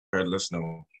Let us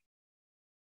know.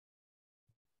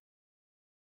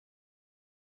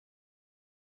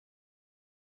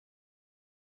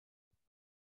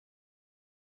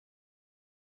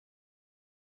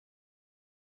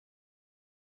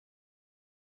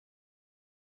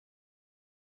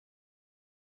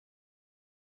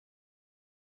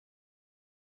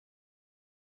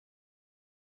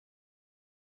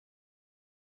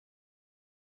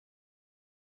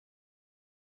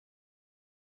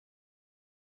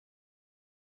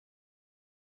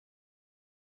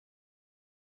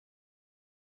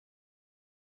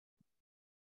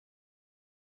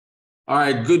 All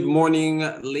right, good morning,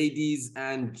 ladies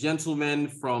and gentlemen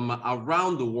from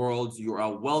around the world. You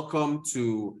are welcome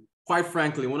to, quite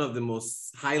frankly, one of the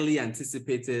most highly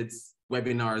anticipated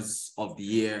webinars of the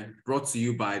year, brought to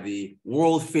you by the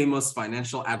world-famous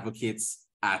financial advocates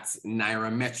at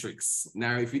Nairametrics.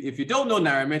 Now, if you don't know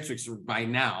Nairametrics by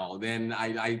now, then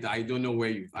I don't know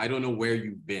where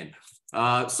you've been.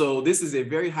 So this is a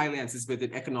very highly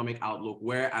anticipated economic outlook,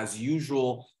 where, as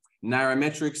usual,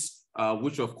 Nairametrics,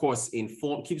 which of course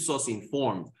keeps us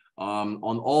informed on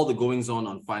all the goings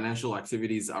on financial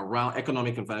activities around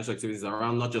economic and financial activities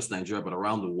around not just Nigeria, but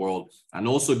around the world, and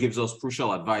also gives us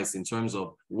crucial advice in terms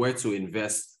of where to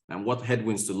invest and what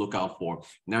headwinds to look out for.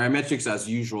 Nairametrics, as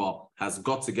usual, has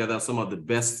got together some of the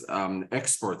best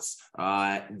experts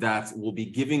that will be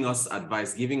giving us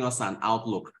advice, giving us an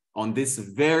outlook on this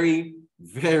very,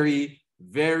 very,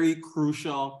 very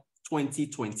crucial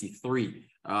 2023.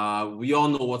 We all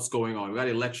know what's going on. We got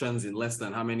elections in less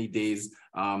than how many days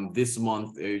this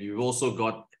month. You've also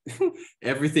got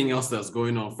everything else that's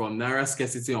going on, from naira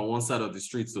scarcity on one side of the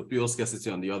streets to fuel scarcity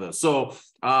on the other. So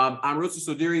I'm Rotu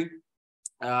Sodiri.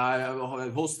 I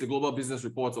host the Global Business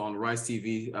Report on Rise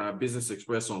TV, Business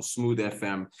Express on Smooth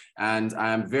FM, and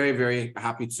I am very, very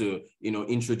happy to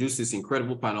introduce this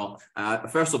incredible panel.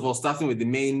 First of all, starting with the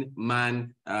main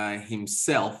man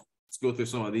himself. Let's go through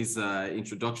some of these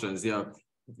introductions here.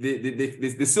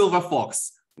 The Silver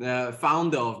Fox,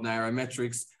 founder of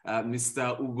Nairametrics,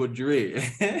 Mr. Ugo Dre.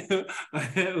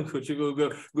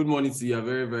 Good morning to you.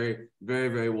 Very, very, very,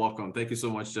 very welcome. Thank you so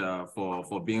much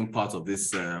for being part of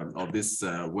this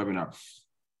webinar.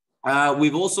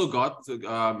 We've also got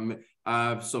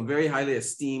some very highly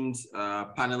esteemed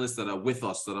panelists that are with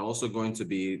us, that are also going to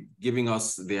be giving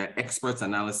us their expert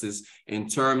analysis in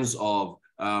terms of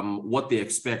what they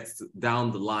expect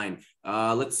down the line.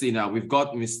 Let's see now. We've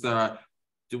got Mr.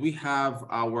 Do we have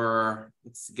our,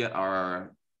 let's get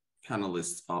our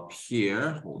panelists up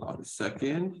here. Hold on a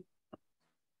second.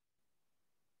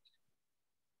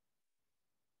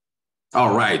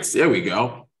 All right, there we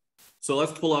go. So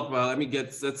let's pull up,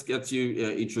 let's get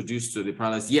you introduced to the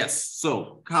panelists. Yes,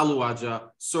 so Kalu Aja,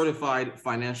 certified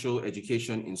financial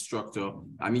education instructor.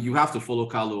 I mean, you have to follow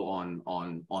Kalu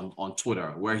on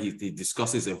Twitter, where he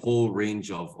discusses a whole range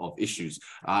of issues.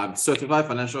 Certified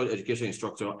financial education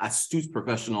instructor, astute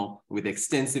professional with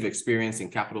extensive experience in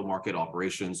capital market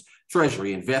operations,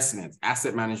 treasury, investment,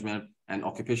 asset management, and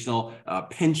occupational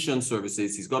pension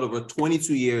services. He's got over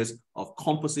 22 years of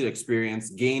composite experience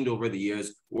gained over the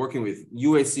years, working with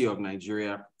UAC of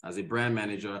Nigeria as a brand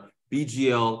manager,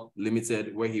 BGL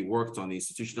Limited, where he worked on the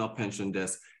institutional pension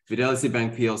desk, Fidelity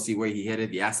Bank PLC, where he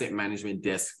headed the asset management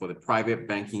desk for the private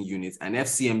banking units, and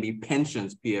FCMB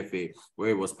Pensions PFA, where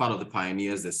he was part of the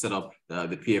pioneers that set up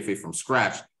the PFA from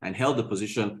scratch and held the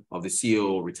position of the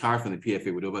CEO, retired from the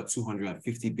PFA with over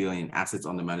 250 billion assets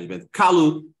under management.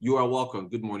 Kalu, you are welcome.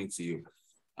 Good morning to you.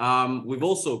 We've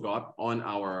also got on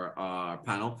our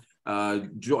panel,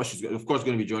 Josh is of course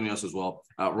going to be joining us as well,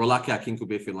 Rolake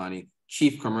Akinkube Filani,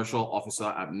 Chief Commercial Officer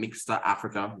at Mixta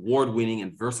Africa, award-winning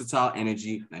and versatile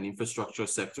energy and infrastructure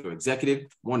sector executive,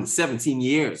 more than 17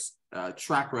 years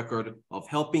track record of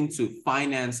helping to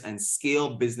finance and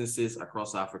scale businesses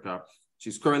across Africa.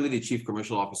 She's currently the Chief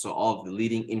Commercial Officer of the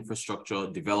leading infrastructure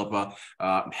developer,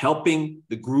 helping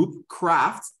the group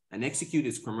craft and execute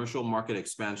its commercial market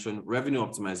expansion, revenue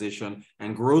optimization,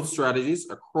 and growth strategies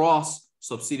across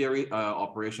subsidiary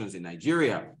operations in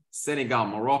Nigeria, Senegal,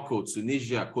 Morocco,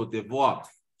 Tunisia, Cote d'Ivoire.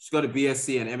 She's got a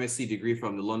BSc and MSc degree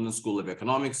from the London School of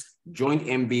Economics, joint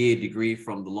MBA degree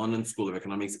from the London School of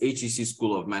Economics, HEC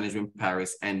School of Management,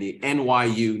 Paris, and the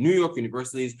NYU, New York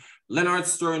University's Leonard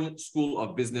Stern School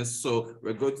of Business. So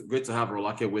we're great to have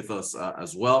Rolake with us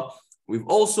as well. We've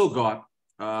also got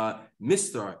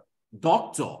Mr.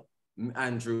 Dr.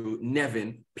 Andrew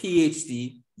Nevin,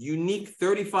 PhD, unique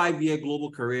 35-year global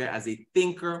career as a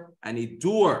thinker and a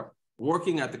doer,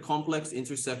 working at the complex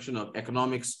intersection of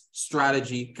economics,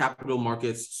 strategy, capital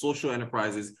markets, social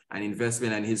enterprises, and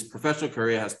investment. And his professional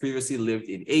career has previously lived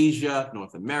in Asia,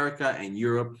 North America, and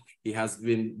Europe. He has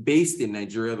been based in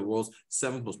Nigeria, the world's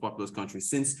 7th most populous country,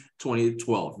 since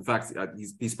 2012. In fact,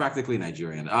 he's practically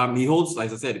Nigerian. He holds,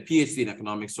 as I said, a PhD in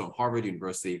economics from Harvard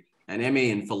University, an MA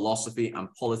in philosophy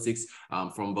and politics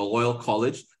from Balliol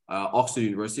College, Oxford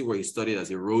University, where he studied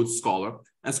as a Rhodes Scholar,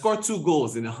 and scored 2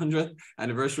 goals in the 100th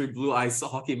anniversary Blue Ice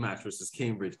hockey match versus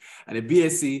Cambridge, and a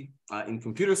BSc in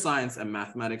computer science and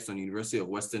mathematics on the University of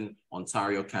Western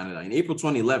Ontario, Canada. In April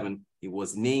 2011, he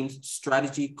was named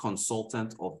Strategy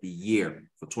Consultant of the Year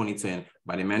for 2010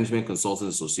 by the Management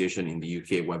Consultants Association in the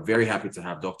UK. We're very happy to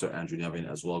have Dr. Andrew Nevin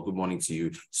as well. Good morning to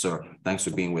you, sir. Thanks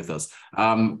for being with us.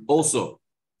 Also,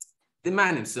 the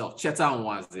man himself, Cheta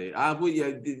Nwaze,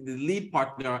 the lead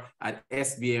partner at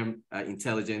SBM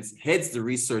Intelligence, heads the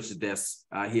research desk.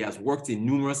 He has worked in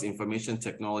numerous information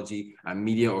technology and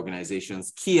media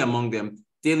organizations, key among them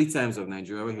Daily Times of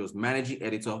Nigeria, where he was managing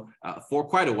editor for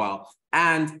quite a while,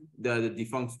 and the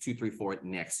defunct 234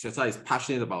 Next. Cheta is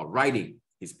passionate about writing.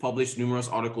 He's published numerous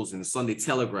articles in the Sunday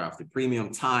Telegraph, the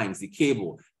Premium Times, the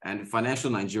Cable, and Financial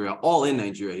Nigeria, all in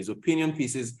Nigeria. His opinion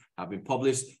pieces have been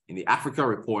published in the Africa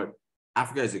Report,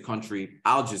 Africa is a Country,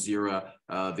 Al Jazeera,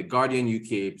 The Guardian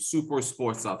UK, Super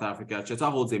Sports South Africa. Cheta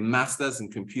holds a master's in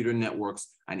computer networks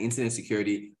and internet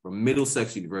security from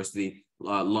Middlesex University,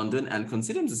 London, and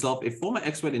considers himself a former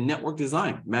expert in network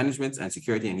design, management, and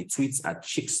security, and he tweets at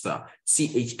Chicksta,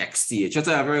 C-H-X-T-A.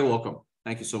 Cheta, you're very welcome.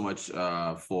 Thank you so much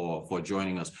for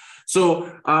joining us.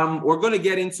 So we're going to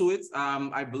get into it.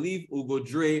 I believe Ugo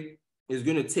Dre is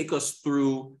going to take us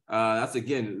through, that's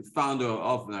again, founder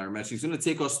of Nairametrics. He's going to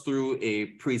take us through a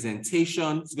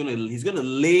presentation. He's going to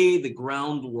lay the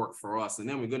groundwork for us, and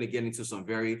then we're going to get into some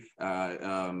very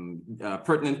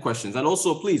pertinent questions. And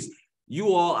also, please,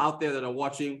 you all out there that are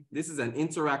watching, this is an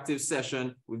interactive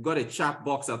session. We've got a chat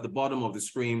box at the bottom of the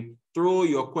screen. Throw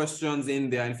your questions in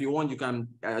there. And if you want, you can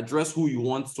address who you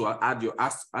want to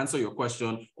answer your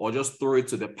question, or just throw it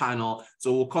to the panel.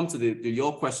 So we'll come to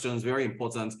your questions, very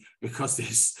important, because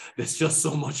there's just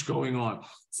so much going on.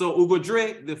 So Ugo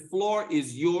Dre, the floor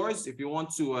is yours if you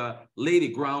want to lay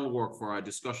the groundwork for our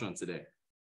discussion today.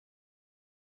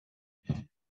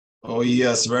 Oh,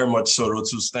 yes, very much so,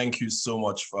 Rotus. Thank you so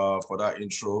much for that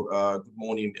intro. Good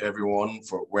morning, everyone,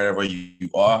 for wherever you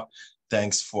are.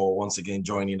 Thanks for once again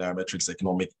joining Nairametrics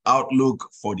Economic Outlook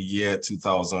for the year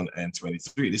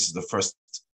 2023. This is the first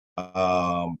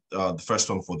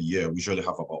one for the year. We usually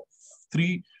have about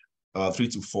three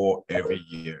to four every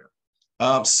year.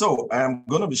 So I'm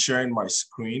going to be sharing my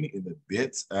screen in a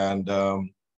bit and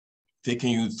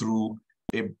taking you through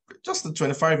just a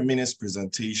 25 minutes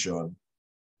presentation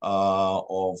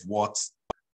of what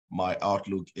my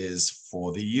outlook is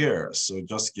for the year. So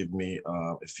just give me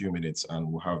a few minutes and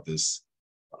we'll have this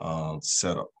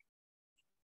set up.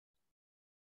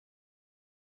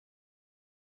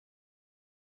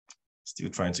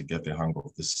 Still trying to get the hang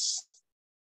of this.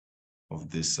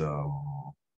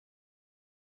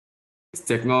 It's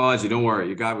technology, don't worry.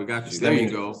 We got you. There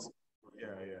you go. Yeah.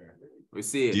 We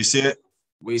see it. Do you see it?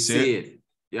 We see it.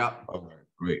 Yeah. All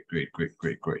right. Great.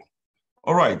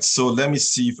 All right, so let me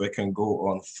see if I can go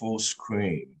on full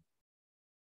screen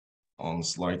on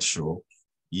slideshow.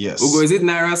 Yes. Ugo, is it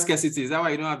Naira scarcity? Is that why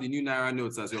you don't have the new Naira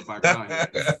notes as your background?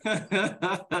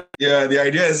 Yeah, the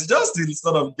idea is just to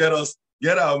sort of get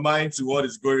our mind to what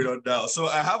is going on now. So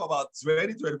I have about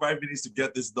 20-25 minutes to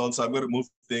get this done, so I'm going to move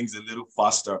things a little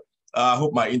faster. I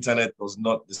hope my internet does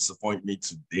not disappoint me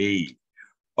today.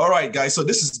 All right, guys, so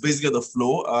this is basically the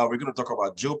flow. We're going to talk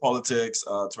about geopolitics,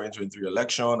 2023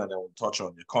 election, and then we'll touch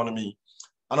on the economy.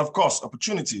 And of course,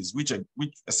 opportunities, which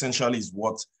essentially is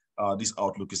what this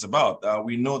outlook is about.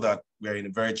 We know that we're in a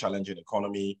very challenging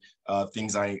economy.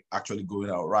 Things aren't actually going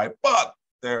out right, but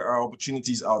there are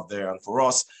opportunities out there. And for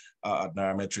us at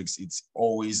Nairametrics, it's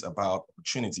always about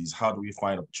opportunities. How do we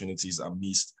find opportunities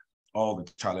amidst all the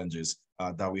challenges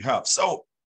that we have? So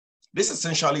this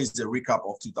essentially is a recap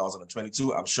of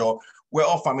 2022. I'm sure we're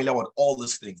all familiar with all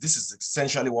these things. This is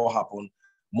essentially what happened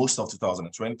most of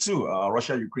 2022.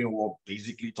 Russia-Ukraine war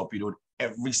basically torpedoed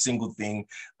every single thing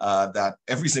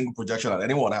every single projection that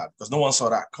anyone had, because no one saw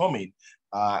that coming.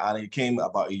 And it came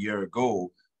about a year ago,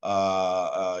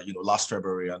 last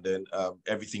February, and then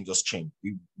everything just changed.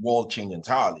 The world changed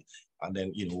entirely. And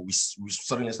then, we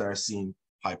suddenly started seeing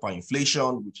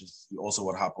hyperinflation, which is also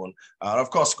what happened. And of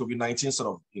course, COVID-19 sort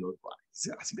of, it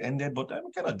ended, but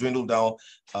then kind of dwindled down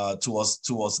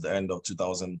towards the end of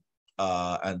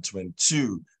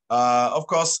 2022. Of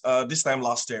course, this time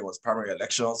last year was primary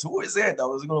elections. Who is it that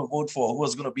was going to vote for? Who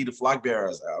was going to be the flag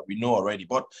bearers? We know already.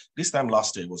 But this time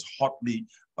last year was hotly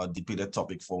debated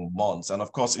topic for months. And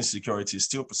of course, insecurity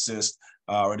still persists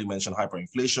I already mentioned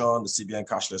hyperinflation, the CBN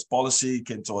cashless policy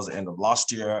came towards the end of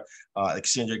last year.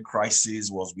 Exchange rate crisis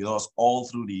was with us all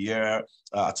through the year.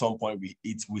 At some point, we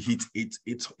hit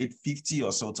 850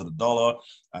 or so to the dollar,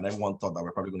 and everyone thought that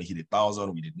we're probably going to hit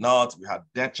 1,000. We did not. We had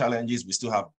debt challenges. We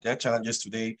still have debt challenges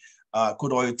today.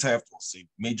 Crude oil theft was a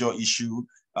major issue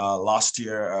last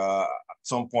year. At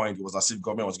some point, it was as if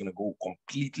government was going to go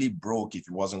completely broke if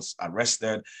it wasn't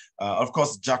arrested. Of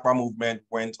course, the Jackpot movement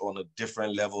went on a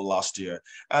different level last year.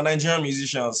 And Nigerian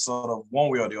musicians sort of one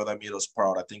way or the other made us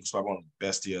proud. I think it was probably one of the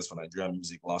best years for Nigerian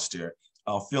music last year.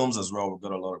 Films as well, we've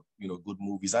got a lot of good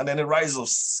movies. And then the rise of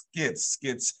skits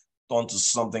turned to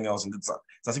something else. And it's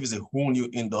as if it's a whole new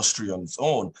industry on its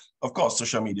own. Of course,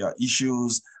 social media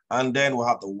issues. And then we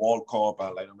had the World Cup,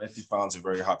 and Messi fans are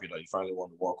very happy that he finally won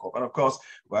the World Cup. And of course,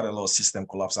 we had a lot of system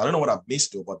collapse. I don't know what I've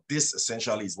missed though, but this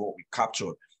essentially is what we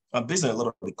captured. And based on a lot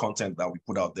of the content that we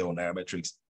put out there on Nairametrics,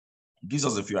 it gives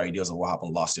us a few ideas of what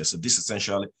happened last year. So this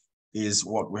essentially is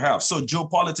what we have. So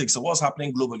geopolitics, so what's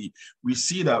happening globally? We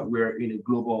see that we're in a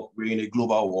global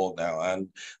world now. And,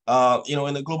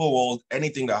 in a global world,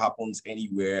 anything that happens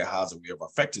anywhere has a way of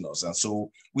affecting us. And so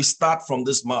we start from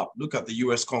this map. Look at the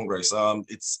US Congress.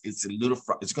 It's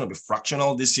going to be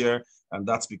fractional this year. And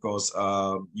that's because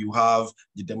you have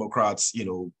the Democrats,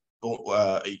 in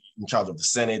charge of the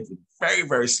Senate, with very,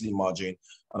 very slim margin.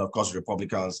 And of course,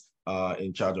 Republicans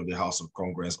in charge of the House of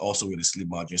Congress, also with a slim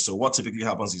margin. So what typically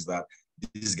happens is that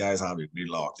these guys have a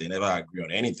gridlock. They never agree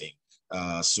on anything.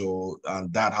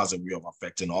 And that has a way of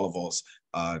affecting all of us,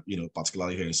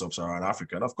 particularly here in Sub-Saharan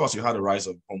Africa. And of course, you had the rise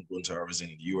of homegrown terrorism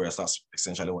in the US. That's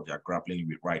essentially what they're grappling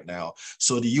with right now.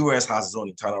 So the US has its own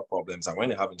internal problems. And when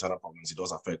they have internal problems, it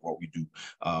does affect what we do,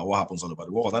 what happens all over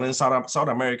the world. And in South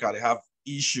America, they have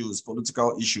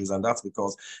political issues, and that's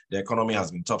because the economy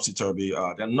has been topsy-turvy.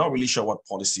 They're not really sure what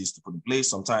policies to put in place.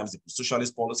 Sometimes they put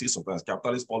socialist policies, sometimes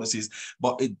capitalist policies,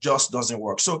 but it just doesn't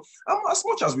work. So as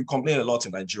much as we complain a lot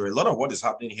in Nigeria, a lot of what is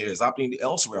happening here is happening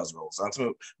elsewhere as well.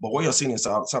 But what you're seeing in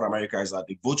South America is that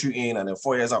they vote you in, and then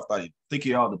 4 years after, they take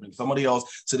you out, they bring somebody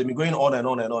else. So they've been going on and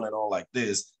on and on and on like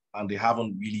this, and they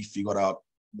haven't really figured out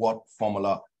what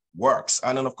formula works.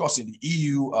 And then, of course, in the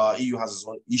EU, EU has its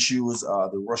own issues.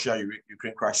 The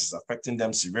Russia-Ukraine crisis is affecting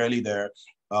them severely there.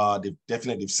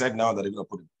 They've said now that they're going to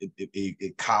put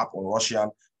a cap on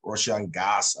Russian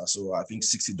gas. So I think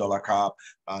 $60 cap.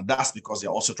 That's because they're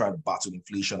also trying to battle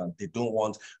inflation, and they don't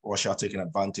want Russia taking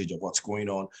advantage of what's going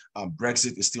on.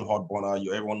 Brexit is still hot burner.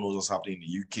 Everyone knows what's happening in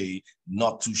the UK.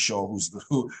 Not too sure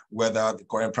whether the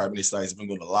current prime minister is even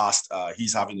going to last.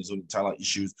 He's having his own internal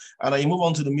issues. And you move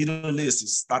on to the Middle East. It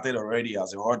started already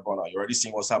as a hot burner. You're already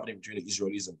seeing what's happening between the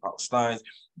Israelis and Palestine.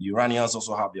 The Iranians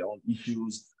also have their own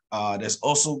issues. There's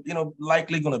also,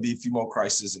 likely going to be a few more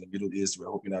crises in the Middle East.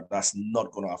 We're hoping that that's not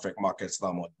going to affect markets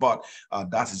that much, but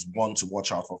that is one to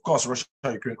watch out for. Of course,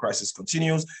 Russia-Ukraine crisis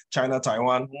continues. China,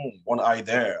 Taiwan, one eye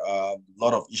there. A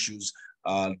lot of issues,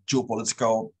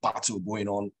 geopolitical battle going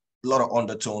on, a lot of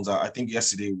undertones. I think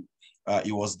yesterday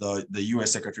it was the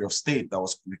U.S. Secretary of State that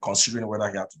was considering whether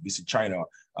he had to visit China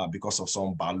because of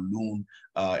some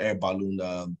air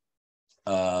balloon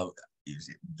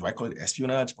do I call it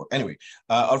espionage? But anyway,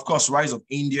 of course, rise of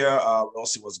India. We also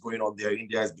see what's going on there.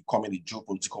 India is becoming a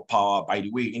geopolitical power. By the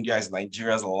way, India is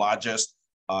Nigeria's largest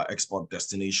export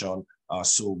destination.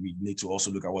 So we need to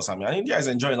also look at what's happening. And India is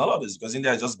enjoying all of this because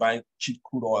India is just buying cheap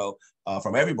crude oil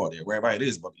from everybody, wherever it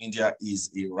is. But India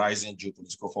is a rising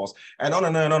geopolitical force. And on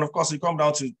and on and on. Of course, we come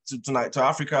down to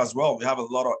Africa as well. We have a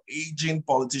lot of aging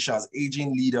politicians,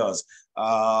 aging leaders.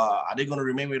 Are they going to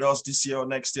remain with us this year or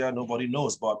next year? Nobody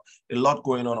knows, but a lot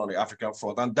going on the African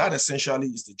front. And that essentially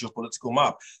is the geopolitical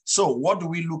map. So what do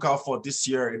we look out for this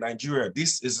year in Nigeria?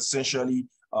 This is essentially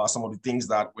some of the things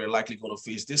that we're likely going to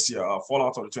face this year.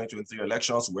 Fallout of the 2023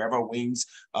 elections, whoever wins,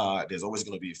 there's always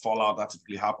going to be fallout. That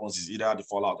typically happens is either the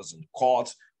fallout is in the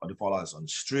court or the fallout is on the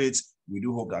streets. We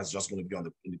do hope that's just going to be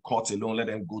in the courts alone. Let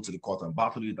them go to the court and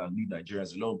battle it and leave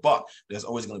Nigerians alone. But there's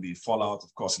always going to be fallout.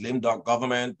 Of course, lame duck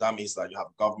government. That means that you have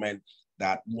a government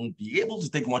that won't be able to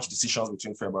take much decisions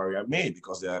between February and May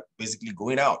because they're basically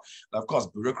going out. And of course,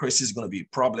 bureaucracy is going to be a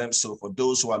problem. So for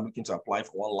those who are looking to apply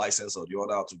for one license or the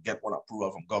other to get one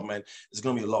approval from government, it's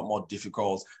going to be a lot more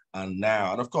difficult. And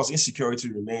of course,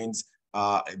 insecurity remains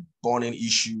a burning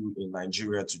issue in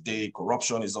Nigeria today.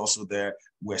 Corruption is also there.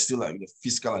 We're still in a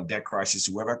fiscal and debt crisis.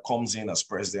 Whoever comes in as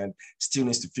president still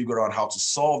needs to figure out how to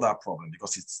solve that problem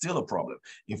because it's still a problem.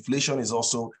 Inflation is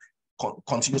also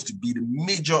continues to be the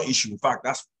major issue. In fact,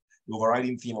 that's the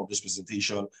overriding theme of this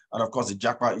presentation. And of course, the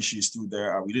jackpot issue is still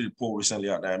there. And we did a poll recently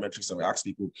at Nairametrics, and we asked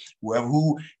people, what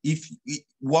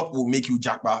will make you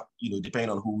jackpot, depending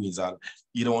on who wins. And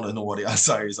you don't want to know what the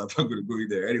answer is. I'm not going to go in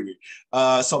there anyway.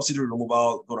 Subsidy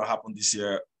removal going to happen this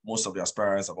year. Most of the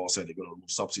aspirants have all said they're going to remove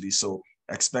subsidies. So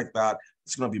expect that.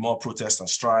 It's going to be more protests and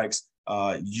strikes.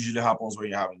 It usually happens when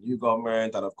you have a new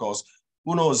government. And of course,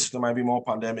 who knows, there might be more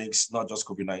pandemics, not just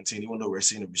COVID-19, even though we're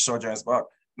seeing a resurgence, but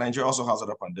Nigeria also has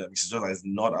other pandemics. It's just like it's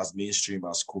not as mainstream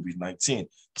as COVID-19.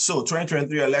 So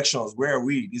 2023 elections, where are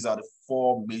we? These are the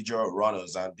four major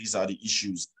runners, and these are the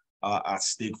issues at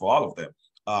stake for all of them.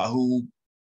 Who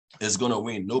is going to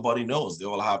win? Nobody knows. They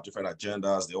all have different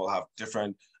agendas. They all have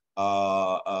different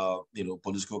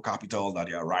political capital that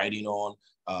they are riding on.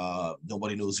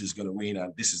 Nobody knows who's going to win,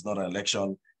 and this is not an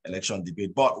election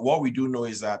debate. But what we do know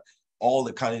is that all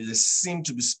the candidates seem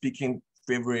to be speaking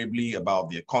favorably about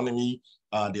the economy.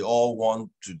 They all want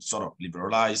to sort of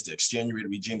liberalize the exchange rate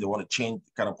regime. They want to change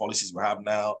the kind of policies we have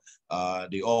now.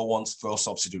 They all want fuel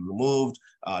subsidy removed.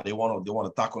 They want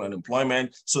to tackle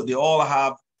unemployment. So they all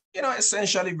have,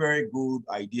 essentially very good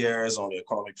ideas on the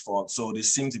economic front. So they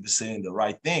seem to be saying the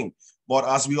right thing. But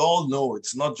as we all know,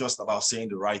 it's not just about saying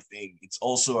the right thing. It's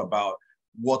also about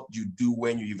what you do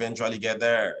when you eventually get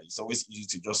there. It's always easy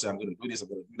to just say, I'm going to do this, I'm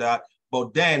going to do that.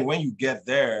 But then when you get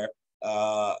there,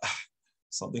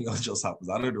 something else just happens.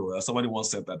 I don't know. Somebody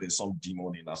once said that there's some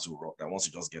demon in Asu Rock that once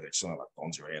you just get external, like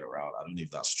turns your head around. I don't know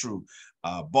if that's true.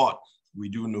 But we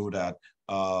do know that,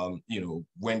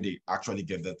 when they actually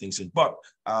get their things in. But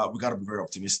we got to be very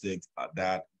optimistic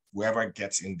that whoever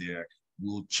gets in there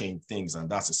will change things. And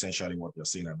that's essentially what they're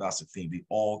saying. And that's the thing. They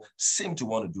all seem to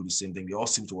want to do the same thing. They all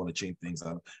seem to want to change things.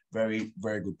 And very,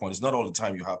 very good point. It's not all the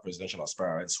time you have presidential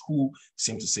aspirants who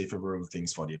seem to say favorable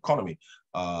things for the economy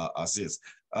as is.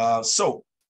 So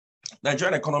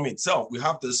Nigerian economy itself, we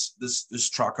have this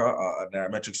tracker,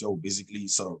 Nairametrics, that will basically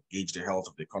sort of gauge the health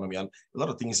of the economy. And a lot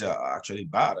of things are actually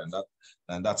bad.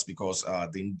 And that's because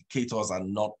the indicators are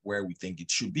not where we think it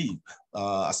should be.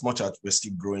 As much as we're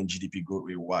still growing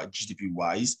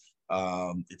GDP-wise,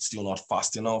 it's still not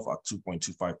fast enough at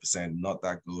 2.25%, not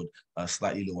that good,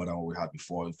 slightly lower than what we had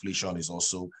before. Inflation is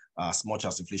also, as much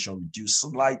as inflation reduced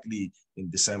slightly in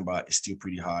December, it's still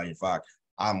pretty high. In fact,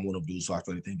 I'm one of those who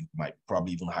actually think it might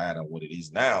probably even higher than what it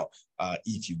is now.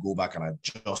 If you go back and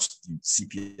adjust the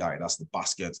CPI, that's the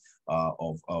basket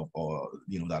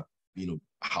that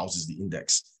houses the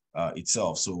index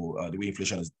itself. So the way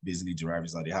inflation is basically derived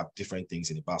is that they have different things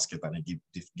in the basket and they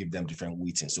give them different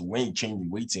weighting. So when you change the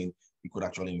weighting, it could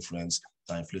actually influence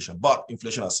inflation. But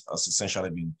inflation has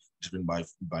essentially been driven by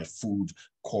food,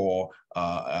 core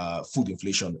food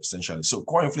inflation, essentially. So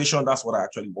core inflation, that's what I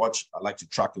actually watch. I like to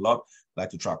track a lot. I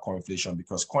like to track core inflation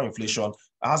because core inflation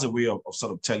has a way of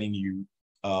sort of telling you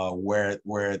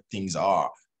where things are.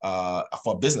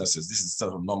 For businesses, this is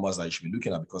sort of numbers that you should be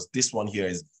looking at because this one here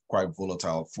is quite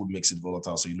volatile. Food makes it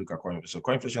volatile. So you look at core inflation. So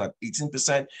core inflation at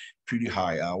 18%, pretty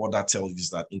high. What that tells you is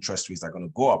that interest rates are going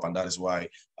to go up. And that is why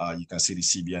you can see the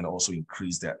CBN also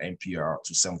increase their NPR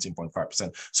to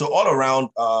 17.5%. So all around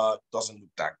doesn't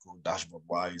look that good dashboard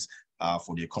wise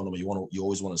for the economy. You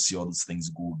always want to see all these things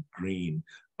go green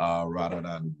rather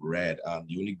than red.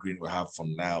 The only green we have for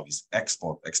now is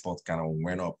export. Export kind of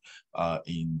went up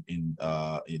in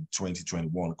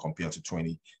 2021 compared to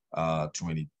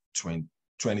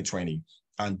 2020.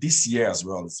 And this year as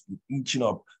well, it's inching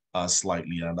up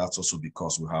slightly. And that's also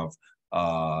because we are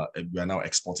now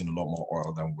exporting a lot more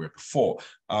oil than we were before.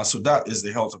 So that is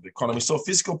the health of the economy. So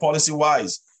fiscal policy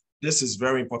wise, this is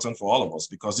very important for all of us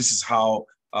because this is how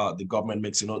the government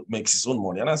makes its own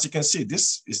money. And as you can see,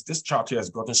 this chart here has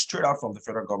gotten straight out from the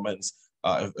federal government's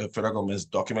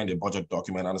document, the budget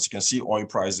document. And as you can see, oil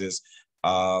prices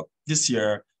this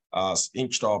year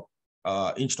inched up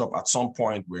at some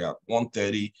point. We're at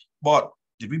 130, but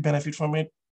did we benefit from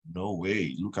it? No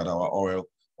way. Look at our oil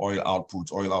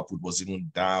output. Oil output was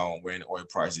even down when oil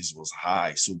prices was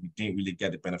high. So we didn't really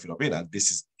get the benefit of it. And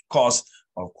this is because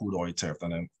of crude oil theft.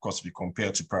 And then, of course, if you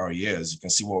compare to prior years, you can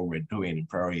see what we're doing in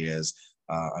prior years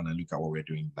and then look at what we're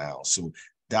doing now. So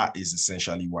that is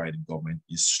essentially why the government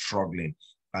is struggling.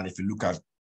 And if you look at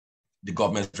the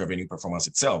government's revenue performance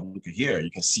itself, look at here,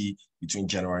 you can see between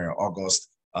January and August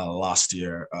last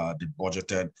year, they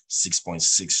budgeted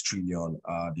 6.6 trillion.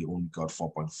 They only got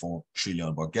 4.4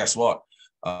 trillion. But guess what?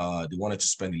 They wanted to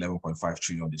spend 11.5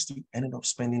 trillion. They still ended up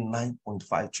spending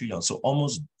 9.5 trillion. So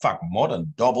almost, in fact, more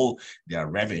than double their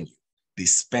revenue. They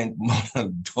spent more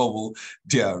than double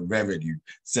their revenue,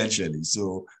 essentially.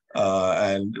 So,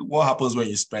 and what happens when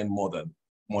you spend more than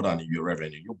more than your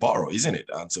revenue, you borrow, isn't it?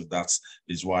 And so that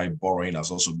is why borrowing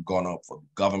has also gone up for the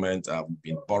government. We've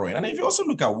been borrowing. And if you also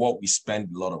look at what we spend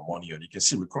a lot of money on, you can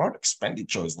see recurrent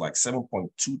expenditure is like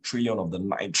 7.2 trillion of the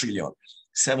 9 trillion.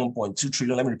 7.2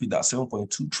 trillion. Let me repeat that,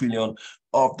 7.2 trillion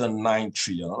of the 9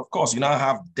 trillion. And of course, you now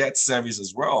have debt service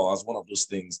as well as one of those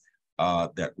things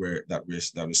that we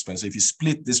spend. So if you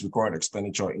split this recurrent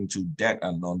expenditure into debt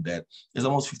and non-debt, it's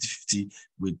almost 50-50,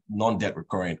 with non-debt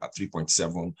recurrent at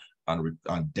 3.7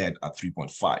 and debt at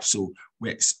 3.5. So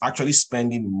we're actually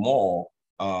spending more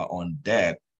on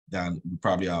debt than we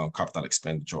probably are on capital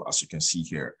expenditure, as you can see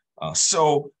here.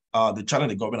 The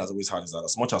challenge the government has always had is that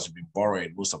as much as we've been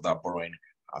borrowing, most of that borrowing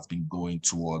has been going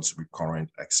towards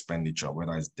recurrent expenditure,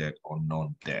 whether it's debt or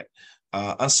non-debt.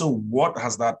 And so what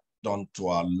has that done to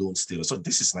our loan status? So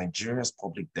this is Nigeria's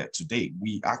public debt today.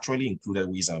 We actually included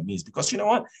ways and means because you know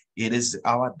what? It is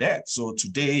our debt. So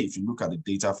today, if you look at the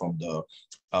data from the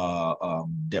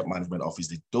Debt Management Office,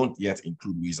 they don't yet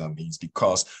include ways and means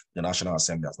because the National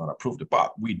Assembly has not approved it.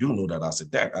 But we do know that as a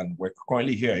debt, and we're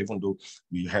currently here, even though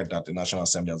we heard that the National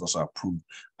Assembly has also approved,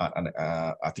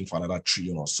 I think for another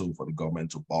trillion or so for the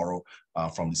government to borrow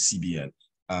from the CBN.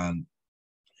 And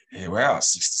we're at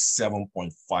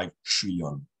 67.5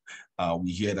 trillion.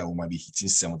 We hear that we might be hitting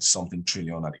 70-something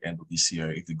trillion at the end of this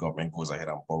year if the government goes ahead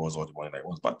and borrows all the money that it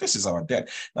wants. But this is our debt.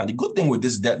 Now, the good thing with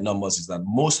these debt numbers is that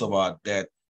most of our debt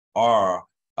are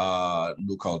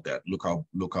local debt, local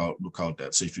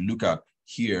debt. So if you look at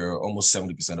here, almost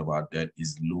 70% of our debt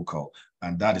is local.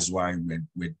 And that is why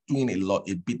we're doing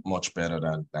a bit much better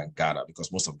than Ghana,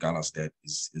 because most of Ghana's debt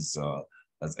is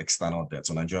as external debt.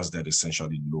 So Nigeria's debt is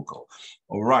essentially local.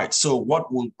 All right. So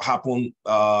what will happen?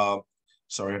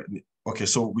 Okay.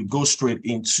 So we go straight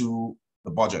into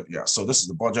the budget. Yeah. So this is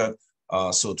the budget.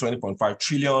 So 20.5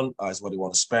 trillion is what they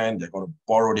want to spend. They're going to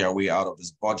borrow their way out of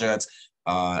this budget.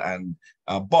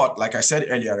 But like I said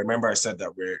earlier, remember I said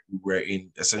that we're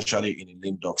essentially in a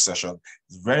lame duck session.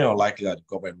 It's very unlikely that the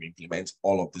government will implement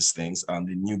all of these things, and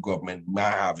the new government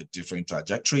might have a different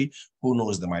trajectory. Who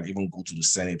knows? They might even go to the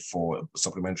Senate for a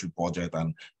supplementary budget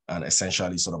and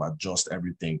essentially sort of adjust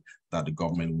everything that the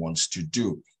government wants to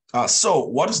do. So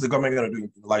what is the government going to do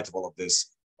in light of all of this?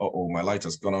 Oh, my light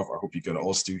has gone off. I hope you can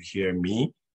all still hear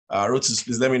me. Rotus,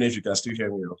 please let me know if you can still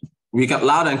hear me. We got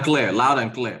loud and clear, loud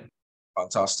and clear.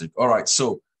 Fantastic. All right.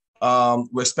 So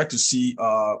we expect to see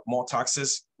more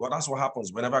taxes. Well, that's what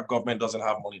happens whenever government doesn't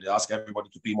have money. They ask everybody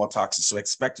to pay more taxes. So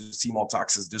expect to see more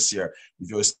taxes this year. If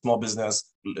you're a small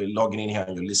business logging in here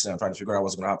and you're listening and trying to figure out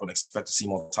what's going to happen, expect to see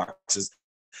more taxes.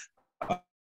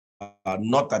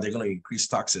 Not that they're going to increase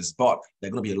taxes, but they're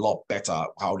going to be a lot better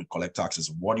how they collect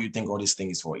taxes. What do you think all these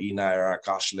things for e-Naira,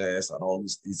 cashless, and all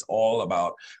this is all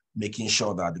about? Making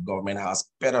sure that the government has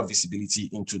better visibility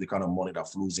into the kind of money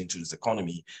that flows into this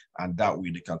economy, and that way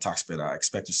they can tax better. I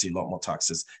expect to see a lot more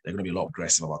taxes. They're going to be a lot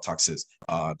aggressive about taxes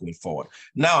going forward.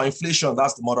 Now, inflation,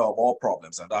 that's the mother of all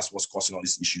problems, and that's what's causing all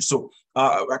these issues. So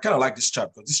I kind of like this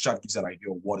chart because this chart gives an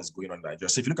idea of what is going on in Nigeria.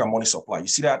 So if you look at money supply, you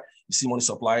see that? You see money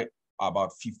supply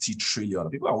about 50 trillion.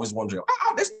 People are always wondering,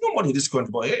 there's no money in this country,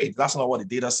 but hey, that's not what the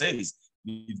data says.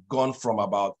 You've gone from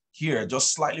about here,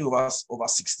 just slightly over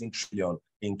 16 trillion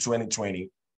in 2020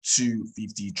 to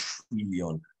 50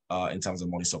 trillion in terms of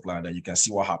money supply. And then you can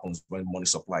see what happens when money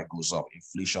supply goes up.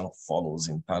 Inflation follows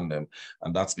in tandem.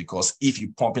 And that's because if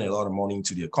you pump in a lot of money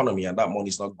into the economy and that money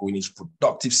is not going into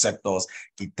productive sectors,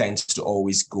 it tends to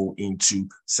always go into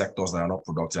sectors that are not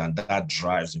productive. And that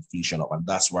drives inflation up. And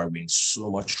that's why we're in so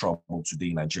much trouble today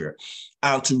in Nigeria.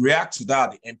 And to react to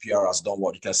that, the NPR has done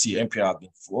what you can see. NPR has been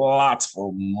flat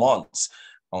for months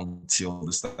until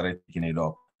they started picking it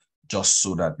up, just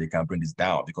so that they can bring this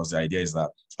down, because the idea is that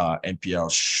NPL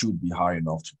should be high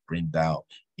enough to bring down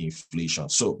inflation.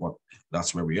 So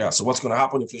that's where we are. So what's going to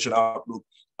happen? Inflation outlook,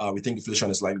 we think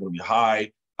inflation is likely going to be high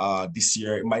this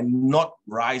year. It might not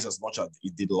rise as much as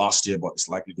it did last year, but it's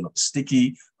likely going to be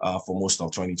sticky for most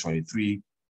of 2023.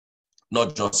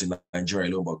 Not just in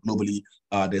Nigeria alone, but globally.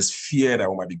 There's fear that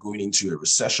we might be going into a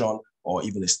recession or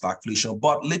even a stagflation.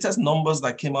 But latest numbers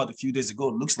that came out a few days ago,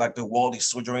 looks like the world is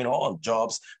soldiering on.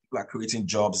 Jobs, people are creating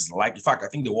jobs. Like, in fact, I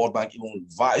think the World Bank even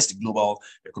revised the global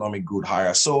economic growth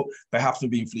higher. So perhaps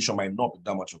maybe inflation might not be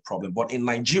that much of a problem. But in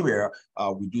Nigeria,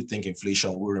 we do think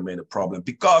inflation will remain a problem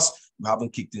because we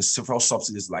haven't kicked in. Several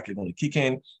subsidies likely going to kick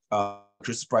in.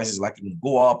 Electricity prices likely going to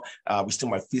go up. We still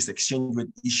might face exchange rate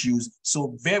issues.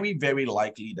 So very, very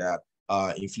likely that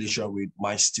inflation rate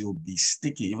might still be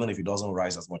sticky, even if it doesn't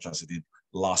rise as much as it did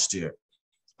last year.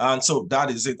 And so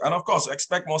that is it. And of course,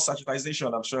 expect more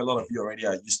sachetization. I'm sure a lot of you already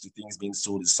are used to things being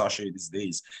sold in sachet these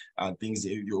days. And things,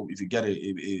 if you get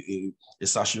a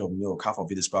sachet of milk, half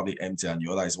of it is probably empty, and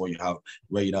the other is what you have,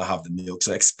 where you now have the milk.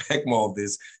 So expect more of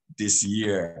this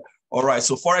year. All right,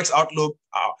 so Forex outlook,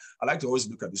 I like to always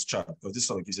look at this chart because this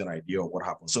sort of gives you an idea of what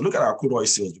happens. So look at our crude oil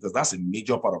sales, because that's a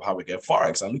major part of how we get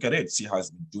Forex. And look at it, see how it's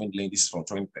been dwindling. This is from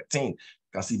 2013. You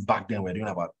can see back then we're doing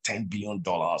about $10 billion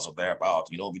or thereabout,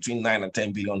 between $9 and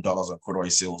 $10 billion of crude oil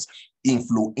sales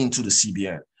inflow into the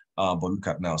CBN. But look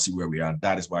at now, see where we are.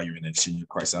 That is why you're in an exchange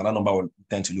crisis. Another number we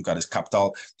tend to look at is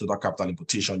total capital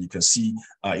importation. You can see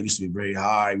it used to be very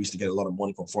high. We used to get a lot of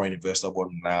money from foreign investors, but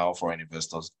now foreign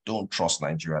investors don't trust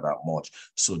Nigeria that much.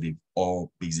 So they've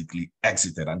all basically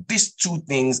exited. And these two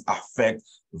things affect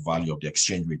the value of the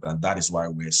exchange rate. And that is why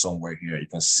we're somewhere here. You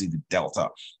can see the delta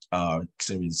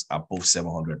is above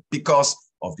 700 because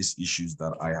of these issues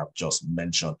that I have just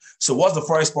mentioned. So what's the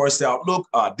Forex policy outlook?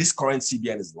 This current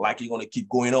CBN is likely going to keep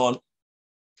going on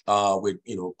with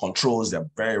controls. They're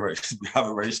we have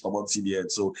a very stubborn CBN,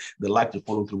 so they like to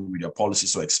follow through with their policy.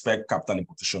 So expect capital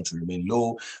importation to remain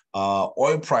low.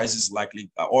 Oil prices likely,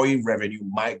 oil revenue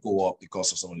might go up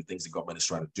because of some of the things the government is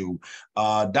trying to do.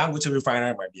 Dangote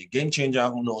refinery might be a game changer.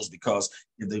 Who knows? Because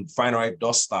if the refinery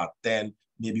does start, then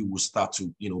maybe we'll start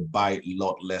to, buy a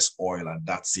lot less oil, and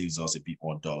that saves us a bit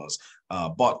more dollars.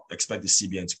 But expect the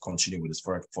CBN to continue with its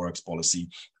Forex policy.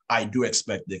 I do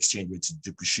expect the exchange rate to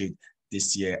depreciate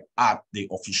this year at the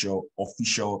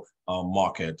official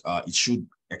market. It should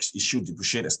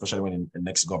depreciate, especially when the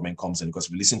next government comes in, because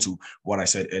if we listen to what I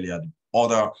said earlier, the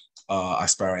other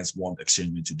aspirants want the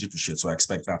exchange rate to depreciate. So I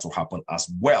expect that to happen as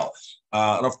well.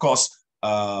 And of course,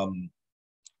 on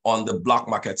the black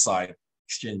market side,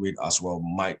 exchange rate as well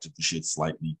might depreciate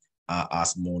slightly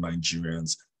as more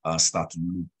Nigerians start to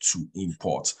look to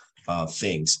import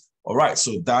things. All right,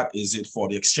 so that is it for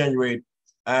the exchange rate.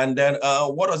 And then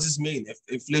what does this mean? If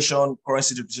inflation,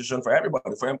 currency depreciation for everybody,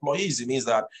 for employees, it means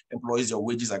that employees, your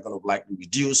wages are going to likely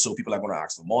reduce. So people are going to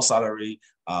ask for more salary.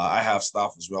 I have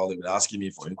staff as well. They've been asking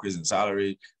me for increase in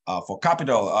salary. For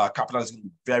capital, capital is going to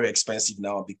be very expensive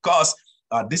now because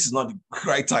this is not the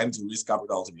right time to raise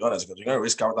capital, to be honest, because you're going to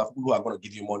raise capital. People who are going to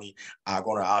give you money are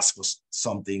going to ask for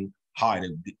something high.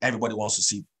 Everybody wants to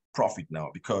see profit now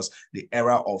because the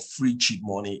era of free, cheap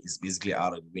money is basically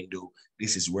out of the window.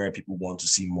 This is where people want to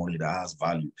see money that has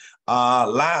value.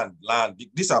 Land.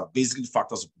 These are basically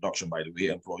factors of production, by the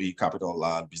way. Employee, capital,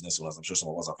 land, business owners. I'm sure some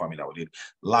of us are familiar with it.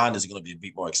 Land is going to be a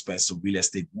bit more expensive. Real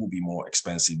estate will be more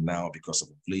expensive now because of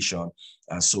inflation.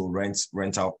 And so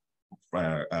rental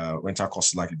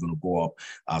costs likely going to go up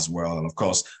as well. And of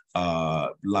course,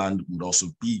 land would also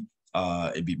be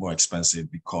a bit more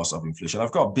expensive because of inflation.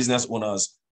 I've got business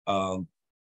owners.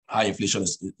 High inflation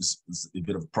is a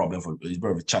bit of a problem a bit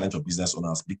of a challenge for business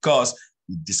owners because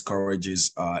it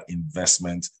discourages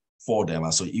investment for them.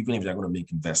 And so even if they're going to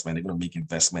make investment, they're going to make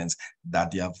investments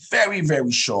that they are very,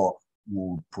 very sure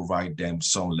will provide them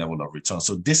some level of return.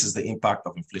 So this is the impact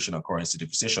of inflation and currency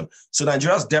depreciation. So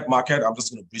Nigeria's debt market, I'm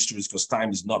just going to breeze through this because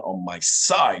time is not on my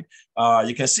side.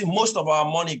 You can see most of our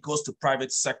money goes to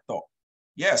private sector.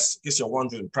 Yes, in case you're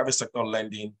wondering, private sector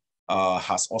lending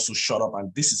has also shot up.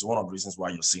 And this is one of the reasons why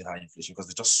you're seeing high inflation, because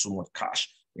there's just so much cash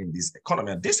in this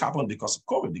economy. And this happened because of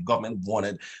COVID. The government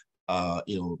wanted,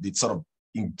 they sort of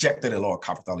injected a lot of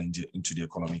capital into the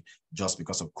economy just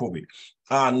because of COVID.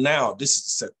 And now this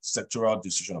is sectoral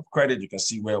decision of credit. You can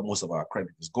see where most of our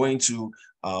credit is going to.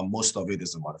 Most of it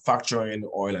is in manufacturing,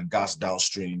 oil and gas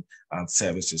downstream, and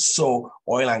services. So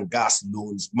oil and gas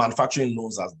loans, manufacturing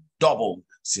loans has doubled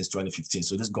since 2015.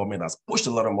 So this government has pushed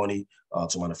a lot of money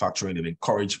to manufacturing. They've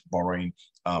encouraged borrowing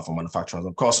for manufacturers.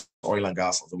 Of course, oil and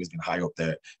gas has always been high up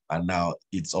there, and now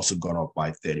it's also gone up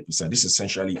by 30%. This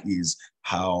essentially is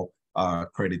how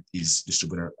credit is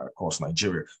distributed across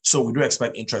Nigeria. So we do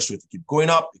expect interest rates to keep going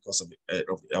up because of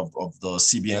the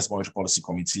CBN's Monetary Policy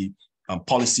Committee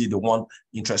policy. They want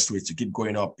interest rates to keep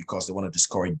going up because they want to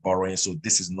discourage borrowing. So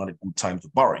this is not a good time to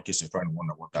borrow, in case you're trying to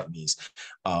wonder what that means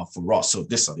for us. So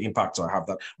this is the impact. So I have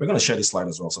that. We're going to share this slide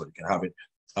as well so that you can have it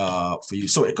for you.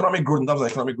 So economic growth, in terms of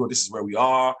economic growth, this is where we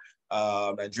are.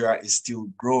 Nigeria is still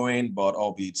growing, but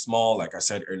albeit small. Like I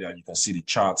said earlier, you can see the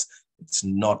charts. It's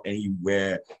not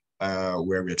anywhere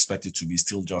where we expect it to be,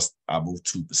 still just above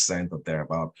 2% or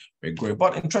thereabout. We're growing.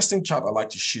 But interesting chart I'd like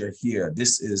to share here.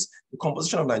 This is the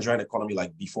composition of Nigerian economy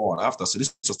like before and after. So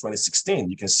this was 2016.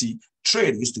 You can see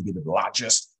trade used to be the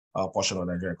largest portion of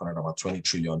Nigerian economy, about 20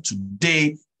 trillion.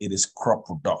 Today, it is crop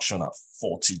production at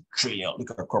 40 trillion. Look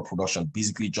at the crop production,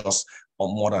 basically just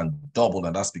more than double.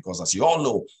 And that's because, as you all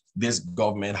know, this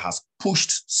government has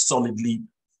pushed solidly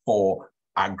for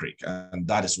agri, and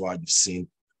that is why you've seen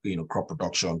crop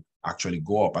production actually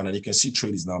go up. And then you can see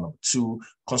trade is now number 2.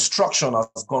 Construction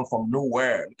has gone from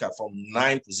nowhere, look at from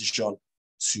 9th position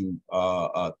to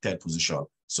 3rd position.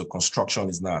 So construction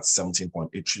is now at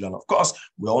 17.8 trillion. Of course,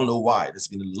 we all know why. There's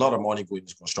been a lot of money going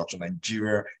into construction.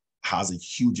 Nigeria has a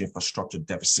huge infrastructure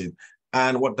deficit.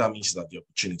 And what that means is that the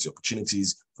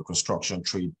opportunities for construction,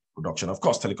 trade, production. Of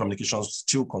course, telecommunications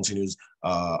still continues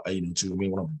to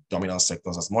remain one of the dominant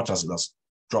sectors. As much as it has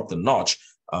dropped a notch,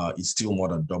 it's still more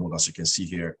than doubled, as you can see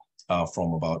here,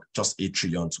 from about just 8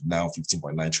 trillion to now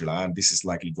 15.9 trillion. And this is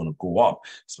likely going to go up,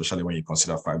 especially when you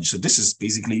consider 5G. So this is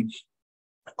basically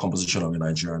a composition of the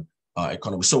Nigerian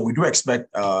economy. So we do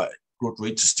expect growth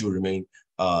rate to still remain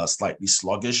slightly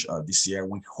sluggish this year.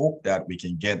 We hope that we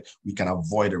can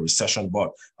avoid a recession,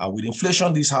 but with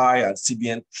inflation this high and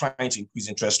CBN trying to increase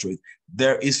interest rates,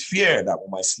 there is fear that we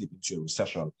might slip into a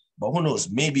recession. But who knows,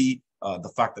 maybe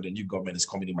the fact that the new government is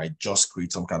coming in might just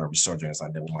create some kind of resurgence,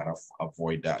 and then we might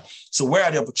avoid that. So where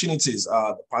are the opportunities?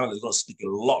 The panel is going to speak a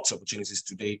lot of opportunities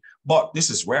today, but this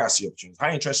is where I see opportunities.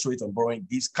 High interest rates on borrowing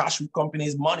gives cash with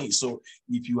companies money. So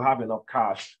if you have enough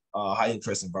cash, high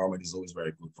interest environment is always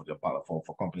very good for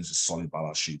companies with solid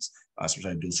balance sheets,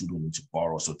 especially those who don't need to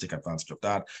borrow. So take advantage of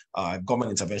that.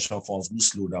 Government intervention funds will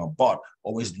slow down, but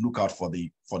always look out for the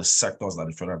sectors that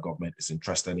the federal government is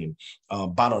interested in.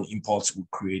 Ban on imports will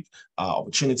create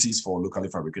opportunities for locally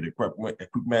fabricated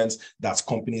equipment. That's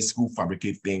companies who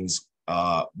fabricate things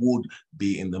would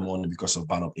be in the money because of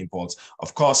ban of imports.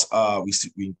 Of course, we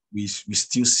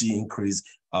still see increase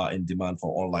in demand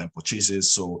for online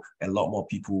purchases. So a lot more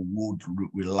people would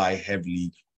rely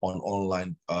heavily on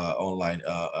online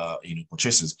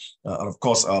purchases. And of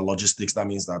course, logistics, that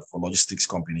means that for logistics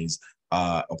companies,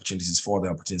 opportunities for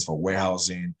them, opportunities for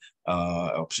warehousing,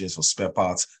 opportunities for spare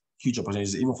parts, huge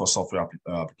opportunities, even for software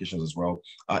applications as well.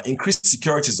 Increased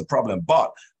security is a problem,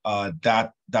 but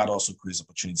that also creates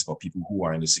opportunities for people who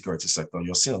are in the security sector.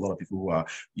 You're seeing a lot of people who are,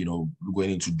 going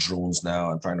into drones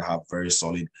now and trying to have very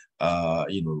solid,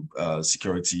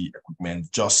 security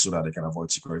equipment just so that they can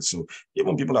avoid security. So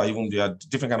even people there are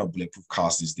different kind of bulletproof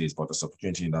cars these days, but there's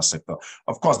opportunity in that sector.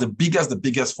 Of course, the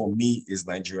biggest for me is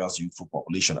Nigeria's youthful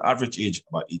population. Average age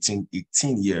about 18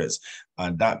 years.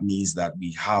 And that means that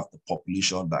we have the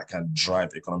population that can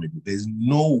drive economic growth. There's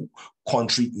no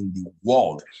country in the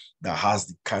world that has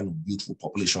the kind of youthful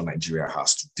population Nigeria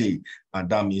has today. And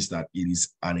that means that it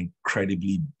is an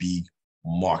incredibly big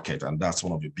market. And that's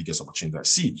one of the biggest opportunities I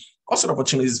see. Also, the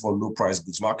opportunities for low price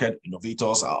goods market.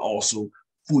 Innovators are also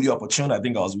fully opportune. I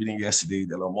think I was reading yesterday,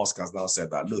 Elon Musk has now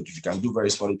said that, look, if you can do very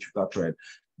solid Twitter thread,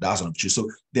 that's an opportunity. So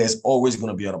there's always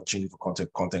going to be an opportunity for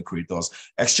content creators.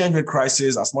 Exchange rate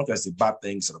crisis, as much as it's a bad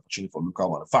thing, it's an opportunity for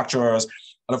local manufacturers.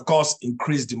 And of course,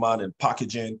 increased demand in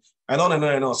packaging, and on and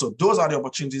on and on. So those are the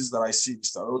opportunities that I see,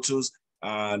 Mr. Rotus.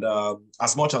 And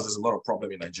as much as there's a lot of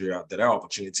problem in Nigeria, there are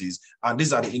opportunities. And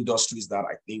these are the industries that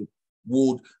I think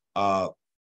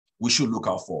we should look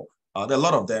out for. There are a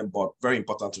lot of them, but very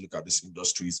important to look at these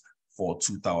industries for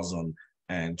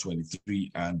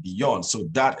 2023 and beyond. So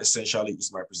that essentially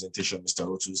is my presentation, Mr.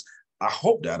 Rotus. I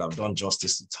hope that I've done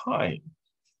justice to time.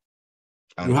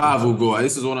 You have, Ugo.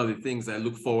 This is one of the things I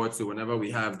look forward to whenever we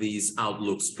have these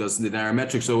outlooks, because the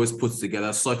Nairametrics always puts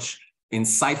together such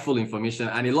insightful information,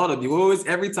 and a lot of you always,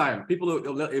 every time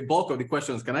people, a bulk of the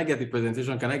questions, can I get the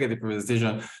presentation? Can I get the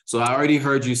presentation? So I already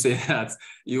heard you say that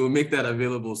you will make that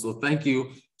available. So thank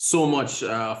you so much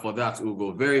for that,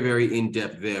 Ugo. Very, very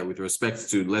in-depth there with respect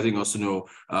to letting us know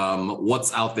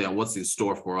what's out there and what's in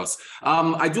store for us.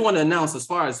 I do want to announce, as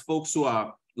far as folks who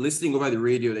are listening over the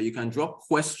radio, that you can drop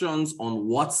questions on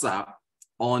WhatsApp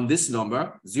on this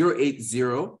number,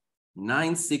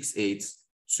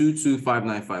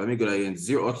 080-968-22595. Let me go again,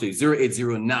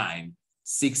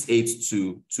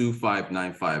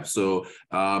 0809-682-2595. So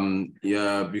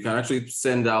yeah, you can actually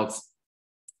send out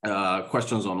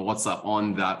questions on WhatsApp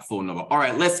on that phone number. All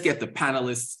right, let's get the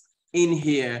panelists in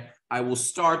here. I will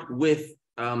start with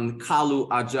Kalu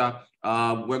Aja.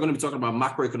 We're going to be talking about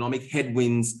macroeconomic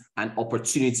headwinds and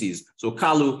opportunities. So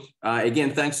Kalu,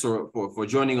 again, thanks for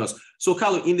joining us. So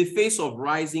Kalu, in the face of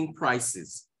rising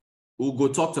prices, Ugo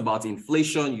talked about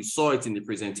inflation. You saw it in the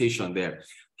presentation there.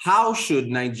 How should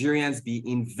Nigerians be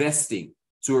investing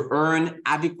to earn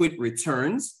adequate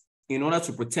returns in order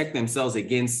to protect themselves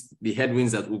against the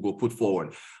headwinds that Ugo put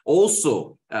forward?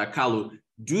 Also, Kalu,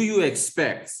 do you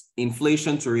expect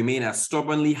inflation to remain as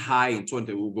stubbornly high in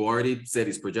 2020? Ugo already said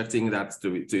he's projecting that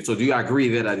to so do you agree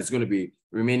that it's going to be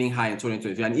remaining high in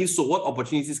 2023? And if so, what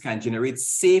opportunities can generate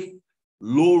safe,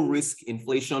 low-risk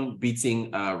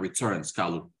inflation-beating returns,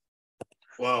 Kalu?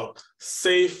 Wow,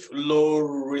 safe, low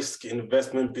risk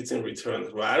investment beating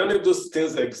returns, right? I don't know if those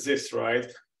things exist, right?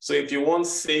 So if you want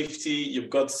safety, you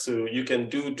can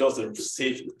do just the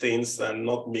safe things and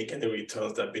not make any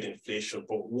returns that beat inflation.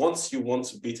 But once you want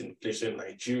to beat inflation in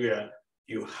Nigeria,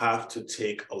 you have to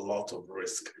take a lot of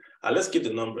risk. Let's give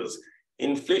the numbers.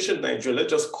 Inflation in Nigeria,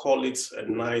 let's just call it a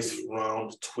nice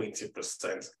round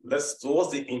 20%. So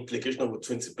what's the implication of a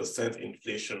 20%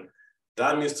 inflation?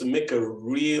 That means to make a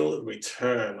real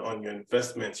return on your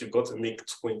investment, you've got to make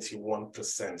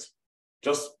 21%.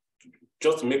 Just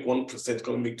to make 1%, you're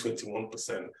going to make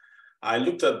 21%. I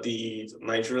looked at the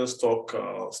Nigerian stock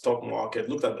market,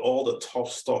 looked at all the top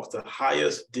stocks, the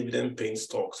highest dividend paying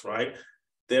stocks, right?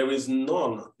 There is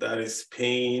none that is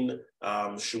paying,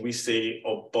 should we say,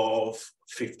 above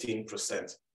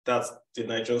 15%. That's the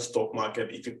Nigerian stock market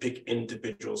if you pick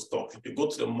individual stocks. If you go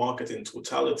to the market in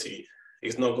totality,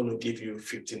 it's not going to give you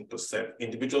 15%.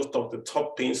 Individual stock, the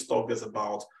top paying stock is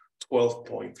about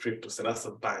 12.3%. That's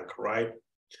a bank, right?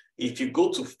 If you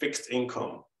go to fixed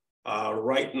income,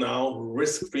 right now,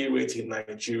 risk-free rate in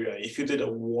Nigeria, if you did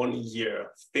a 1 year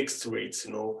fixed rate,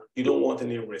 you don't want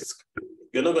any risk.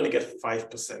 You're not going to get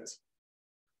 5%.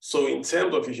 So in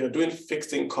terms of if you're doing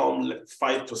fixed income,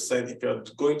 5%, if you're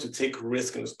going to take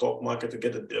risk in the stock market to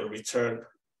get a return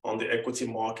on the equity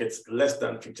markets, less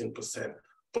than 15%.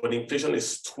 But inflation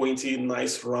is 20,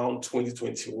 nice round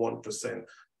 21%.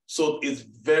 So it's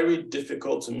very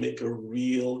difficult to make a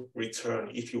real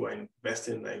return if you are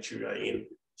investing in Nigeria in,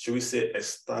 should we say,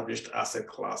 established asset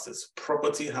classes.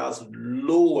 Property has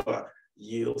lower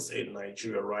yields in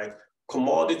Nigeria, right?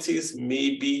 Commodities,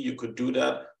 maybe you could do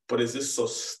that, but is this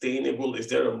sustainable? Is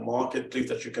there a marketplace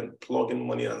that you can plug in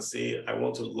money and say, I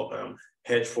want to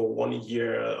hedge for 1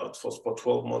 year or for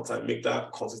 12 months and make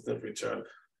that consistent return?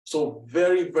 So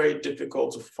very, very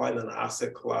difficult to find an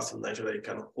asset class in Nigeria that you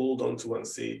can hold on to and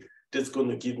say, this is going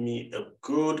to give me a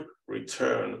good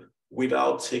return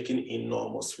without taking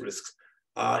enormous risks.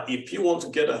 If you want to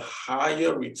get a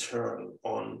higher return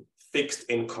on fixed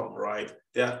income, right,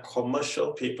 there are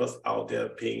commercial papers out there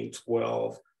paying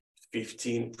 12,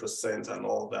 15% and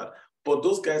all that. But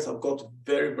those guys have got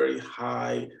very, very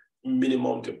high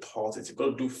minimum deposits. You've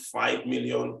got to do 5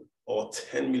 million or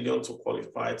 10 million to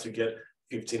qualify to get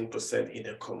 15% in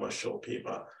a commercial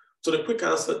paper. So the quick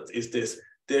answer is this: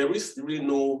 there is really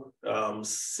no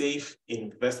safe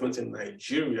investment in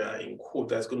Nigeria, in quote,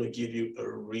 that's going to give you a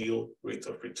real rate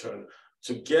of return.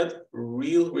 To get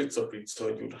real rates of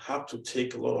return, you'd have to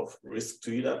take a lot of risk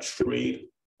to either trade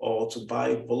or to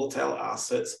buy volatile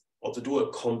assets or to do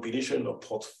a combination of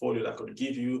portfolio that could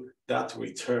give you that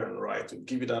return, right? To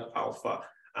give you that alpha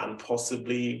and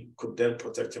possibly could then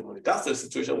protect your money. That's the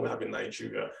situation we have in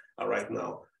Nigeria right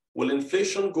now. Will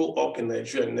inflation go up in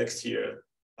Nigeria next year?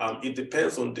 It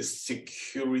depends on the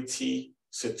security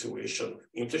situation.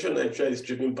 Inflation in Nigeria is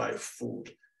driven by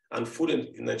food, and food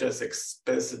in Nigeria is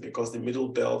expensive because the middle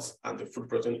belts and the food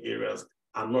production areas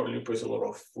are not really producing a lot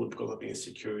of food because of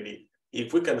insecurity.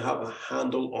 If we can have a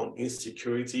handle on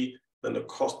insecurity, then the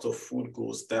cost of food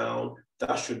goes down.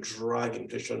 That should drag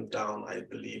inflation down, I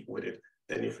believe, with it.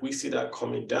 Then if we see that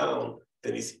coming down,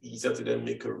 then it's easier to then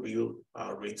make a real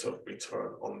rate of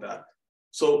return on that.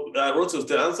 So Rotus,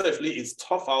 the answer actually is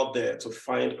tough out there to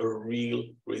find a real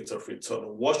rate of return.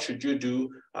 What should you do?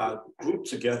 Group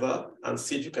together and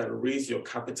see if you can raise your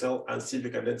capital and see if you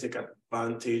can then take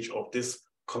advantage of this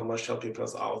commercial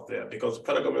papers out there, because the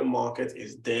federal government market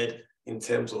is dead in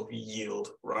terms of yield,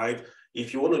 right?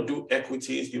 If you want to do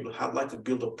equities, you would like to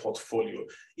build a portfolio.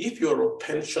 If you're a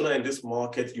pensioner in this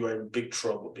market, you are in big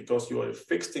trouble because you are a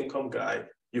fixed income guy.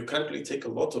 You can't really take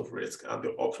a lot of risk, and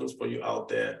the options for you out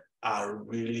there are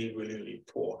really, really, really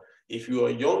poor. If you are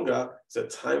younger, it's a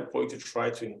time for you to try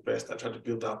to invest and try to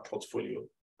build that portfolio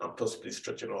and possibly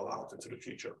stretch it all out into the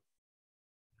future.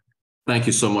 Thank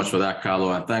you so much for that,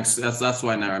 Carlo, and thanks. That's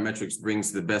why Nairametrics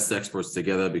brings the best experts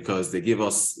together, because they give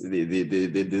us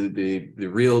the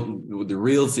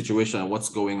real situation and what's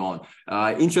going on.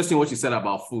 Interesting what you said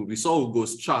about food. We saw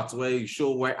Ugo's chart where you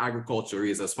show where agriculture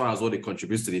is as far as what it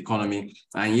contributes to the economy,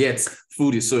 and yet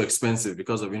food is so expensive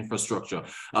because of infrastructure.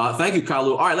 Thank you,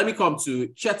 Carlo. All right, let me come to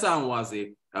Cheta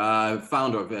Nwaze,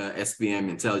 founder of SPM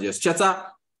Intelligence. Cheta,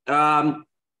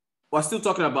 we're still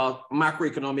talking about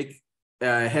macroeconomic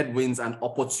headwinds and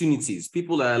opportunities.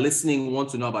 People that are listening want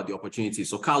to know about the opportunities.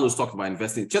 So Carlos talked about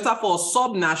investing. Cheta, for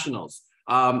subnationals,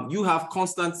 you have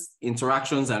constant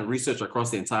interactions and research across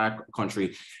the entire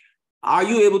country. Are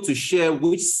you able to share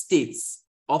which states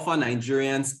offer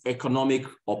Nigerians economic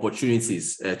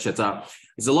opportunities, Cheta?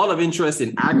 There's a lot of interest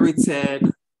in agri-tech,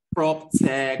 prop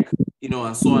tech,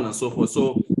 and so on and so forth.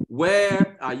 So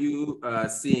where are you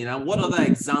seeing, and what other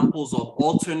examples of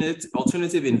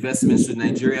alternative investments should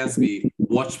Nigerians be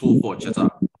watchful for,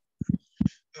 Cheta?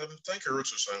 Thank you,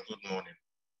 Rutus, and good morning.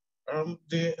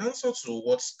 The answer to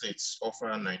what states offer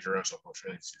Nigerians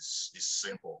opportunities is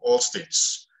simple. All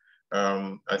states.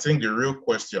 I think the real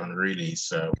question really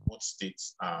is what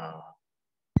states are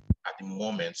at the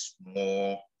moment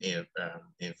more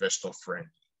investor friendly.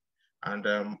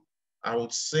 And I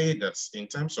would say that in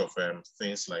terms of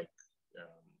things like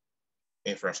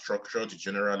infrastructure, the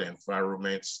general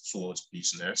environment towards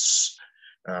business,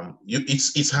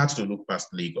 it's hard to look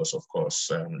past Lagos, of course.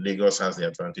 Lagos has the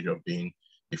advantage of being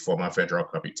the former federal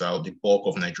capital. The bulk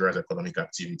of Nigeria's economic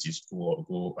activities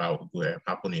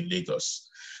happen in Lagos.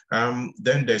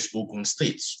 Then there's Ogun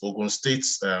State. Ogun State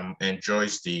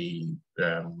enjoys the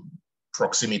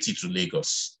proximity to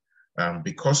Lagos.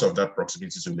 Because of that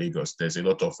proximity to Lagos, there's a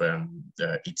lot of,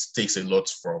 it takes a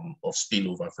lot of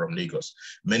spillover from Lagos.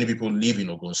 Many people live in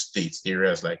Ogun State,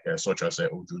 areas like such as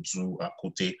Ojutu,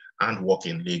 Akute, and work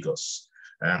in Lagos.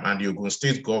 And the Ogun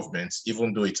State government,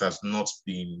 even though it has not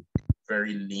been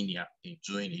very linear in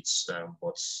doing it,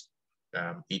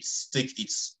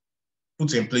 it's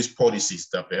put in place policies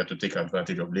that they have to take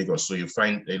advantage of Lagos. So you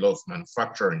find a lot of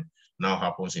manufacturing now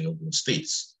happens in Ogun State.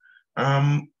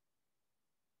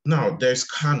 Now, there's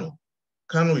Kano.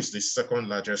 Kano is the second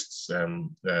largest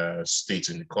state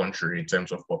in the country in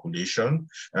terms of population.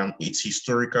 It's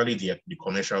historically the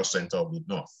commercial center of the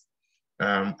north.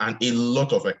 And a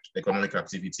lot of economic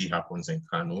activity happens in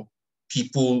Kano.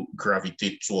 People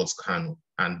gravitate towards Kano.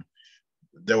 And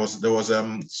there was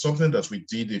something that we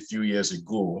did a few years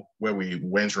ago where we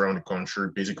went around the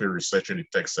country basically researching the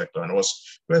tech sector, and I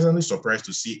was pleasantly surprised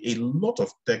to see a lot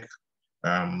of tech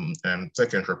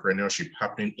entrepreneurship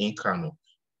happening in Kano,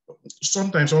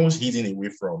 sometimes almost hidden away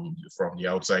from the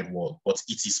outside world, but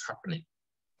it is happening.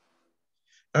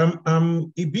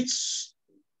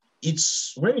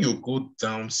 It's when you go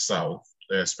down south,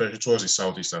 especially towards the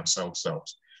southeast and south,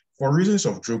 for reasons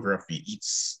of geography,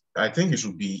 I think it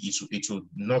would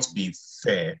not be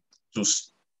fair to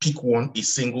pick a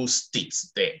single state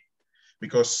there,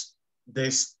 because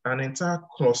there's an entire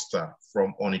cluster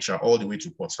from Onitsha all the way to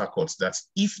Port Harcourt that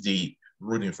if the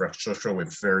road infrastructure were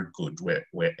very good,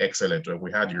 were excellent, or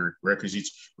we had the requisite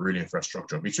road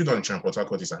infrastructure, between Onitsha and Port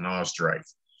Harcourt is an hour's drive.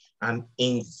 And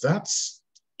in that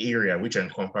area, which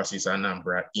encompasses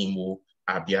Anambra, Imo,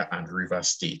 Abia, and Rivers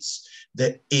states,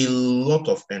 a lot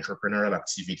of entrepreneurial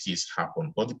activities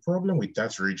happen. But the problem with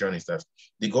that region is that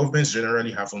the governments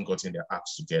generally haven't gotten their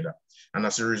acts together. And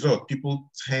as a result, people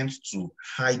tend to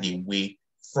hide away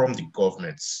from the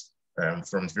governments,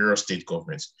 from various state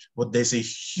governments. But there's a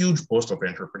huge burst of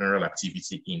entrepreneurial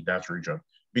activity in that region.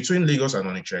 Between Lagos and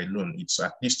Onitsha alone, it's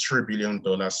at least $3 billion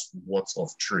worth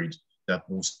of trade that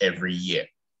moves every year,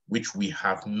 which we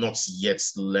have not yet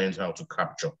learned how to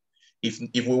capture.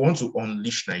 If we want to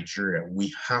unleash Nigeria,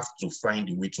 we have to find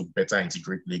a way to better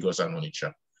integrate Lagos and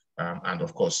Onitsha. And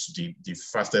of course, the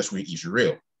fastest way is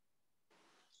rail.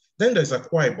 Then there's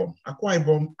Akwa Ibom. Akwa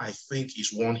Ibom, I think,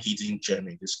 is one hidden gem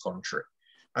in this country.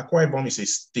 Akwa Ibom is a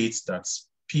state that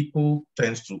people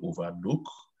tend to overlook.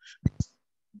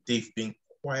 They've been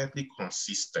quietly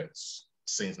consistent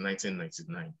since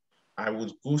 1999. I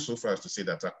would go so far as to say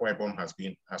that Akwa Ibom has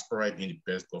probably been the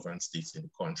best governed state in the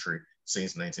country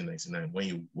since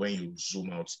 1999 when you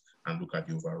zoom out and look at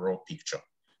the overall picture.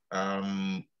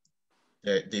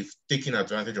 They've taken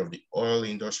advantage of the oil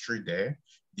industry there.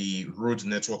 The road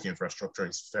network infrastructure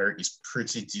is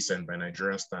pretty decent by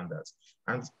Nigerian standards,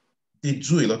 and they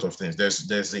do a lot of things.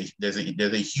 There's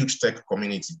a huge tech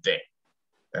community there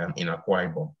in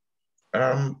Akwa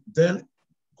Ibom. Then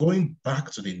going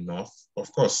back to the north,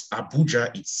 of course,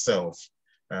 Abuja itself,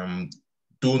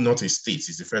 though not a state,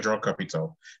 is the federal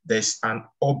capital. There's an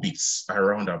orbit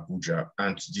around Abuja,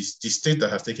 and the state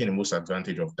that has taken the most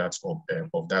advantage of that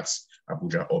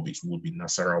Abuja orbit would be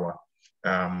Nasarawa.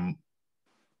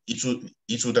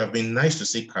 It would have been nice to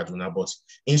say Kaduna, but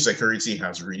insecurity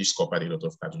has really scuppered a lot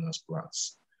of Kaduna's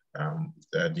plans.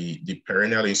 The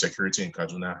perennial insecurity in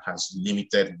Kaduna has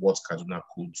limited what Kaduna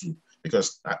could do,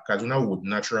 because Kaduna would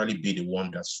naturally be the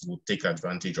one that would take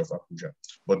advantage of Abuja.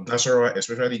 But Nasarawa,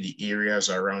 especially the areas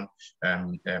around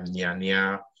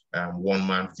Nyanya, One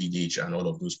Man Village, and all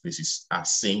of those places, are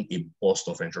seeing a burst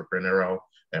of entrepreneurial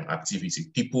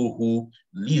activity. People who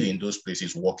live in those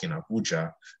places work in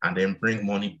Abuja and then bring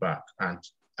money back, and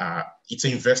it's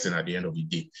investing at the end of the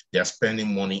day. They are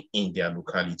spending money in their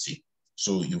locality.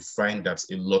 So you find that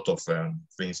a lot of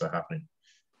things are happening.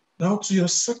 Now to your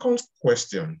second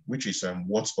question, which is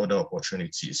what other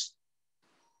opportunities?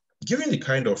 given the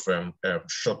kind of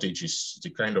shortages, the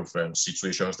kind of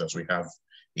situations that we have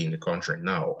in the country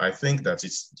now, I think that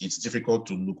it's difficult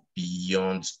to look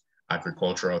beyond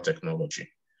agricultural technology.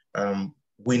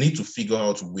 We need to figure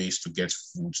out ways to get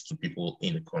food to people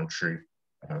in the country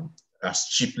as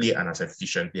cheaply and as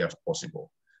efficiently as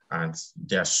possible. And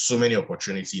there are so many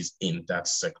opportunities in that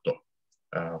sector.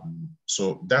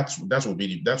 So that will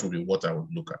be what I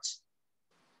would look at.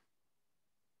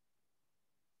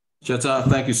 Cheta,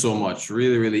 thank you so much.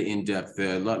 Really, really in depth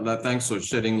there. Thanks for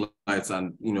shedding lights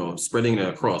and spreading it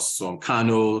across. So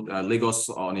Kano, Lagos,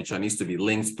 Onitsha needs to be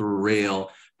linked through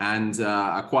rail and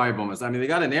Akwa Ibom. I mean, they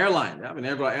got an airline. They have an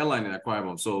airline in Akwa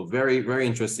Ibom. So very, very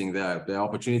interesting there. There are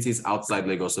opportunities outside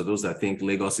Lagos. So those that think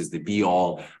Lagos is the be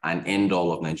all and end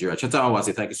all of Nigeria. Cheta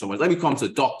Awase, thank you so much. Let me come to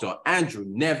Dr. Andrew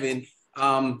Nevin.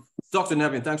 Dr.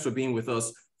 Nevin, thanks for being with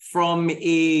us. From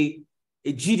a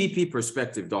GDP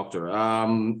perspective, doctor,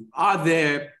 are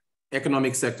there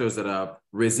economic sectors that are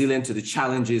resilient to the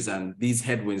challenges and these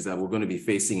headwinds that we're going to be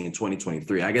facing in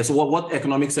 2023? I guess what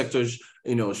economic sectors,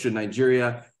 should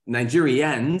Nigerians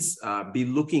be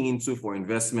looking into for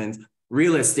investment?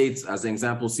 Real estate, as an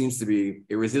example, seems to be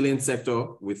a resilient sector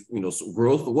with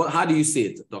growth. How do you see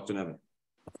it, Dr. Nevin?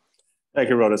 Thank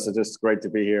you, Rhoda. It's just great to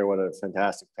be here. What a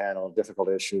fantastic panel. Difficult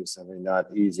issues. I mean, not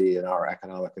easy in our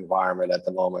economic environment at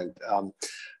the moment.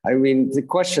 I mean, the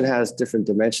question has different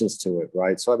dimensions to it,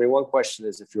 right? So, I mean, one question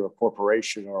is if you're a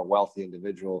corporation or a wealthy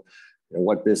individual,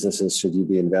 what businesses should you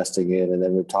be investing in? And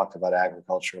then we've talked about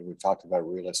agriculture, we've talked about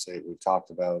real estate, we've talked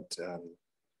about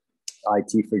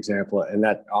IT, for example, and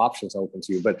that option's open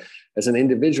to you. But as an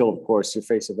individual, of course, you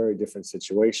face a very different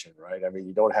situation, right? I mean,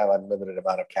 you don't have unlimited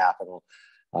amount of capital.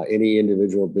 Any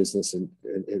individual business and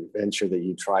venture that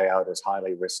you try out is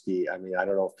highly risky. I mean, I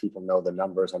don't know if people know the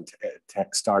numbers on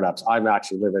tech startups. I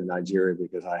actually live in Nigeria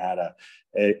because I had a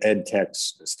ed tech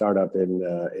startup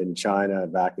in China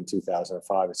back in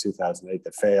 2005 or 2008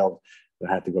 that failed.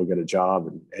 I had to go get a job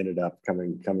and ended up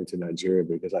coming to Nigeria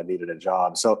because I needed a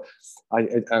job. So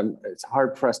it's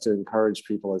hard pressed to encourage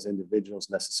people as individuals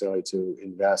necessarily to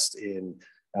invest in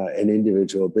an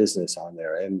individual business on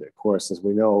there. And of course, as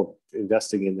we know,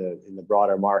 investing in the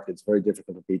broader market, it's very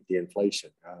difficult to beat the inflation.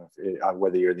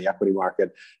 Whether you're in the equity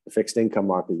market, the fixed income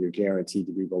market, you're guaranteed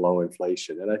to be below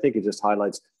inflation. And I think it just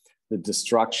highlights the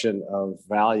destruction of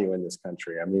value in this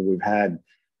country. I mean, we've had,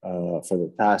 for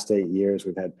the past 8 years,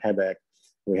 we've had PEBEC,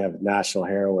 we have National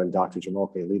Heroin, Dr.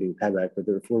 Jamoke leading PEBEC, but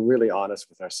if we're really honest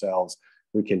with ourselves,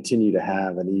 we continue to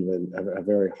have a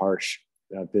very harsh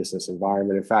business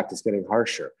environment. In fact, it's getting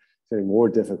harsher. It's getting more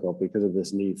difficult because of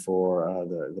this need for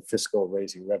the fiscal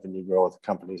raising revenue growth.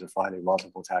 Companies are finding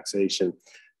multiple taxation.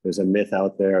 There's a myth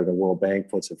out there, the World Bank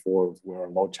puts it forward, we're a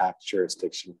low tax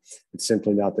jurisdiction. It's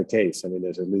simply not the case. I mean,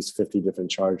 there's at least 50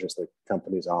 different charges that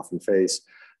companies often face.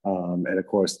 And of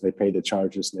course, they pay the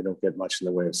charges and they don't get much in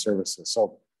the way of services.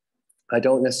 So I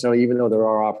don't necessarily, even though there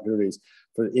are opportunities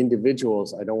for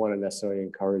individuals, I don't want to necessarily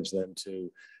encourage them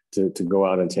to go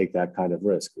out and take that kind of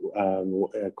risk.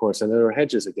 Of course, and there are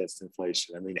hedges against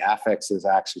inflation. I mean, FX is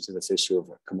actually to this issue of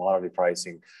commodity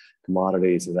pricing.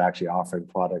 Commodities is actually offering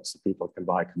products that people can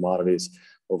buy commodities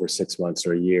over 6 months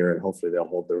or a year, and hopefully they'll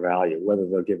hold their value. Whether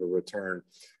they'll give a return,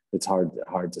 it's hard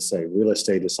to say. Real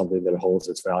estate is something that holds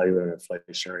its value in an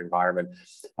inflationary environment.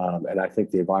 And I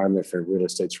think the environment for real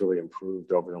estate's really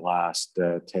improved over the last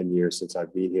 10 years since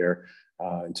I've been here.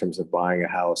 In terms of buying a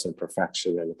house and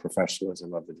perfection and the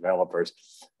professionalism of the developers.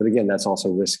 But again, that's also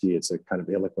risky. It's a kind of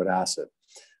illiquid asset.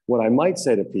 What I might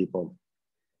say to people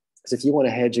is if you want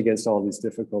to hedge against all these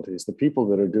difficulties, the people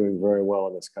that are doing very well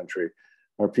in this country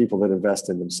are people that invest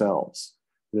in themselves,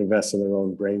 that invest in their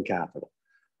own brain capital,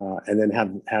 and then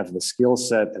have the skill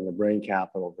set and the brain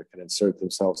capital that can insert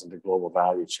themselves into global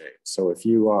value chains. So if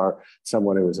you are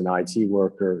someone who is an IT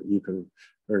worker, you can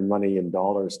earn money in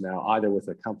dollars now, either with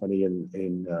a company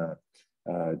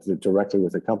directly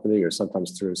with a company, or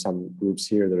sometimes through some groups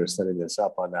here that are setting this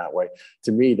up on that way.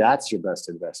 To me, that's your best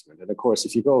investment. And of course,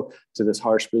 if you go to this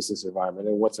harsh business environment,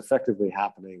 and what's effectively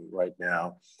happening right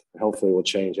now, and hopefully will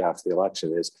change after the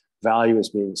election, is value is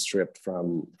being stripped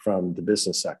from the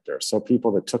business sector. So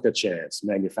people that took a chance,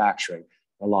 manufacturing,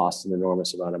 lost an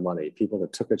enormous amount of money. People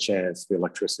that took a chance, the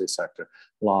electricity sector,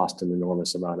 lost an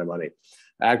enormous amount of money.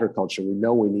 Agriculture, we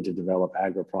know we need to develop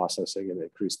agro-processing and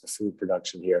increase the food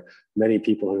production here. Many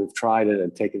people who've tried it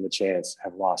and taken the chance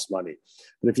have lost money.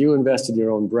 But if you invest in your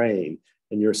own brain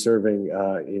and you're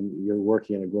you're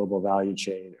working in a global value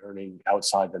chain, earning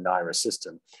outside the Naira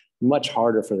system, much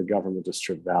harder for the government to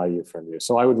strip value from you.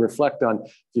 So I would reflect on,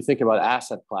 if you think about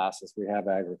asset classes, we have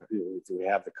agriculture, we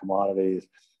have the commodities,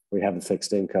 we have the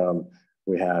fixed income,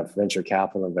 we have venture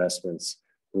capital investments,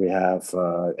 we have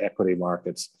equity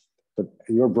markets. But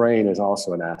your brain is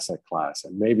also an asset class,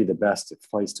 and maybe the best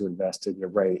place to invest in your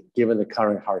brain, given the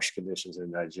current harsh conditions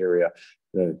in Nigeria,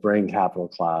 the brain capital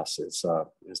class is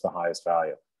the highest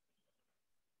value.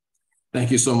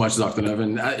 Thank you so much, Dr.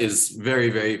 Nevin. That is very,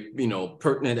 very,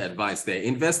 pertinent advice there.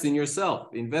 Invest in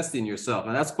yourself. Invest in yourself.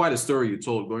 And that's quite a story you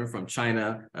told, going from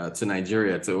China to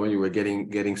Nigeria to when you were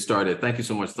getting started. Thank you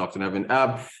so much, Dr. Nevin.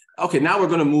 Okay, now we're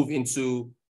going to move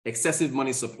into excessive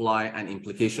money supply and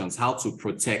implications, how to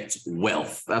protect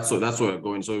wealth. That's where we're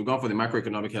going. So we've gone for the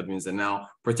macroeconomic headwinds and now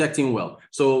protecting wealth.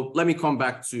 So let me come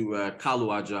back to Kalu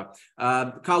Aja.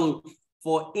 Kalu,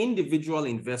 for individual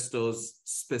investors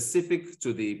specific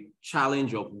to the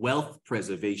challenge of wealth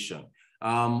preservation,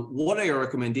 what are your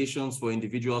recommendations for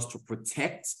individuals to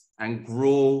protect and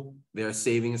grow their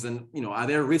savings? And, are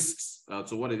there risks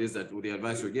to what it is that with the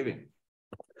advice you're giving?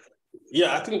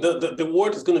 Yeah, I think the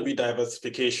word is going to be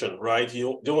diversification, right?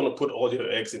 You don't want to put all your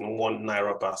eggs in one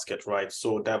Naira basket, right?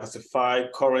 So diversify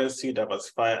currency,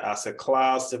 diversify asset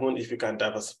class. Even if you can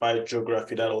diversify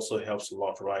geography, that also helps a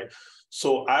lot, right?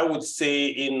 So I would say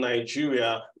in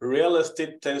Nigeria, real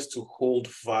estate tends to hold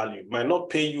value. Might not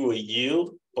pay you a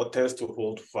yield, but tends to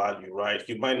hold value, right?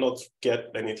 You might not get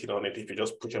anything on it if you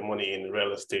just put your money in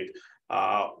real estate.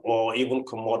 Or even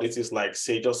commodities like,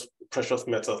 say, just precious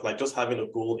metals, like just having a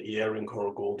gold earring or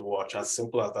a gold watch, as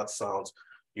simple as that sounds.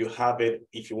 You have it.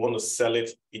 If you want to sell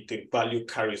it, the value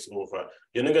carries over.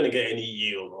 You're not going to get any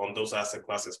yield on those asset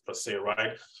classes per se,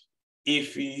 right?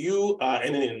 If you are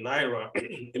earning in Naira,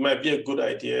 it might be a good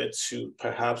idea to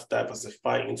perhaps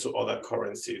diversify into other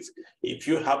currencies. If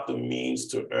you have the means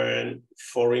to earn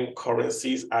foreign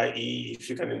currencies, i.e., if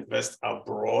you can invest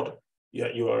abroad,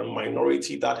 you are a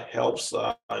minority, that helps. In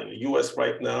the US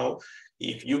right now,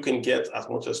 if you can get as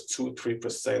much as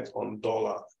 2-3% on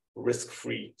dollar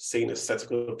risk-free, say in a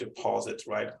settled deposit,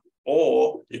 right?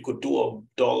 Or you could do a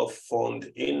dollar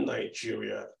fund in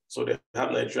Nigeria. So they have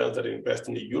Nigerians that invest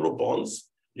in the Euro bonds.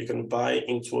 You can buy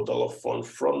into a dollar fund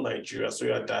from Nigeria. So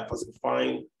you're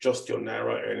diversifying just your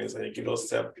Naira earnings, and you give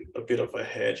yourself a bit of a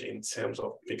hedge in terms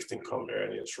of fixed income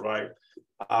earnings, right?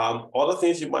 Other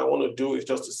things you might want to do is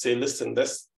just to say, listen,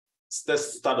 let's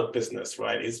start a business,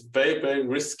 right? It's very, very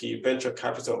risky, venture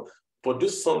capital, but do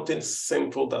something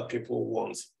simple that people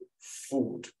want.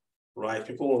 Food, right?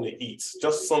 People want to eat.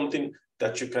 Just something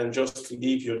that you can just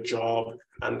leave your job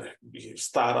and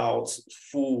start out,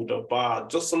 food, a bar,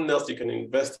 just something else you can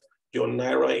invest your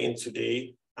Naira in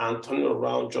today and turn it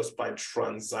around just by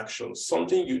transactions.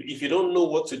 Something if you don't know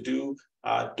what to do,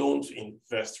 don't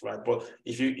invest, right? But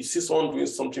if you see someone doing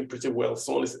something pretty well,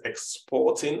 someone is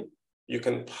exporting, you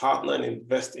can partner and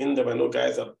invest in them. I know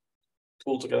guys that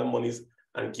pull together monies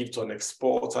and give to an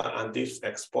exporter, and they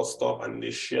export stuff and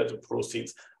they share the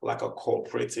proceeds like a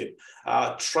cooperative.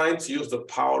 Trying to use the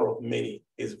power of many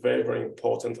is very, very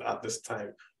important at this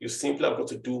time. You simply have got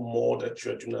to do more than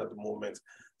you're doing at the moment.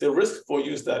 The risk for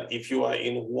you is that if you are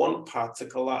in one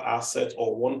particular asset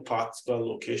or one particular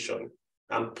location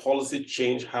and policy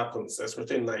change happens,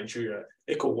 especially in Nigeria,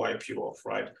 it could wipe you off,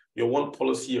 right? You're one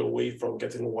policy away from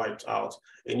getting wiped out.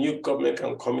 A new government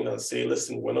can come in and say,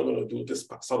 listen, we're not going to do this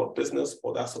sort of business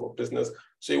or that sort of business.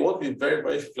 So you want to be very,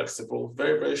 very flexible,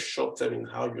 very, very short-term in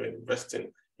how you're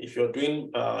investing. If you're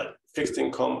doing fixed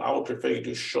income, I would prefer you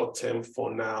do short-term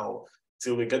for now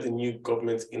till we get the new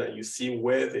government in and you see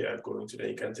where they are going to. Then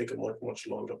you can take a much, much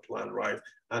longer plan, right?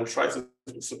 And try to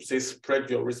say spread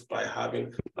your risk by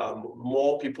having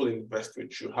more people invest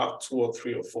with you. Have 2 or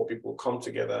 3 or 4 people come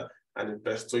together and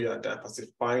invest. So you are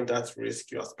diversifying that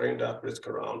risk. You are spreading that risk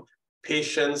around.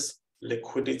 Patience,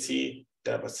 liquidity,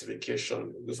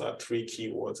 diversification. Those are 3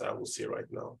 key words I will say right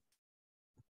now.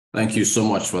 Thank you so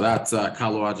much for that,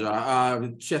 Kalu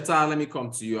Aja. Cheta, let me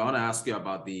come to you. I want to ask you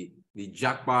about the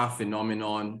Japa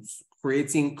phenomenon,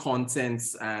 creating content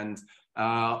and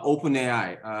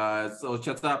OpenAI. So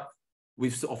Cheta,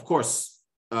 we've of course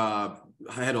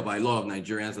heard of a lot of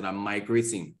Nigerians that are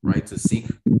migrating, right, to seek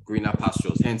greener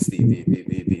pastures, hence the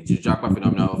Japa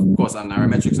phenomenon. Of course, and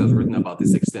Nairametrics has written about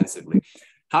this extensively.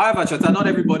 However, Cheta, not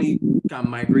everybody can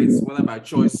migrate, whether by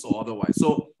choice or otherwise.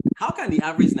 So how can the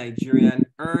average Nigerian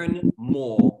earn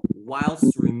more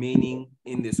whilst remaining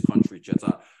in this country,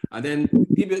 Cheta? And then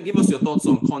give us your thoughts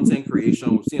on content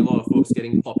creation. We've seen a lot of folks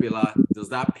getting popular. Does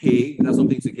that pay? That's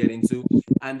something to get into.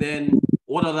 And then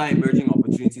what other emerging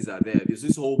opportunities are there? There's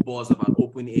this whole buzz about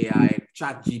OpenAI,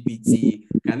 ChatGPT.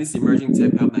 Can this emerging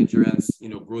tech help Nigerians,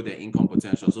 grow their income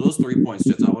potential? So those 3 points,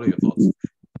 Cheta, what are your thoughts?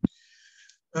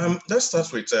 Let's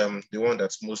start with the one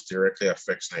that most directly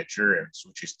affects Nigerians,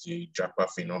 which is the Japa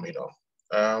phenomenon.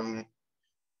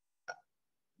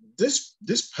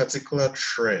 this particular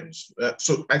trend,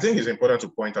 so I think it's important to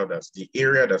point out that the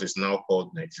area that is now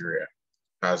called Nigeria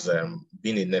has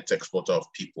been a net exporter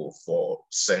of people for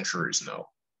centuries now.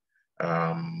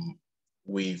 And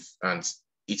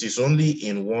it is only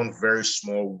in one very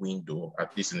small window,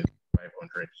 at least in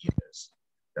 500 years,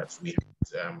 that we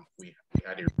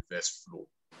had a reverse flow,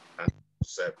 and it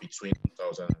was between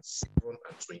 2007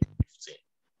 and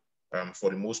 2015. For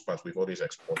the most part, we've always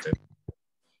exported.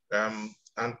 And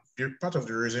part of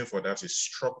the reason for that is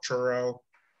structural,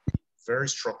 very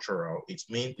structural. It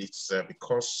means it's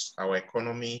because our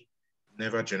economy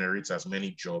never generates as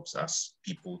many jobs as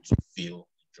people to fill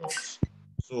jobs.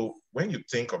 So when you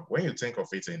think of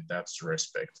it in that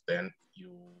respect, then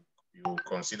you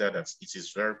consider that it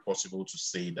is very possible to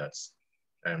say that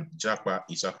JAPA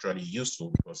is actually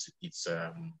useful because it's,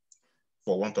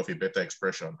 for want of a better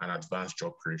expression, an advanced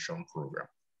job creation program.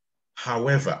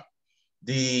 However,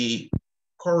 the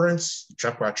current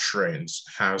JAPA trends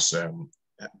has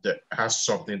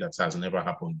something that has never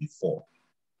happened before.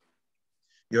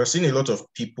 You're seeing a lot of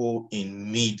people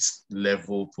in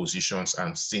mid-level positions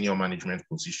and senior management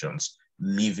positions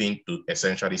leaving to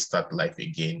essentially start life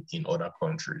again in other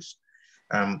countries.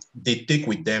 They take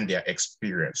with them their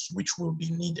experience, which will be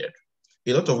needed.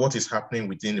 A lot of what is happening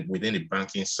within the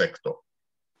banking sector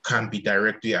can be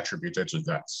directly attributed to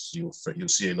that. You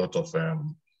see a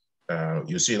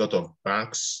lot of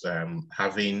banks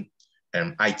having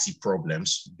IT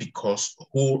problems because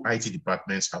whole IT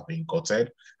departments have been gutted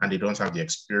and they don't have the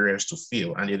experience to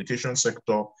fill. And the education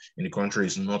sector in the country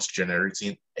is not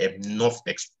generating enough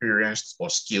experienced or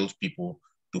skilled people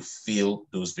to fill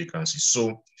those vacancies.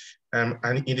 So,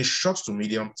 and in the short to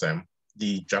medium term,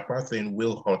 the JAPA thing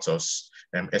will hurt us,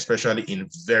 especially in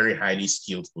very highly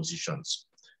skilled positions.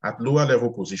 At lower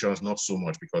level positions, not so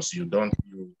much, because you don't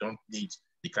need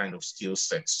the kind of skill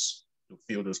sets to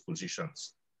fill those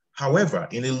positions. However,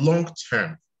 in the long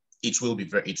term, it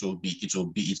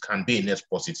can be a net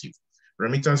positive.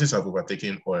 Remittances have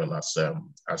overtaken oil as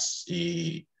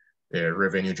a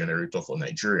revenue generator for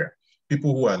Nigeria.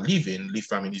 People who are leaving leave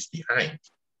families behind,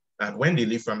 and when they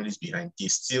leave families behind, they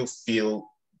still feel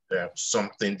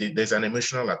something. There's an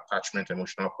emotional attachment,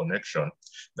 emotional connection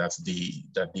that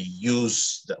they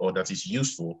use, or that is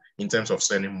useful in terms of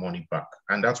sending money back,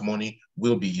 and that money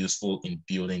will be useful in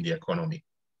building the economy.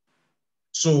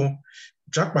 So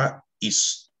JAPA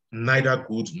is neither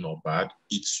good nor bad.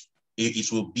 It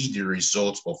will be the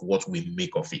result of what we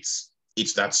make of it.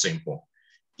 It's that simple.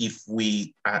 If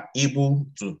we are able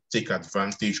to take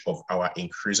advantage of our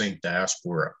increasing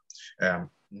diaspora,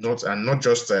 not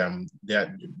just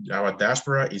that our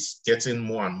diaspora is getting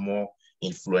more and more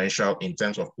influential in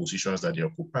terms of positions that they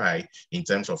occupy, in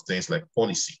terms of things like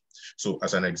policy. So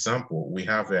as an example, we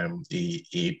have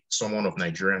someone of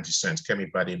Nigerian descent,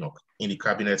 Kemi Badenoch, in the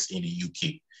cabinet in the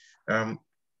UK.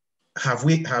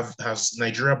 Has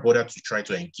Nigeria bothered to try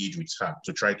to engage with her,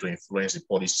 to try to influence the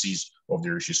policies of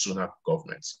the Rishi Sunak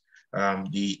government?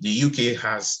 The UK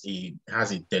has a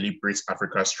deliberate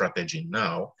Africa strategy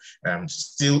now,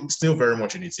 still very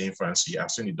much in its infancy.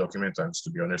 I've seen the document, and to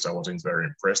be honest, I wasn't very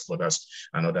impressed, but that's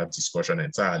another discussion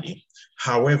entirely.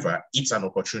 However, it's an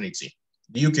opportunity.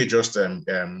 The UK just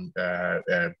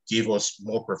gave us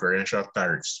more preferential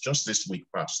tariffs just this week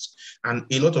past. And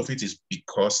a lot of it is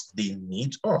because they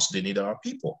need us, they need our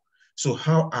people. So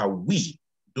how are we,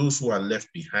 those who are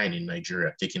left behind in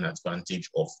Nigeria, taking advantage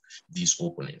of these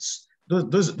openings?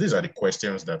 These are the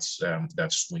questions that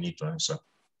we need to answer.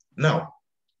 Now,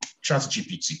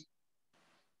 ChatGPT.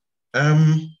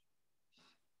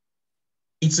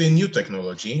 It's a new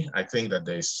technology. I think that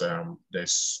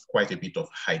there's quite a bit of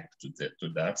hype to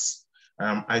that.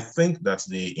 I think that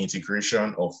the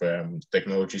integration of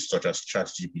technologies such as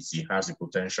ChatGPT has the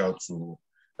potential to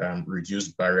reduce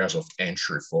barriers of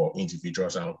entry for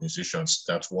individuals and organizations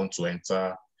that want to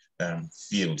enter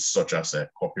fields such as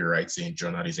copywriting,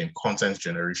 journalism, content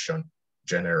generation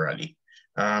generally.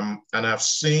 And I've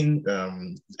seen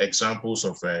examples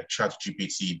of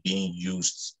ChatGPT being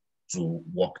used to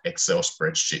work Excel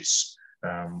spreadsheets,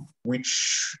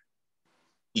 which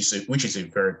is a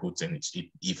very good thing.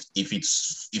 If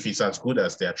it's as good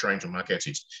as they're trying to market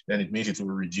it, then it means it will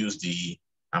reduce the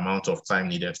amount of time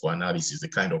needed for analysis, the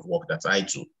kind of work that I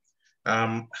do.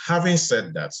 Having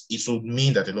said that, it would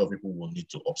mean that a lot of people will need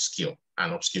to upskill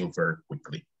and upskill very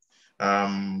quickly.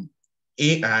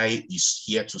 AI is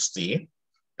here to stay.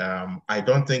 I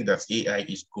don't think that AI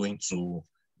is going to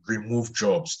remove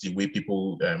jobs the way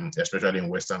people, especially in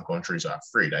Western countries, are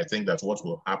afraid. I think that what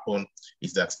will happen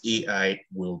is that AI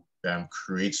will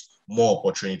create more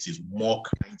opportunities, more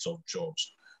kinds of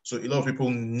jobs. So a lot of people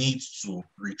need to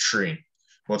retrain.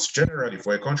 But generally,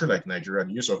 for a country like Nigeria,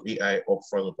 the use of AI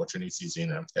offers opportunities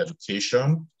in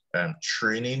education,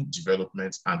 training,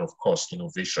 development, and of course,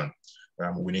 innovation.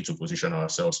 We need to position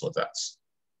ourselves for that.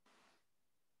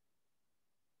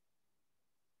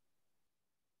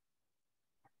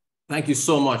 Thank you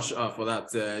so much for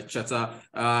that, Cheta.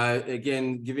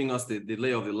 Again, giving us the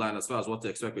lay of the land as far as what to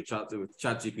expect with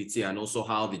ChatGPT, and also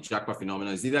how the jackpot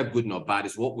phenomenon is either good nor bad,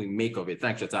 is what we make of it.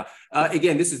 Thanks, Cheta.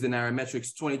 Again, this is the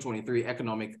Nairametrics 2023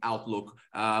 Economic Outlook.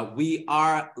 We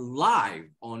are live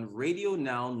on Radio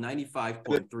Now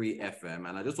 95.3 FM.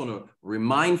 And I just want to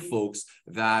remind folks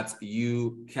that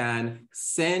you can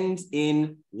send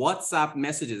in WhatsApp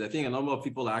messages. I think a number of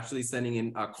people are actually sending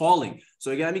in, calling.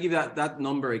 So again, let me give that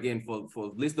number again for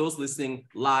those listening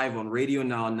live on Radio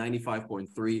Now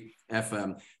 95.3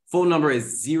 FM. Phone number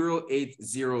is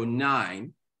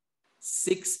 0809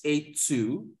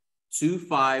 682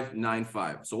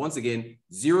 2595. So once again,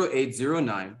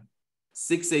 0809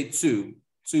 682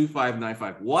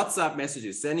 2595. WhatsApp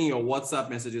messages, sending your WhatsApp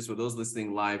messages for those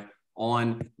listening live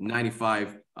on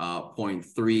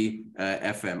 95.3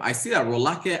 FM. I see that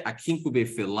Rolake Akinkube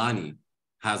Filani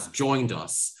has joined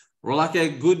us.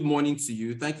 Rolake, good morning to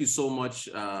you. Thank you so much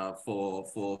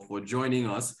for joining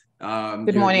us.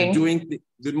 Good morning.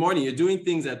 Good morning. You're doing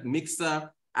things at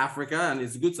Mixer Africa, and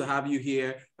it's good to have you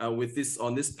here with this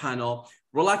on this panel.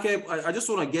 Rolake, I just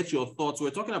want to get your thoughts. We're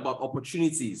talking about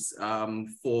opportunities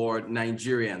for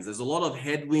Nigerians. There's a lot of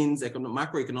headwinds,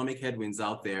 macroeconomic headwinds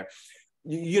out there.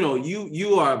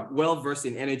 You are well versed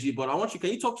in energy, but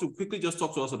can you quickly just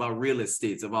talk to us about real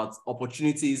estate, about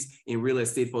opportunities in real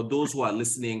estate for those who are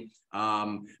listening?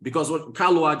 Because what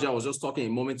Kaluaja was just talking a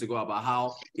moment ago about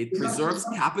how it preserves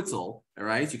capital,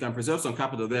 right? You can preserve some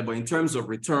capital there, but in terms of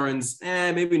returns,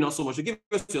 maybe not so much. So give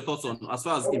us your thoughts on as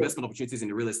far as investment opportunities in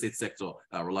the real estate sector,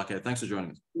 Rolake. Thanks for joining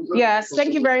us. Yes,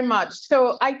 thank you very much.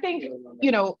 So I think,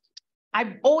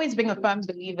 I've always been a firm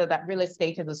believer that real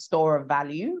estate is a store of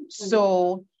value.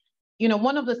 So,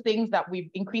 one of the things that we've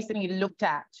increasingly looked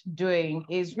at doing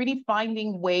is really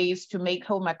finding ways to make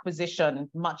home acquisition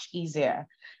much easier.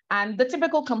 And the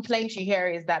typical complaint you hear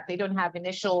is that they don't have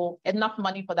enough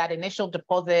money for that initial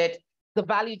deposit. The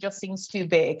value just seems too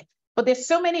big. But there's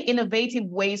so many innovative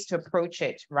ways to approach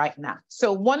it right now.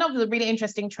 So one of the really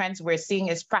interesting trends we're seeing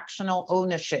is fractional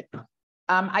ownership.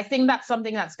 I think that's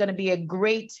something that's going to be a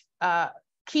great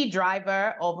key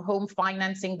driver of home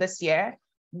financing this year,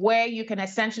 where you can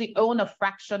essentially own a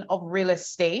fraction of real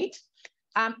estate.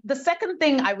 The second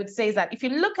thing I would say is that if you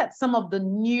look at some of the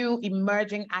new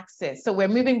emerging axes, so we're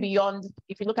moving beyond,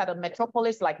 if you look at a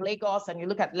metropolis like Lagos and you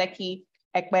look at Lekki,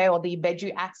 Ekpe, or the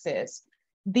Ibeju axis,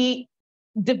 the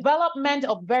development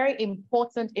of very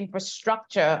important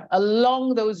infrastructure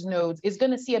along those nodes is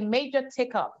going to see a major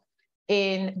tick up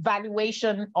in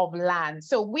valuation of land.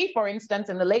 So we, for instance,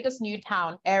 in the Lagos New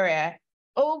Town area,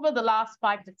 over the last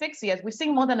 5 to 6 years, we've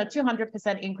seen more than a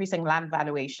 200% increase in land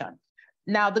valuation.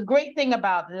 Now, the great thing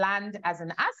about land as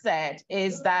an asset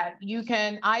is that you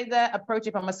can either approach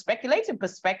it from a speculative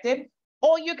perspective,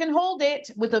 or you can hold it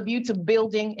with a view to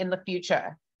building in the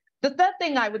future. The third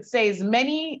thing I would say is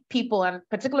many people, and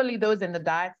particularly those in the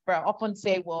diaspora, often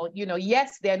say, well,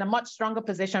 yes, they're in a much stronger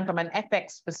position from an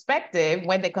FX perspective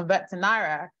when they convert to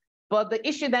Naira, but the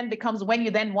issue then becomes when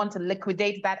you then want to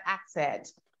liquidate that asset,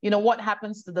 what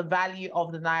happens to the value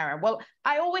of the Naira? Well,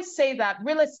 I always say that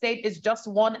real estate is just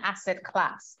one asset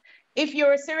class. If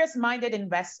you're a serious-minded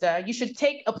investor, you should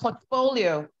take a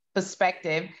portfolio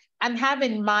perspective and have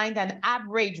in mind an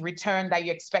average return that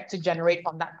you expect to generate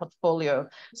from that portfolio.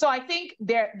 So I think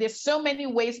there's so many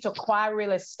ways to acquire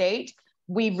real estate.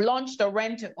 We've launched a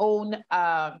rent-to-own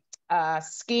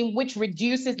scheme, which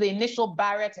reduces the initial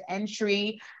barrier to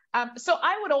entry. So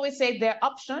I would always say there are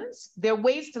options, there are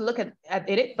ways to look at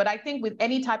it, but I think with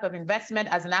any type of investment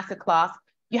as an asset class,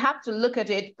 you have to look at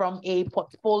it from a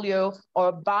portfolio or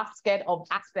a basket of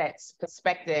assets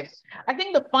perspective. I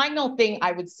think the final thing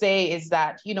I would say is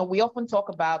that, we often talk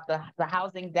about the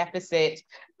housing deficit.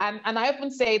 And I often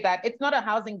say that it's not a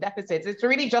housing deficit, it's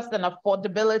really just an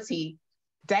affordability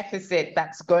deficit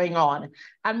that's going on.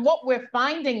 And what we're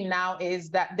finding now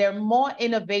is that there are more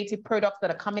innovative products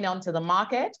that are coming onto the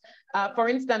market. For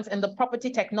instance, in the property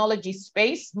technology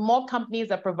space, more companies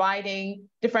are providing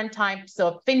different types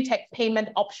of fintech payment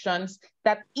options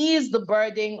that ease the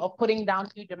burden of putting down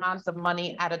huge amounts of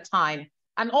money at a time.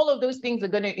 And all of those things are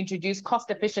going to introduce cost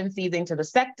efficiencies into the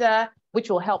sector, which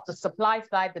will help the supply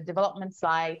side, the development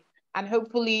side, and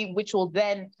hopefully which will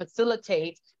then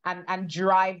facilitate and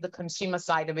drive the consumer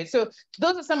side of it. So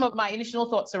those are some of my initial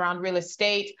thoughts around real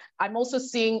estate. I'm also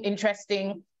seeing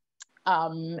interesting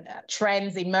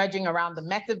trends emerging around the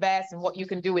metaverse and what you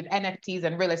can do with NFTs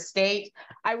and real estate.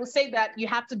 I will say that you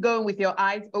have to go with your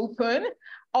eyes open.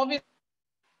 Obviously,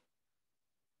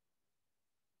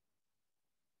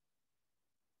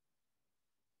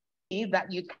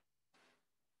 that you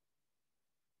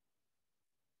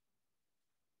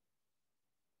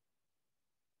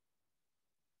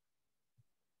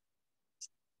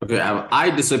Okay,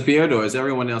 I disappeared, or is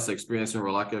everyone else experiencing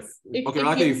Rolake? Okay,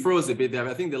 Rolake, you froze a bit there.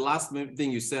 I think the last thing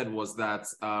you said was that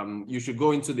you should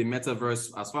go into the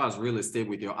metaverse as far as real estate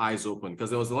with your eyes open,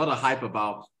 because there was a lot of hype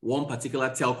about one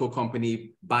particular telco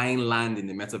company buying land in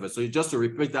the metaverse. So just to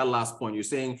repeat that last point, you're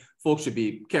saying folks should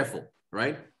be careful,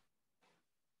 right?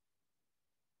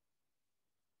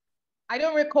 I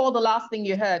don't recall the last thing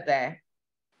you heard there.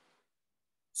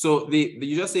 So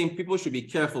you're just saying people should be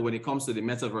careful when it comes to the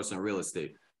metaverse and real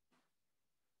estate.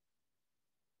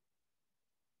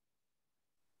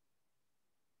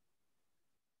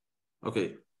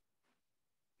 Okay.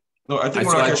 No, I think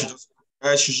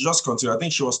she should just continue. I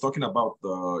think she was talking about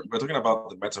you were talking about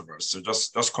the metaverse. So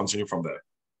just continue from there.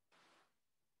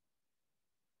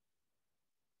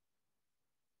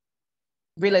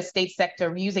 Real estate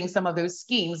sector using some of those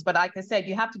schemes, but like I said,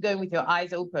 you have to go with your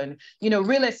eyes open. You know,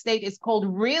 real estate is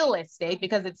called real estate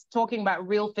because it's talking about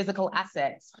real physical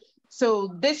assets.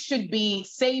 So this should be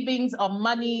savings or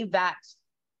money that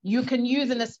you can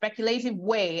use in a speculative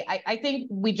way. I think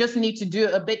we just need to do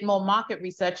a bit more market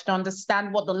research to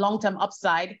understand what the long-term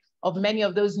upside of many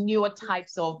of those newer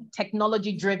types of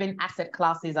technology-driven asset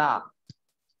classes are.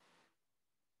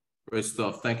 Great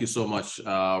stuff. Thank you so much,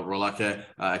 Rolake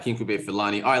Akinkube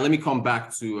Filani. All right, let me come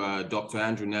back to Dr.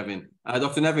 Andrew Nevin.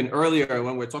 Dr. Nevin, earlier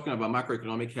when we're talking about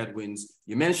macroeconomic headwinds,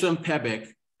 you mentioned PEBEC,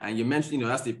 and you mentioned,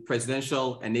 that's the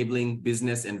Presidential Enabling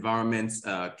Business Environment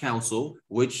Council,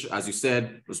 which, as you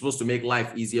said, was supposed to make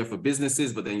life easier for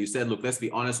businesses. But then you said, look, let's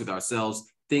be honest with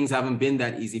ourselves. Things haven't been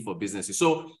that easy for businesses.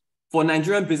 So for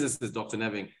Nigerian businesses, Dr.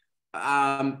 Nevin,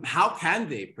 how can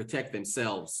they protect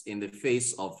themselves in the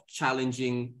face of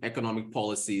challenging economic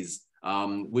policies,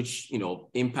 which,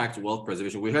 impact wealth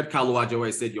preservation? We heard Kalu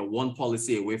Ajawa said you're one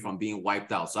policy away from being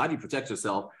wiped out. So how do you protect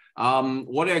yourself?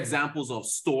 What are examples of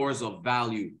stores of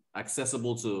value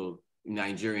accessible to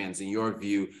Nigerians in your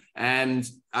view? And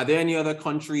are there any other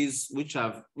countries which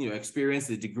have, experienced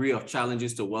the degree of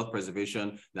challenges to wealth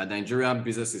preservation that Nigerian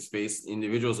businesses face,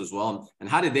 individuals as well? And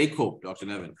how did they cope, Dr.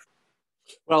 Nevin?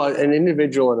 Well, an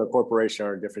individual and a corporation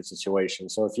are in different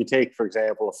situations. So if you take, for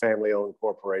example, a family-owned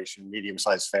corporation,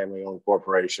 medium-sized family-owned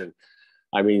corporation,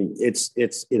 I mean, it's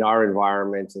in our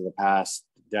environment in the past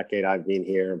decade I've been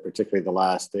here, and particularly the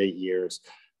last 8 years,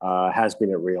 has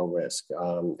been a real risk.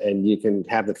 And you can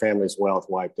have the family's wealth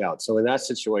wiped out. So in that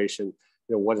situation,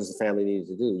 what does the family need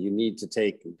to do? You need to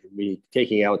be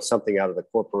taking out something out of the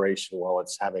corporation while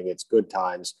it's having its good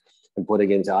times and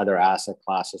putting into other asset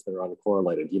classes that are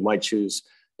uncorrelated. You might choose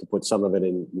to put some of it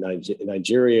in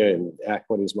Nigeria, in the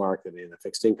equities market, in the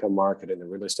fixed income market, in the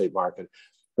real estate market.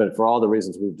 But for all the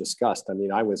reasons we've discussed, I mean,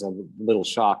 I was a little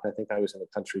shocked. I think I was in the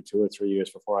country 2 or 3 years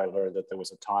before I learned that there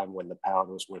was a time when the pound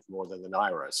was worth more than the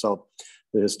Naira. So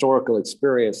the historical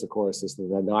experience, of course, is that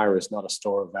the Naira is not a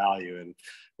store of value. And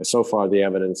so far, the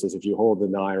evidence is if you hold the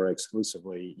Naira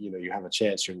exclusively, you have a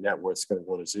chance your net worth is going to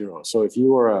go to zero. So if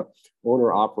you are a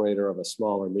owner operator of a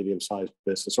small or medium-sized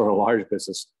business or a large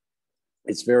business,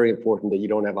 it's very important that you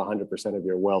don't have 100% of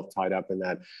your wealth tied up in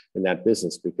that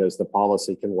business, because the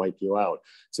policy can wipe you out.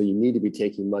 So you need to be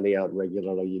taking money out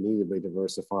regularly. You need to be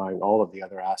diversifying all of the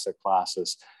other asset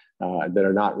classes that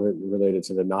are not related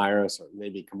to the Naira. So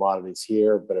maybe commodities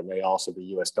here, but it may also be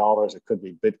US dollars. It could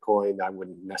be Bitcoin. I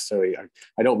wouldn't necessarily,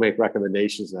 I don't make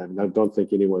recommendations. And I don't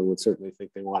think anyone would certainly think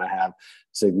they want to have a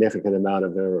significant amount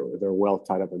of their wealth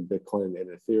tied up in Bitcoin and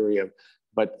Ethereum.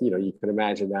 But you can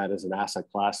imagine that as an asset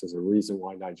class is a reason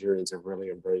why Nigerians have really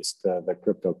embraced the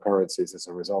cryptocurrencies as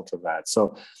a result of that.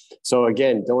 So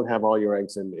again, don't have all your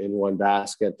eggs in one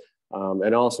basket.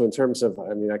 And also in terms of,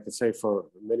 I mean, I could say for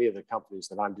many of the companies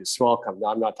that I'm doing, small companies,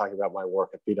 I'm not talking about my work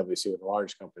at PwC with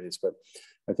large companies, but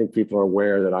I think people are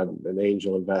aware that I'm an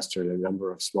angel investor in a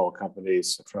number of small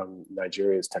companies from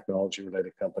Nigeria's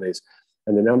technology-related companies.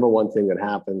 And the number one thing that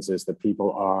happens is that people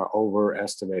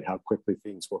overestimate how quickly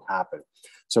things will happen.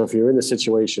 So if you're in the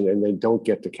situation and they don't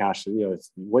get to cash,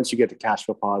 once you get to cash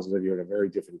flow positive, you're in a very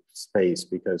different space,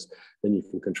 because then you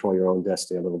can control your own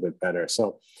destiny a little bit better.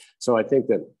 So I think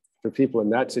that for people in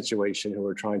that situation who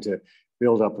are trying to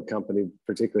build up a company,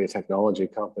 particularly a technology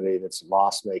company that's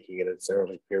loss-making in its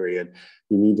early period,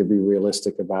 you need to be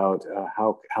realistic about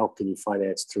how can you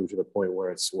finance through to the point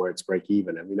where it's break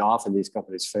even. I mean, often these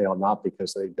companies fail not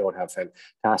because they don't have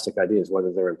fantastic ideas,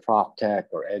 whether they're in prop tech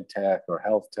or ed tech or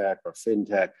health tech or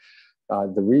fintech.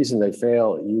 The reason they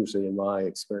fail, usually in my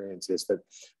experience, is that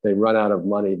they run out of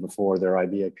money before their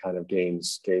idea kind of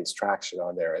gains traction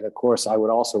on there. And of course, I would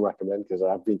also recommend, because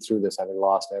I've been through this, having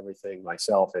lost everything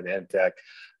myself in ed tech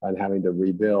and having to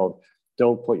rebuild,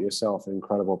 don't put yourself in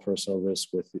incredible personal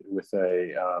risk with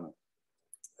a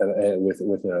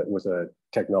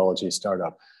technology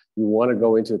startup. You want to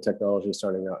go into technology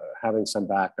starting out, having some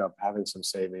backup, having some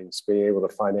savings, being able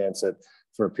to finance it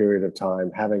for a period of time,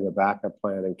 having a backup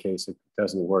plan in case it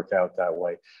doesn't work out that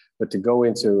way. But to go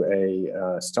into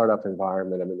a startup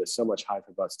environment, I mean, there's so much hype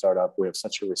about startup. We have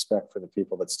such a respect for the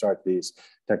people that start these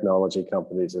technology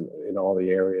companies in all the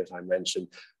areas I mentioned.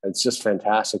 It's just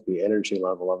fantastic, the energy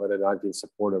level of it. And I've been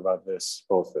supportive of this,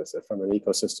 both from an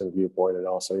ecosystem viewpoint and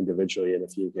also individually in a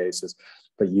few cases.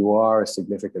 But you are a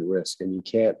significant risk, and you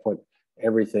can't put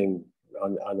everything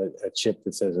on a chip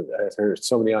that says, I've heard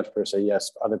so many entrepreneurs say,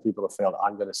 yes, other people have failed,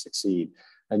 I'm going to succeed.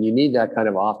 And you need that kind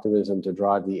of optimism to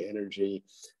drive the energy,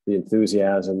 the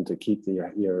enthusiasm to keep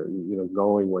your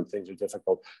going when things are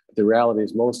difficult. But the reality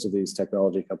is most of these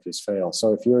technology companies fail.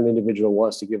 So if you're an individual who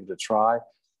wants to give it a try,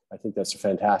 I think that's a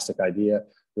fantastic idea,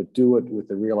 but do it with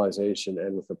the realization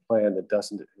and with a plan that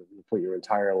doesn't put your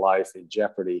entire life in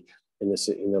jeopardy in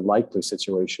the likely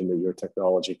situation that your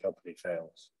technology company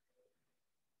fails.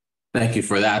 Thank you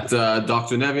for that,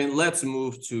 Dr. Nevin. Let's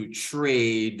move to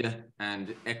trade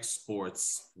and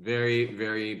exports. Very,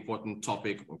 very important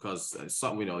topic because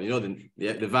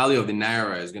the value of the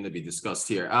Naira is going to be discussed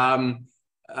here. Kaluaja,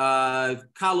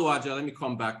 let me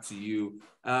come back to you.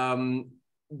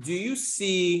 Do you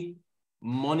see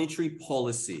monetary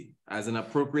policy as an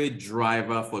appropriate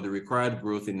driver for the required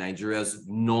growth in Nigeria's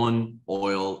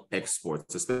non-oil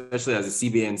exports, especially as the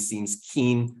CBN seems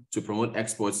keen to promote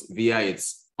exports via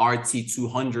its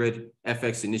RT200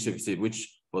 FX initiative,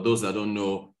 which, for those that don't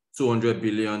know, 200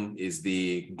 billion is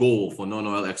the goal for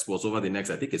non-oil exports over the next,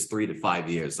 I think it's 3 to 5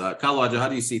 years. Kaluaja, how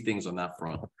do you see things on that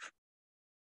front?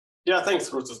 Yeah, thanks,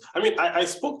 Brutus. I mean, I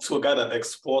spoke to a guy that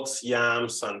exports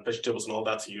yams and vegetables and all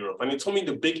that to Europe, and he told me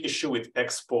the big issue with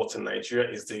exports in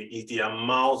Nigeria is the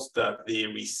amount that they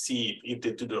receive if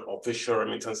they do the official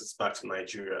remittances back to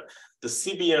Nigeria. The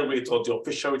CBN rate or the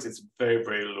official rate is very,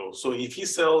 very low. So if he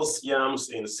sells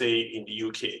yams in, say, in the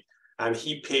UK, and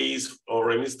he pays or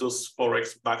remits those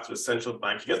forex back to the central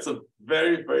bank, he gets a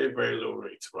very, very, very low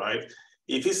rate, right?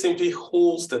 If he simply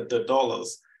holds the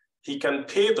dollars, he can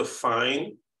pay the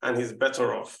fine and he's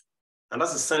better off. And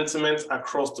that's a sentiment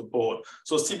across the board.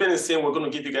 So CBN is saying, we're going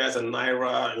to give you guys a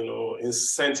Naira,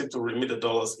 incentive to remit the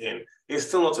dollars in. It's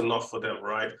still not enough for them,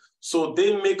 right? So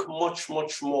they make much,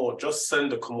 much more just selling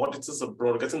the commodities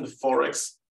abroad, getting the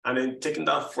forex, and then taking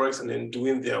that forex and then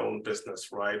doing their own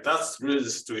business, right? That's really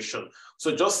the situation.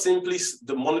 So just simply,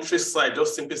 the monetary side,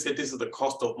 just simply say this is the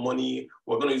cost of money,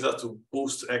 we're going to use that to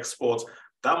boost exports.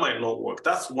 That might not work.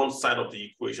 That's one side of the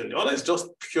equation. The other is just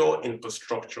pure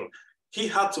infrastructure. He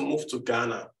had to move to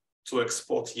Ghana to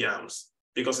export yams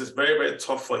because it's very, very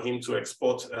tough for him to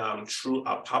export through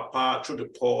Apapa, through the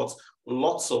ports,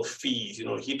 lots of fees.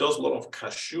 He does a lot of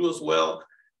cashew as well.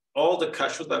 All the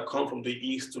cashews that come from the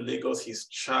east to Lagos, he's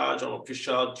charged on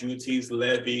official duties,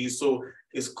 levies, so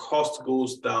his cost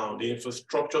goes down. The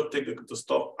infrastructure to take the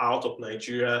stuff out of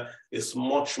Nigeria is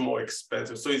much more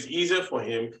expensive. So it's easier for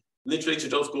him literally to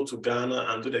just go to Ghana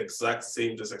and do the exact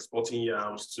same, just exporting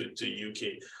yams to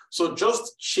UK. So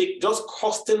just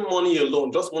costing money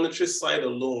alone, just monetary side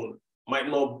alone might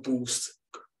not boost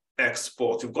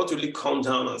export. You've got to really come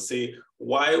down and say,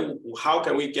 how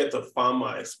can we get the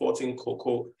farmer exporting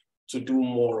cocoa to do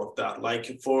more of that?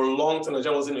 Like for a long time,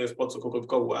 Nigeria wasn't exporting cocoa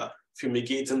because we were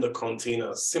fumigating the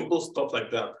containers, simple stuff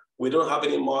like that. We don't have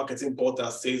any marketing board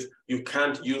that says you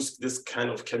can't use this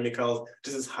kind of chemicals.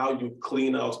 This is how you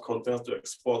clean out containers to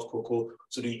export cocoa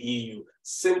to the EU.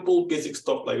 Simple, basic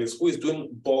stuff like this. Who is doing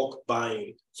bulk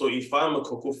buying? So if I'm a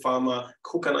cocoa farmer,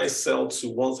 who can I sell to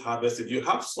once harvested? You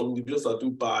have some individuals that do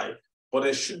buy, but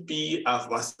there should be,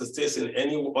 as it says in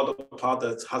any other part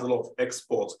that has a lot of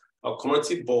exports, a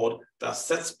commodity board that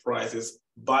sets prices,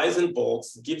 buys in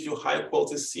bulks, gives you high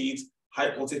quality seeds,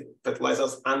 high quality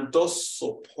fertilizers, and does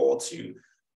support you.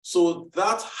 So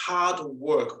that hard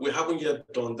work, we haven't yet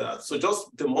done that. So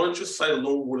just the monetary side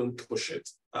alone wouldn't push it,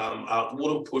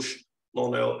 wouldn't push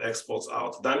non-oil exports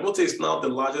out. Dangote is now the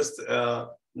largest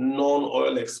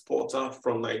non-oil exporter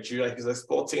from Nigeria. He's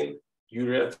exporting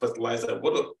urea fertilizer.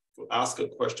 to ask a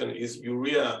question, is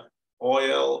urea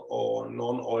oil or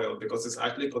non-oil? Because it's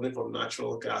actually coming from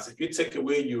natural gas. If you take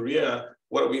away urea,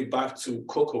 what are we back to?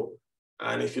 Cocoa.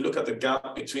 And if you look at the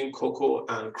gap between cocoa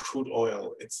and crude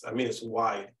oil, it's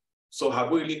wide. So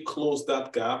have we really closed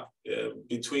that gap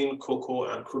between cocoa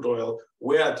and crude oil?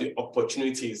 Where are the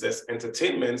opportunities? There's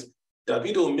entertainment.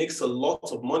 Davido makes a lot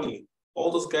of money.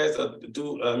 All those guys that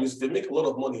do music, they make a lot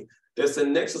of money. There's a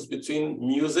nexus between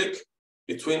music,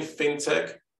 between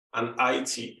fintech and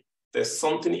IT. There's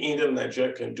something India and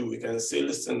Nigeria can do. We can say,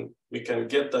 listen, we can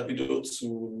get Davido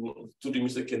to do the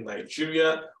music in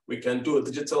Nigeria. We can do a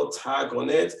digital tag on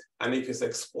it. And if it's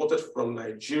exported from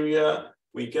Nigeria,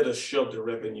 we get a share of the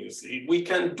revenues. We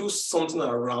can do something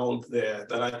around there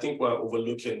that I think we're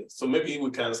overlooking. So maybe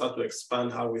we can start to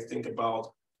expand how we think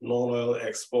about non-oil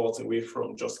exports away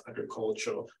from just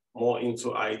agriculture, more into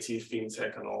IT,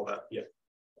 fintech, and all that. Yeah.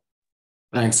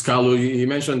 Thanks, Kalu. You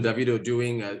mentioned Davido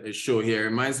doing a show here. It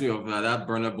reminds me of that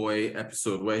Burna Boy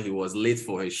episode where he was late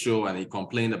for his show and he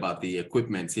complained about the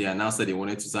equipment here and now said he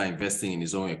wanted to start investing in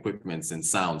his own equipment and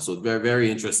sound. So very,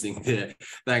 very interesting there.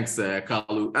 Thanks,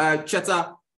 Kalu.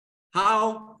 Cheta,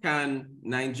 how can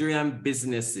Nigerian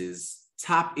businesses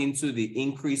tap into the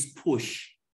increased push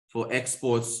for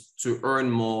exports to earn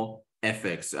more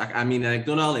FX? I mean,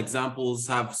 anecdotal examples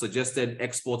have suggested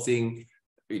exporting,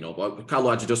 but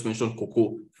Carlo just mentioned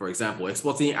cocoa, for example,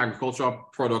 exporting agricultural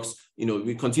products.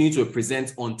 We continue to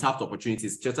present untapped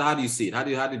opportunities. Cheta, how do you see it?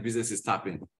 How do businesses tap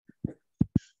in?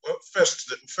 Well,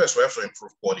 first we have to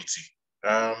improve quality.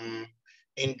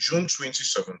 In June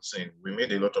 2017, we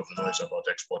made a lot of noise about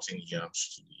exporting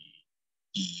yams to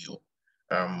the EU.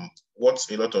 What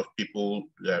a lot of people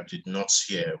did not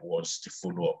hear was the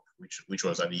follow-up, which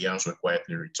was that the yams were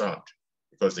quietly returned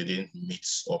because they didn't meet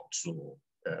up to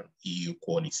EU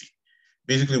quality.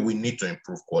 Basically, we need to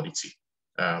improve quality.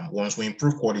 Once we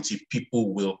improve quality,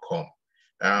 people will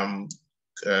come.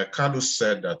 Carlos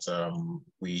said that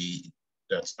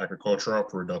that agricultural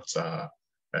products are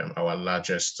our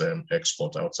largest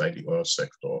export outside the oil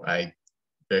sector. I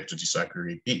beg to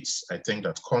disagree a bit. I think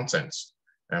that content,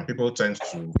 people tend to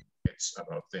forget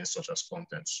about things such as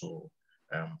content. So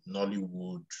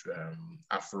Nollywood,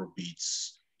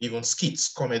 Afrobeats, even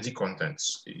skits, comedy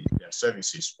contents, their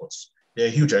services, but they're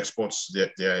huge exports.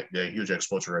 They're huge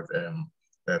export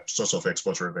source of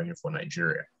export revenue for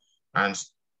Nigeria, and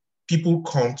people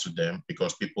come to them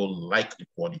because people like the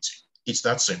quality. It's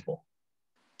that simple.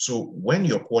 So when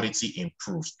your quality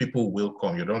improves, people will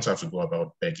come. You don't have to go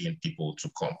about begging people to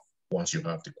come once you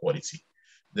have the quality.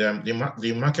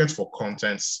 The market for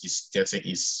content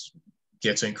is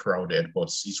getting crowded,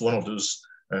 but it's one of those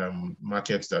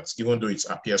markets that, even though it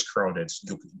appears crowded,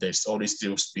 there's always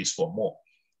still space for more.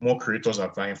 More creators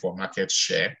are vying for market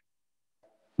share,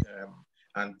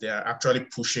 and they are actually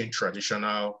pushing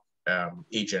traditional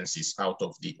agencies out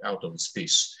of the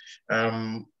space.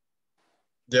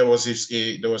 There was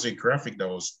a graphic that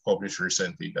was published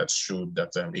recently that showed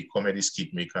that a comedy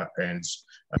skit maker earns,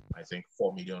 I think,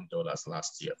 $4 million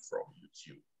last year from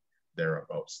YouTube,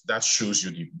 thereabouts. That shows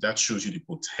you the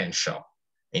potential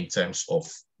in terms of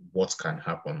what can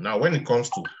happen. Now, when it comes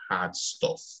to hard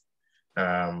stuff,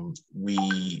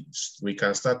 we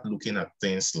can start looking at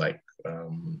things like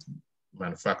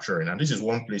manufacturing, and this is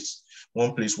one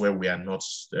place where we are not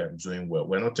doing well.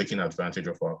 We're not taking advantage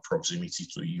of our proximity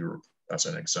to Europe, as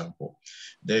an example.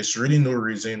 There's really no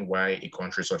reason why a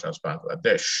country such as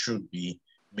Bangladesh should be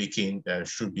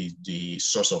the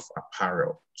source of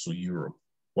apparel to Europe,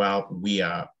 while we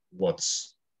are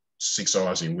 6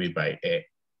 hours away by air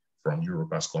from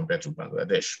Europe as compared to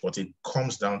Bangladesh. But it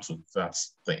comes down to that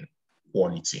thing,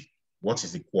 quality. What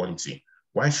is the quality?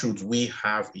 Why should we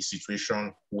have a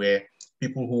situation where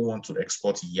people who want to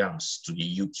export yams to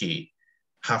the UK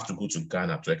have to go to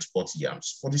Ghana to export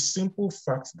yams? For the simple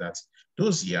fact that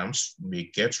those yams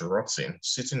may get rotten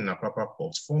sitting in a paper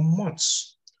pot for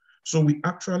months. So we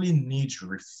actually need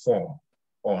reform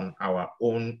on our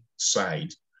own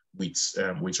side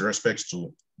with respect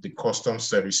to the customs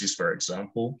services, for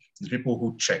example, the people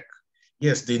who check.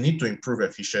 Yes, they need to improve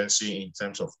efficiency in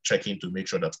terms of checking to make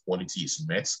sure that quality is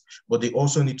met, but they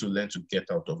also need to learn to get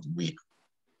out of the way.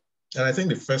 And I think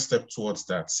the first step towards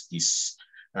that is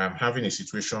having a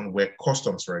situation where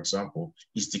customs, for example,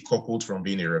 is decoupled from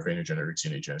being a revenue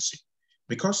generating agency.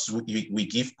 Because we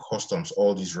give customs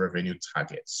all these revenue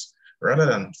targets, rather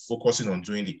than focusing on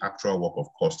doing the actual work of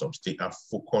customs, they are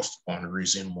focused on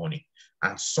raising money.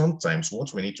 And sometimes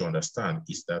what we need to understand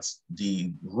is that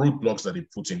the roadblocks that they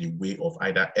put in the way of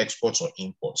either exports or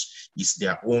imports is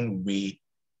their own way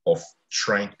of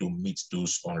trying to meet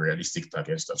those unrealistic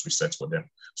targets that we set for them.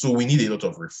 So we need a lot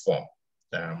of reform.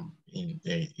 in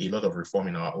a lot of reform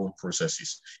in our own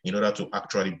processes in order to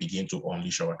actually begin to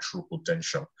unleash our true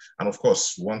potential. And of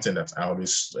course, one thing that I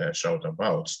always shout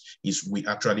about is we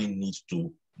actually need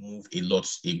to move a lot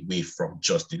away from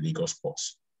just the Lagos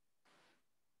ports.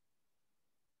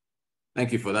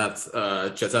 Thank you for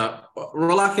that, Cheta.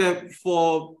 Rolake,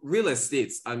 for real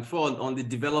estate and on the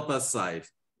developer side,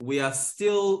 we are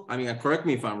still, I mean, correct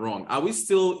me if I'm wrong, are we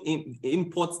still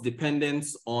import dependent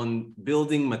on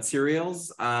building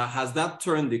materials? Has that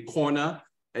turned the corner?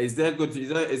 Is there going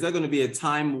to be a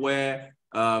time where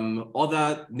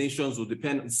other nations will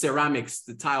depend, ceramics,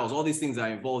 the tiles, all these things are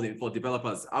involved in for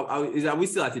developers? Are we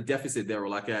still at a deficit there?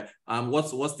 Rolake,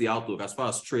 what's the outlook as far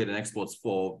as trade and exports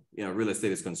for real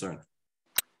estate is concerned?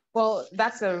 Well,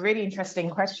 that's a really interesting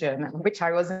question, which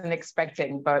I wasn't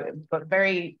expecting, but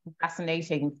very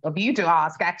fascinating of you to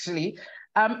ask, actually.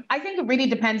 I think it really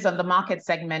depends on the market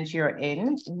segment you're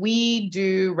in. We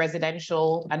do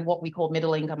residential and what we call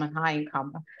middle income and high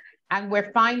income. And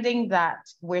we're finding that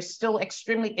we're still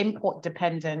extremely import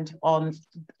dependent on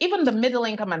even the middle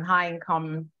income and high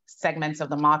income segments of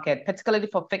the market, particularly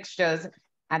for fixtures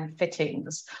and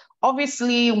fittings.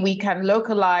 Obviously, we can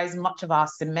localize much of our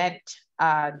cement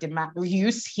demand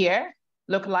use here,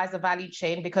 localize the value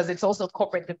chain, because it's also a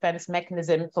corporate defense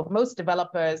mechanism for most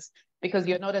developers, because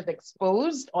you're not as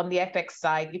exposed on the FX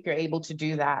side if you're able to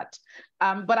do that.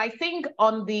 But I think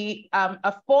on the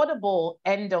affordable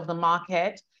end of the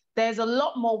market, there's a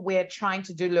lot more we're trying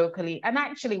to do locally. And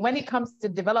actually, when it comes to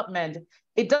development,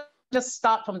 it doesn't just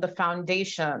start from the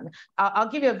foundation. I'll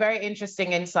give you a very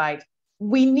interesting insight.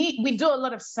 We do a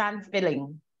lot of sand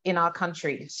filling in our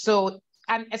country. So,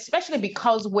 and especially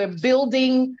because we're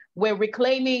reclaiming,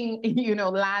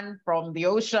 land from the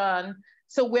ocean.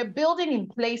 So we're building in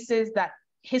places that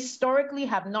historically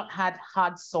have not had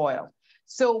hard soil.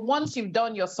 So once you've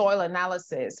done your soil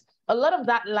analysis, a lot of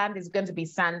that land is going to be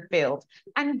sand filled.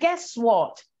 And guess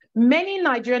what? Many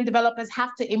Nigerian developers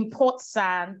have to import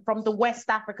sand from the West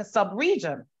Africa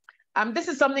sub-region. This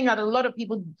is something that a lot of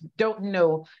people don't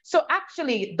know. So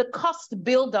actually, the cost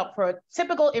buildup for a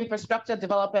typical infrastructure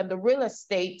developer in the real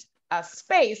estate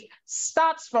space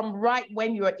starts from right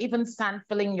when you're even sand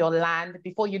filling your land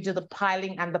before you do the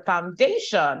piling and the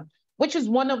foundation, which is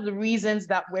one of the reasons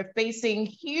that we're facing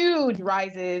huge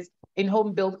rises in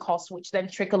home build costs, which then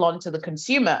trickle on to the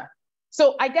consumer.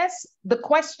 So I guess the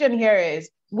question here is,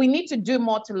 we need to do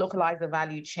more to localize the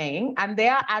value chain, and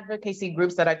there are advocacy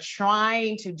groups that are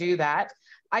trying to do that.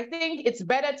 I think it's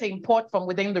better to import from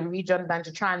within the region than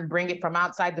to try and bring it from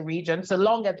outside the region. So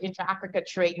long as intra-Africa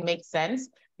trade makes sense,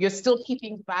 you're still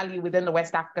keeping value within the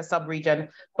West Africa sub-region,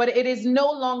 but it is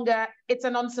no longer, it's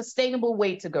an unsustainable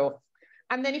way to go.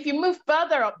 And then if you move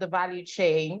further up the value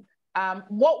chain,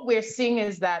 what we're seeing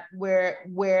is that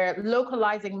we're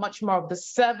localizing much more of the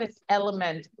service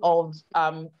element of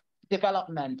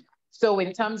development. So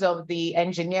in terms of the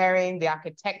engineering, the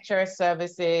architecture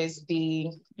services, the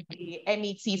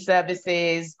MET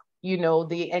services,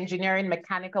 the engineering,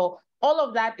 mechanical, all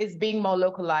of that is being more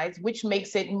localized, which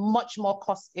makes it much more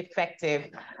cost effective.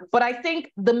 But I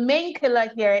think the main killer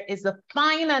here is the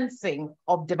financing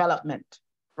of development,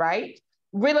 right?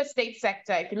 Real estate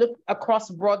sector, if you look across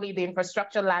broadly the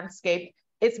infrastructure landscape,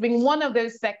 it's been one of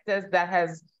those sectors that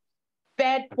has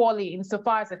fared poorly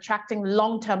insofar as attracting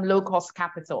long-term low-cost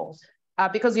capital.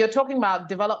 Because you're talking about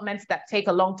developments that take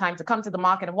a long time to come to the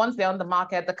market. And once they're on the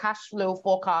market, the cash flow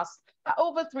forecasts are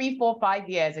over 3, 4, 5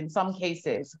 years in some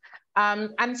cases.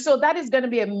 And so that is going to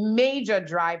be a major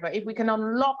driver. If we can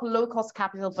unlock low-cost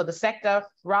capital for the sector,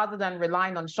 rather than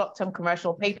relying on short-term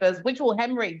commercial papers, which will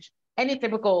hemorrhage any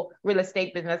typical real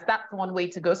estate business, that's one way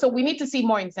to go. So we need to see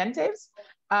more incentives.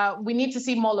 We need to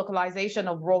see more localization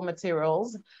of raw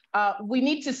materials. We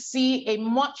need to see a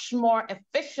much more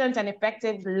efficient and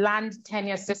effective land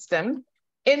tenure system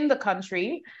in the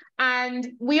country.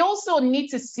 And we also need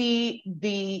to see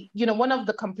one of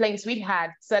the complaints we've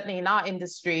had, certainly in our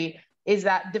industry, is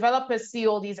that developers see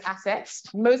all these assets,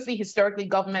 mostly historically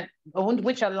government owned,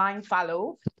 which are lying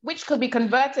fallow, which could be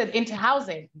converted into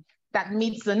housing that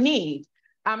meets the need.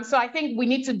 So I think we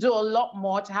need to do a lot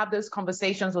more to have those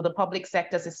conversations with the public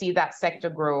sector to see that sector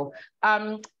grow.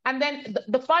 And then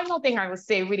the final thing I would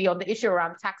say really on the issue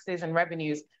around taxes and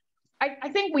revenues, I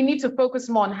think we need to focus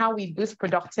more on how we boost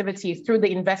productivity through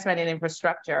the investment in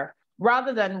infrastructure,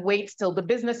 rather than wait till the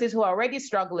businesses who are already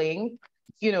struggling,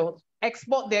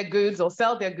 export their goods or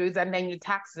sell their goods and then you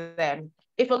tax them.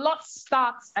 If a lot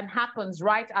starts and happens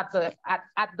right at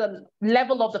the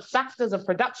level of the factors of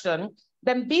production,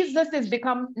 then businesses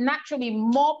become naturally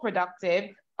more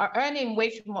productive, are earning way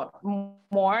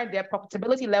more, their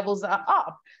profitability levels are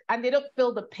up, and they don't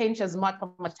feel the pinch as much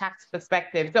from a tax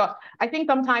perspective. So I think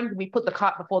sometimes we put the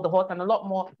cart before the horse, and a lot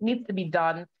more needs to be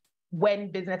done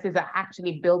when businesses are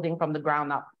actually building from the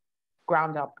ground up.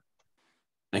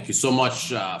 Thank you so much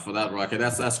for that, Rocky.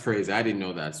 That's crazy. I didn't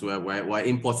know that. So we're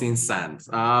importing sand.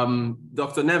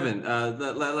 Dr. Nevin,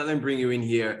 let me bring you in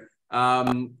here.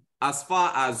 As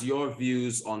far as your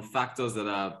views on factors that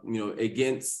are,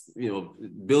 against,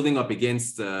 building up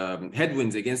against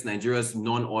headwinds against Nigeria's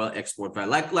non-oil export value,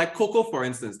 like cocoa, for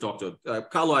instance, Dr.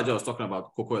 Carlo Aja was talking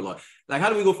about cocoa a lot. Like, how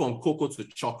do we go from cocoa to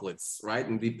chocolates, right?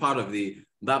 And be part of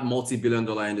that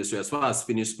multi-billion-dollar industry as far as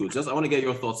finished goods. I want to get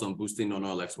your thoughts on boosting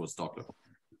non-oil exports, Doctor.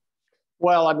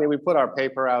 Well, I mean, we put our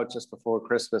paper out just before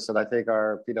Christmas, and I think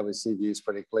our PwC view is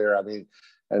pretty clear. I mean,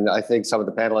 and I think some of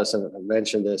the panelists have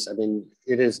mentioned this. I mean,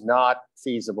 it is not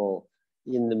feasible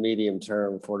in the medium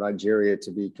term for Nigeria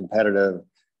to be competitive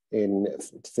in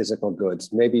physical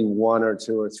goods. Maybe 1 or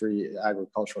 2 or 3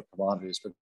 agricultural commodities,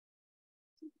 but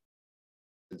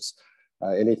it's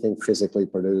anything physically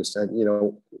produced.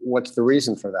 And, what's the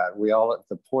reason for that?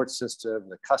 The port system,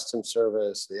 the customs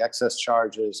service, the excess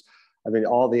charges, I mean,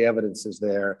 all the evidence is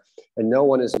there, and no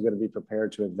one is going to be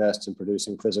prepared to invest in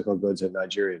producing physical goods in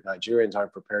Nigeria. Nigerians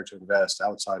aren't prepared to invest.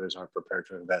 Outsiders aren't prepared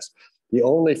to invest. The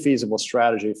only feasible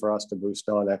strategy for us to boost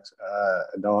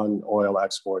non-oil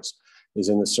exports is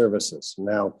in the services.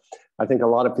 Now, I think a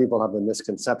lot of people have the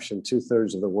misconception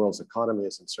 2/3 of the world's economy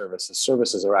is in services.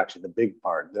 Services are actually the big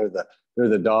part. They're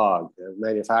the dog.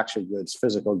 Manufactured goods,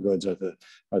 physical goods are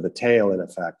the tail in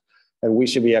effect. And we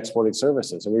should be exporting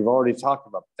services. And we've already talked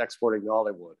about exporting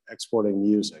Nollywood, exporting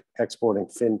music, exporting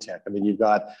fintech. I mean, you've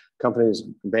got companies,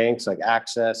 banks like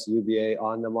Access, UBA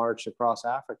on the march across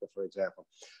Africa, for example,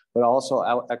 but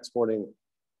also exporting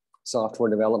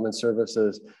software development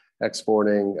services,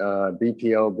 exporting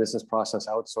BPO, business process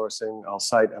outsourcing. I'll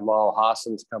cite Amal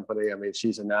Hassan's company. I mean,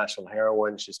 she's a national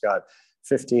heroine. She's got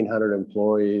 1,500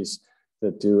 employees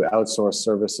that do outsource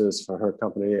services for her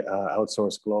company,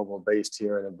 Outsource Global, based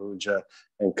here in Abuja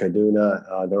and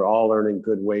Kaduna. They're all earning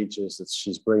good wages that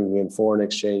she's bringing in foreign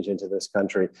exchange into this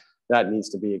country. That needs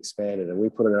to be expanded. And we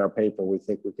put in our paper, we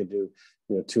think we could do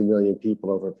 2 million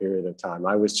people over a period of time.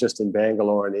 I was just in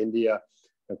Bangalore in India.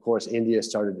 Of course, India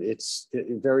started its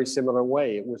very similar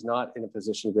way. It was not in a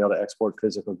position to be able to export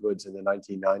physical goods in the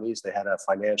 1990s. They had a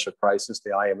financial crisis. The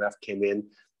IMF came in.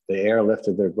 They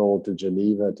airlifted their gold to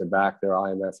Geneva to back their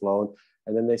IMF loan.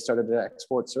 And then they started to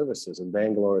export services, and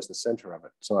Bangalore is the center of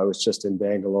it. So I was just in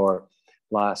Bangalore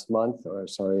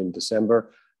in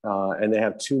December, and they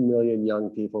have 2 million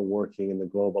young people working in the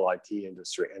global IT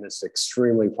industry, and it's an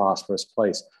extremely prosperous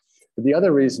place. But the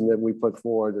other reason that we put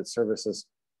forward that services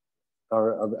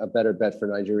are a better bet for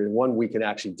Nigeria. One, we can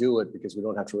actually do it because we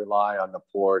don't have to rely on the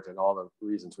port and all the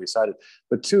reasons we cited.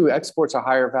 But 2, exports are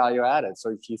higher value added. So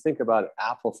if you think about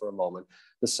Apple for a moment,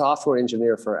 the software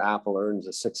engineer for Apple earns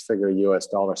a 6-figure US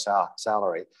dollar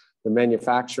salary. The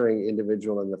manufacturing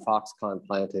individual in the Foxconn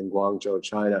plant in Guangzhou,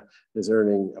 China, is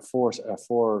earning a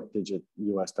 4-digit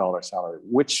US dollar salary.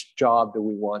 Which job do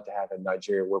we want to have in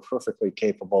Nigeria? We're perfectly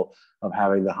capable of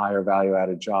having the higher value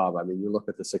added job. I mean, you look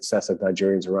at the success of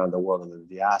Nigerians around the world in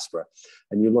the diaspora,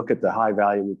 and you look at the high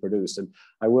value we produce. And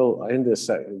I will end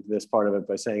this part of it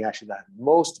by saying actually the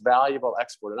most valuable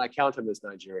export, and I count him as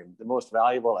Nigerian, the most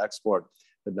valuable export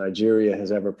that Nigeria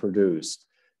has ever produced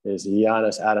is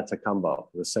Giannis Antetokounmpo,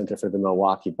 the Center for the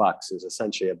Milwaukee Bucks, is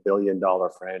essentially $1 billion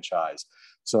franchise.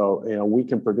 So, we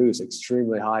can produce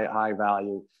extremely high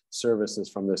value services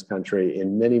from this country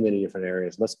in many, many different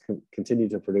areas. Let's continue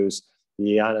to produce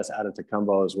the Giannis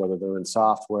Antetokounmpos, whether they're in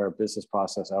software, business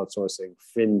process outsourcing,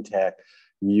 fintech,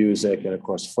 music, and of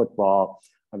course, football.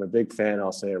 I'm a big fan,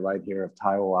 I'll say it right here, of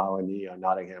Taiwo Awoniyi on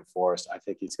Nottingham Forest. I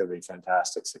think he's going to be a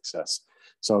fantastic success.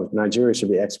 So Nigeria should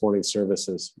be exporting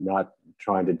services, not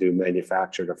trying to do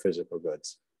manufactured or physical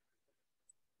goods.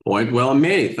 Point well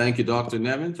made. Thank you, Dr.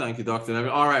 Nevin. Thank you, Dr. Nevin.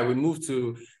 All right, we move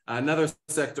to another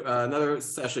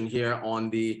session here on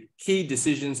the key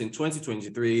decisions in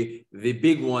 2023, the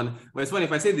big one. But it's funny,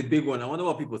 if I say the big one, I wonder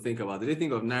what people think about. Do they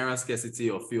think of Naira scarcity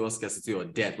or fuel scarcity or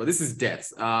debt? But this is debt.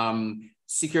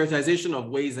 Securitization of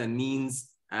ways and means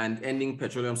and ending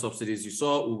petroleum subsidies. You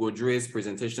saw Ugo Dre's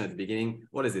presentation at the beginning.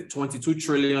 What is it? 22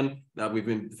 trillion that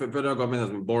federal government has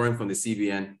been borrowing from the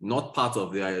CBN, not part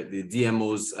of the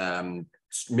DMO's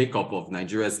makeup of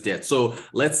Nigeria's debt. So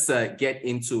let's get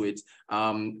into it.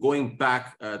 Going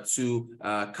back to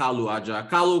Kalu Aja.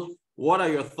 Kalu, what are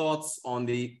your thoughts on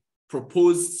the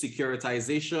proposed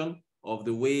securitization of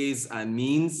the ways and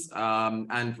means,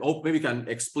 and maybe you can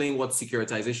explain what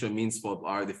securitization means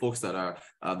for the folks that are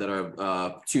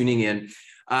tuning in.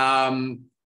 And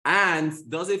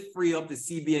does it free up the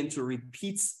CBN to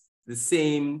repeat the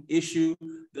same issue?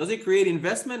 Does it create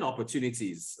investment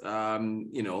opportunities,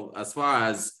 as far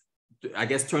as, I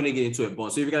guess, turning it into a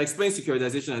bond? So if you can explain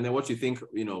securitization and then what you think,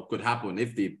 could happen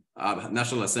if the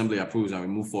National Assembly approves and we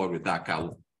move forward with that,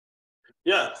 Kalu.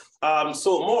 Yeah,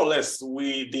 so more or less,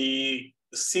 the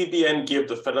CBN gave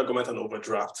the federal government an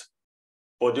overdraft,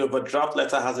 but the overdraft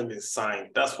letter hasn't been signed.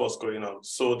 That's what's going on.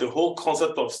 So the whole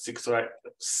concept of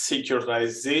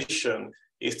securitization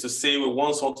is to say we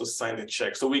want someone to sign a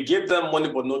check. So we gave them money,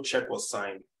 but no check was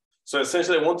signed. So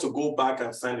essentially, they want to go back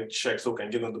and sign a check so we can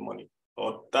give them the money.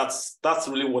 Or that's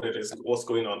really what it is, what's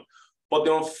going on. But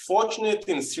the unfortunate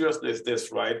thing, seriously, is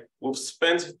this, right? We've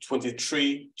spent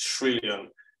 23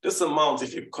 trillion. This amount,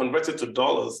 if you convert it to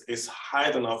dollars, is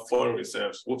higher than our foreign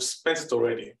reserves. We've spent it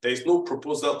already. There is no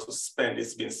proposal to spend.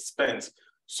 It's been spent.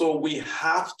 So we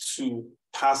have to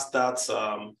pass that.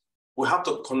 We have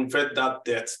to convert that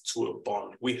debt to a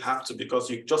bond. We have to,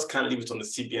 because you just can't leave it on the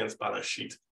CBN's balance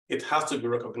sheet. It has to be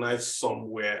recognized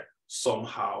somewhere,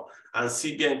 somehow. And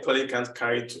CBN clearly can't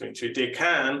carry it to it. They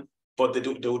can, but they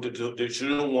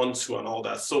shouldn't want to and all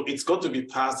that. So it's got to be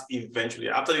passed eventually.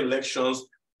 After the elections,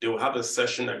 they will have a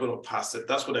session, they're going to pass it.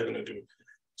 That's what they're going to do.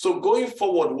 So going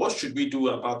forward, what should we do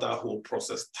about that whole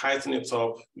process? Tighten it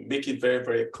up, make it very,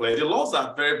 very clear. The laws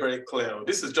are very, very clear.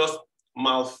 This is just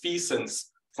malfeasance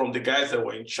from the guys that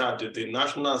were in charge, the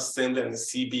National Assembly and the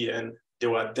CBN. They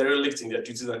were derelict in their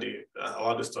duties and they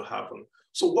allowed this to happen.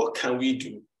 So what can we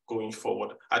do going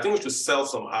forward? I think we should sell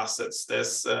some assets.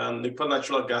 There's liquid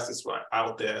natural gas is right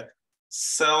out there.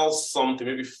 Sell something,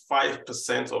 maybe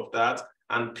 5% of that,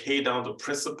 and pay down the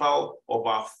principal of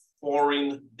our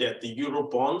foreign debt, the Euro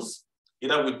bonds.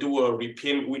 Either we do a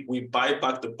repayment, we buy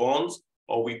back the bonds,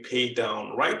 or we pay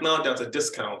down. Right now, there's a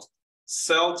discount.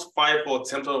 Sell 5 or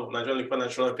 10% of Nigerian liquid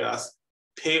natural gas,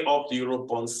 pay off the Euro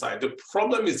bond side. The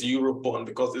problem is the Euro bond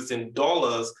because it's in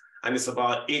dollars and it's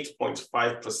about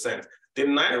 8.5%. The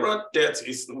Naira debt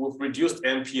is, we've reduced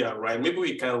NPR, right? Maybe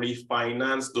we can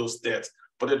refinance those debts,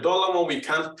 but the dollar one, we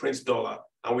can't print dollar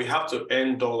and we have to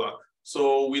earn dollar.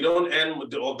 So we don't earn,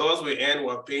 the dollars we earn,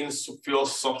 we're paying fuel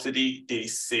subsidy, they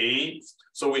say.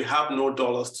 So we have no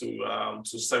dollars to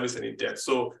service any debt.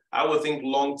 So I would think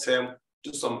long-term,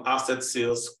 do some asset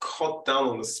sales, cut down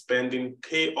on the spending,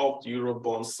 pay off the Euro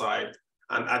bond side.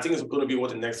 And I think it's going to be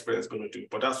what the next president is going to do.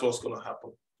 But that's what's going to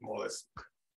happen, more or less.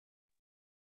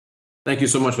 Thank you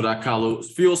so much for that, Carlo.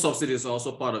 Fuel subsidy is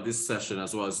also part of this session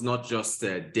as well. It's not just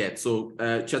debt. So,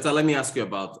 Cheta, let me ask you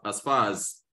about, as far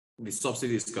as the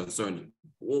subsidy is concerned,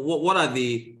 what are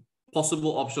the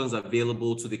possible options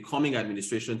available to the coming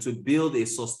administration to build a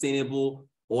sustainable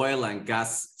oil and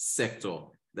gas sector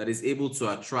that is able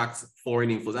to attract foreign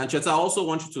inflows? And Cheta, I also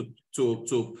want you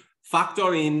to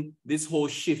factor in this whole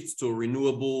shift to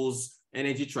renewables,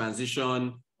 energy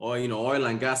transition, or oil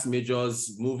and gas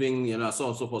majors moving, so on and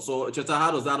so forth. So, Cheta, how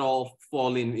does that all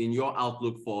fall in your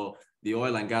outlook for the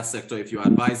oil and gas sector if you're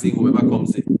advising whoever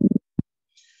comes in?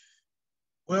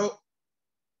 Well,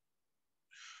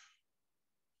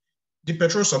 the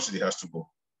petrol subsidy has to go.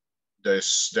 There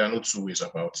are no two ways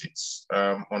about it.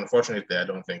 Unfortunately, I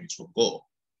don't think it will go.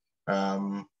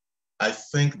 I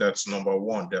think that's number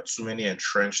one. There are too many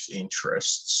entrenched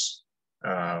interests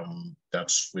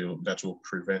that will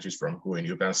prevent it from going.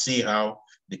 You can see how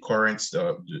the current,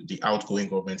 the outgoing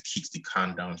government kicks the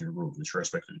can down the road with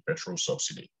respect to the petrol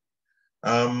subsidy.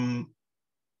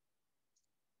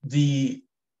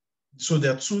 So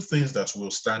there are two things that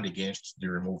will stand against the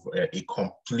removal, a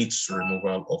complete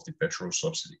removal of the petrol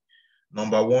subsidy.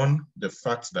 Number one, the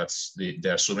fact that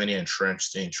there are so many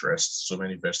entrenched interests, so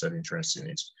many vested interests in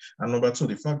it. And number two,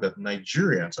 the fact that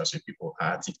Nigerians as a people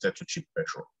are addicted to cheap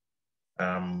petrol.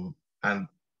 And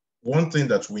one thing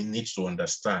that we need to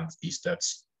understand is that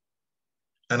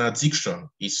an addiction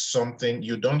is something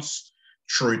you don't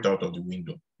throw it out of the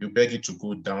window. You beg it to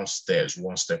go downstairs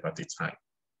one step at a time.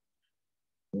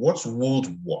 What would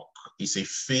work is a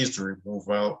phased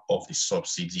removal of the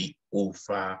subsidy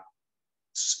over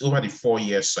the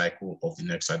 4-year cycle of the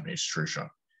next administration.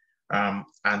 And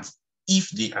if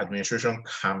the administration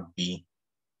can be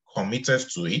committed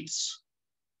to it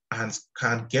and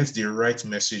can get the right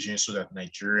messaging so that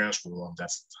Nigerians will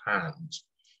understand,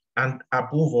 and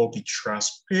above all, be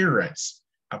transparent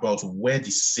about where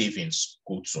the savings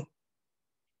go to.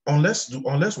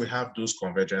 Unless we have those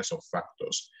convergence of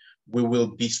factors,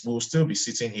 we'll still be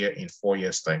sitting here in 4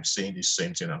 years' time saying the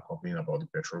same thing and complaining about the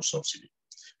petrol subsidy.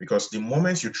 Because the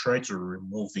moment you try to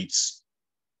remove it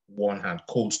one hand,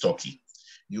 cold turkey,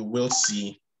 you will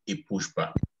see a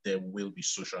pushback. There will be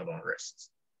social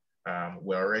unrest.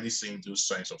 We're already seeing those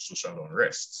signs of social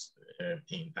unrest and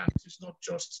it's not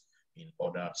just in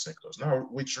other sectors. Now,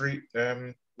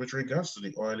 with regards to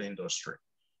the oil industry,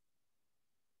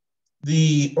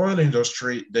 there's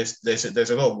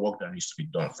a lot of work that needs to be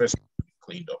done. First, to be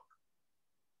cleaned up.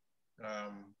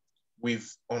 We've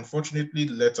unfortunately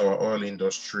let our oil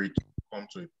industry come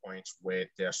to a point where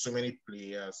there are so many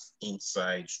players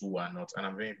inside who are not,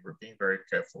 and being very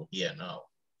careful here now.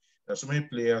 There are so many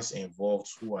players involved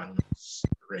who are not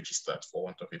registered, for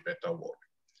want of a better word,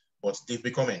 but they've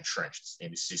become entrenched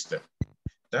in the system.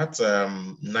 That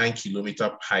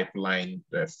 9-kilometer pipeline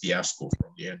fiasco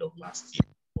from the end of last year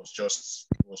was just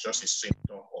a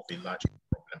symptom of a larger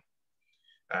problem.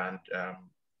 And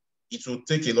it will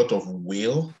take a lot of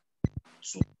will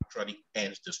to actually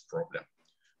end this problem.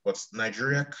 But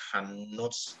Nigeria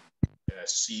cannot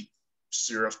see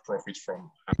serious profit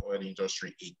from an oil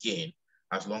industry again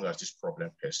as long as this problem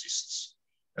persists.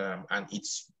 And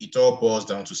it all boils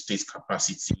down to state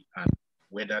capacity and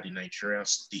whether the Nigerian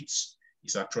state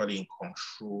is actually in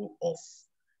control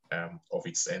of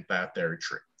its entire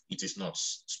territory. It is not.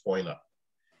 Spoiler.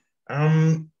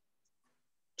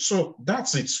 So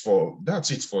that's it for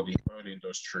the oil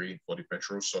industry, for the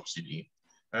petrol subsidy.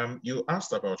 You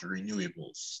asked about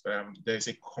renewables.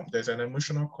 There's an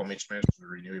emotional commitment to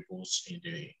renewables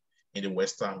in the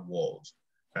Western world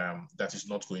that is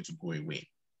not going to go away.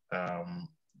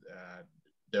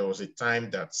 There was a time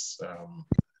that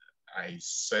I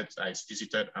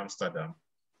visited Amsterdam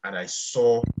and I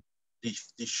saw the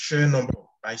sheer number of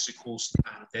bicycles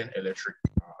and then electric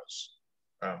cars.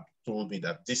 Told me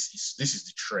that this is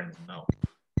the trend now.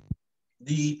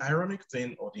 The ironic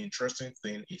thing or the interesting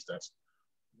thing is that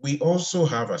we also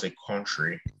have, as a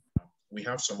country, we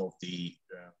have some of the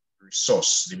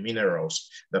the minerals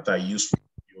that are used for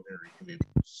building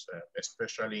renewables,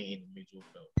 especially in the Middle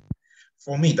Belt.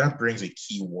 For me, that brings a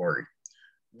key worry.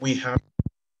 We have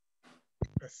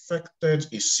perfected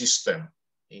a system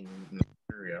in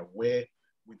Nigeria where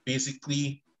we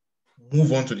basically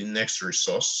move on to the next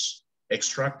resource,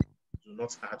 extract, do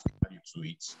not add value to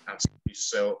it, and simply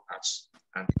sell at,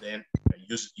 and then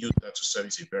use that to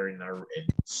service a very narrow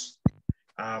elite.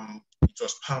 It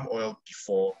was palm oil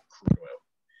before crude oil.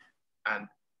 And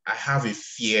I have a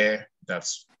fear that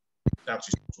is what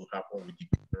will happen with the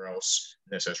minerals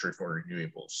necessary for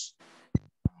renewables.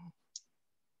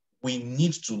 We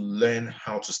need to learn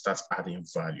how to start adding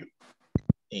value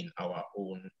within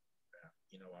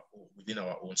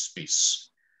our own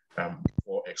space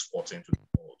before exporting to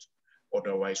the world.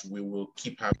 Otherwise, we will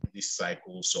keep having these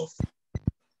cycles of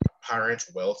apparent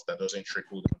wealth that doesn't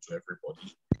trickle down to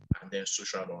everybody, and then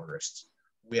social unrest.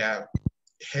 We are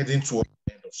heading toward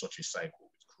the end of such a cycle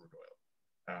with crude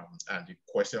oil. And the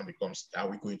question becomes, are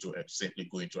we going to simply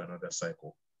go into another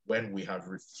cycle when we have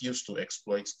refused to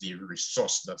exploit the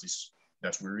resource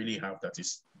that we really have that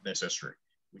is necessary,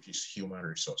 which is human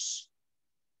resource?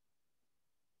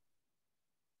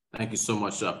 Thank you so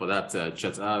much for that,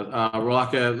 Chet.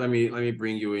 Rolake, let me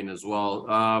bring you in as well.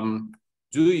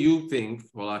 Do you think,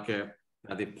 Rolake,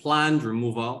 that the planned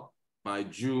removal by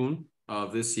June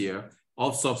of this year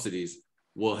of subsidies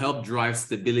will help drive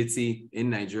stability in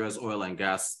Nigeria's oil and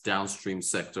gas downstream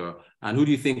sector? And who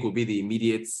do you think will be the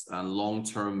immediate and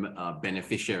long-term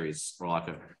beneficiaries,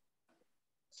 Rolake?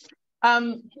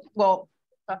 Well,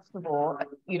 first of all,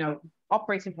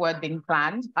 operative word being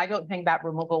planned, I don't think that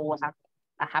removal will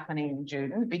happening in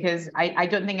June, because I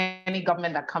don't think any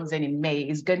government that comes in May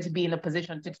is going to be in a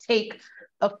position to take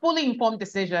a fully informed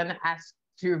decision as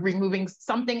to removing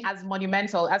something as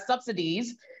monumental as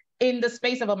subsidies in the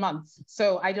space of a month.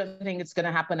 So I don't think it's going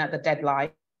to happen at the deadline.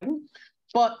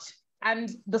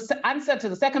 And the answer to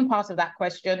the second part of that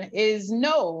question is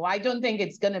no, I don't think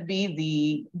it's going to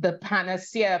be the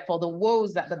panacea for the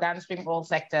woes that the downstream oil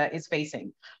sector is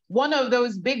facing. One of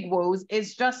those big woes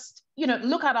is just,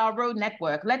 look at our road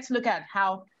network. Let's look at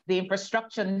how the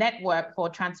infrastructure network for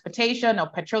transportation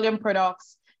of petroleum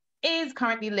products is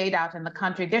currently laid out in the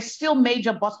country. There's still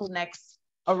major bottlenecks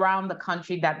around the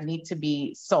country that need to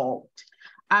be solved.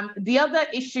 The other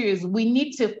issue is we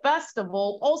need to, first of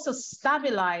all, also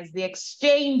stabilize the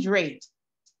exchange rate.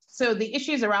 So the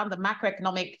issues around the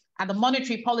macroeconomic and the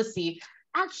monetary policy,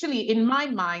 actually, in my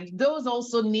mind, those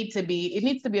also needs to be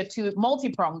a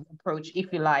multi-pronged approach,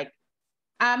 if you like.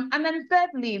 And then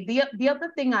thirdly, the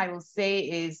other thing I will say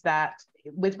is that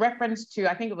with reference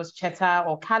to, I think it was Cheta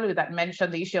or Kalu that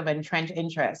mentioned the issue of entrenched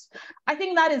interest. I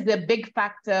think that is the big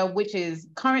factor which is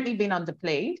currently being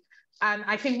underplayed. And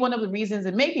I think one of the reasons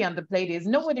it may be underplayed is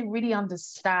nobody really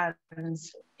understands,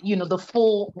 the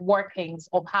full workings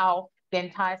of how the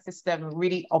entire system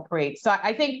really operates. So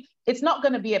I think it's not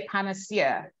going to be a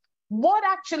panacea. What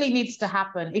actually needs to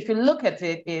happen, if you look at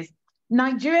it, is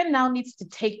Nigeria now needs to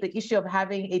take the issue of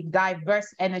having a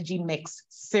diverse energy mix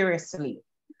seriously.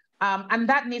 And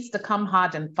that needs to come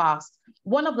hard and fast.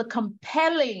 One of the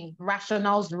compelling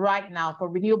rationales right now for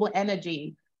renewable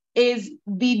energy is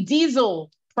the diesel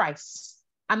price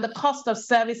and the cost of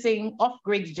servicing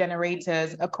off-grid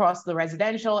generators across the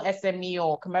residential, SME,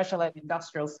 or commercial and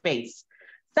industrial space.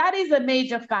 That is a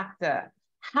major factor.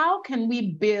 How can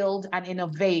we build and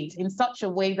innovate in such a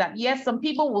way that, yes, some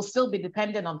people will still be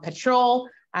dependent on petrol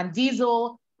and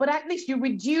diesel, but at least you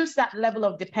reduce that level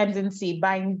of dependency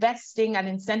by investing and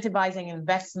incentivizing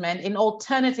investment in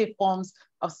alternative forms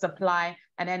of supply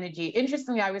and energy.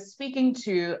 Interestingly, I was speaking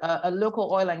to a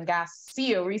local oil and gas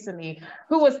CEO recently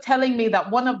who was telling me that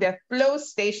one of their flow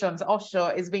stations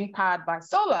offshore is being powered by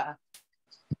solar.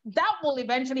 That will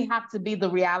eventually have to be the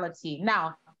reality.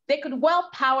 Now, they could well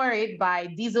power it by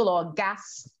diesel or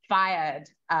gas-fired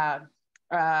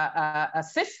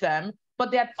system, but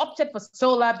they had opted for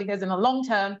solar because in the long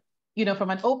term, from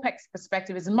an OPEX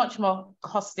perspective, is much more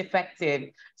cost-effective.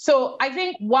 So I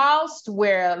think whilst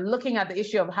we're looking at the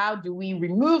issue of how do we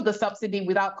remove the subsidy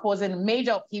without causing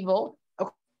major upheaval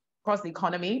across the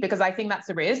economy, because I think that's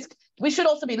a risk, we should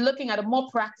also be looking at a more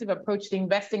proactive approach to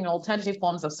investing in alternative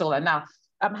forms of solar. Now,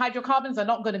 hydrocarbons are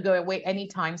not going to go away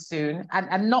anytime soon,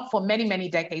 and not for many, many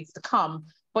decades to come.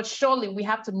 But surely we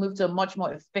have to move to a much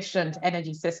more efficient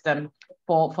energy system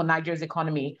for Nigeria's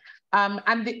economy.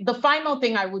 And the final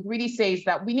thing I would really say is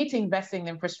that we need to invest in the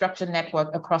infrastructure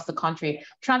network across the country.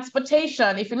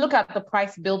 Transportation, if you look at the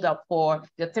price buildup for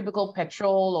the typical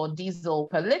petrol or diesel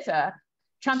per liter,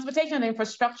 transportation and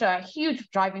infrastructure are huge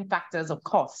driving factors of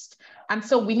cost. And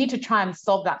so we need to try and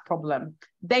solve that problem.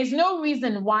 There's no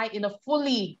reason why in a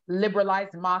fully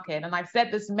liberalized market, and I've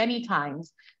said this many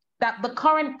times, that the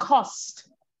current cost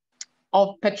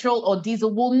of petrol or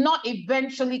diesel will not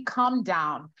eventually come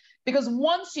down. Because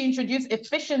once you introduce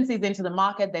efficiencies into the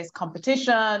market, there's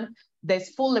competition, there's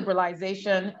full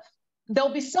liberalization.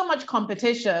 There'll be so much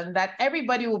competition that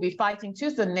everybody will be fighting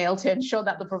tooth and nail to ensure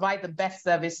that they provide the best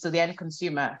service to the end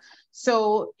consumer.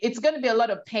 So it's going to be a lot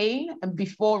of pain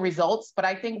before results, but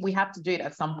I think we have to do it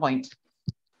at some point.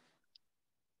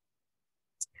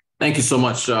 Thank you so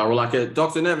much, Rolake.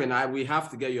 Dr. Nevin, we have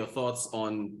to get your thoughts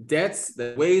on debts,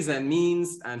 the ways and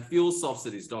means, and fuel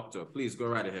subsidies. Doctor, please go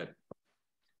right ahead.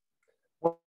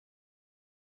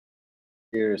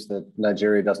 Years that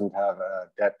Nigeria doesn't have a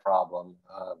debt problem,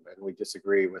 and we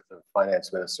disagree with the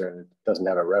finance minister, and it doesn't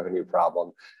have a revenue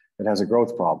problem. It has a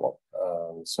growth problem.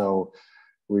 So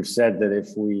we've said that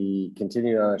if we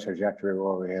continue on a trajectory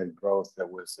where we had growth that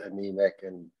was anemic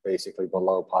and basically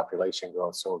below population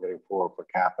growth, so we're getting poorer per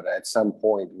capita, at some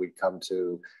point we'd come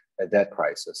to a debt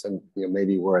crisis. And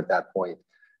maybe we're at that point.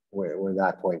 We're at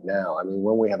that point now. I mean,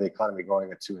 when we have the economy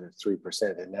growing at 2 to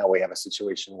 3%, and now we have a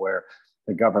situation where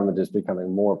the government is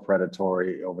becoming more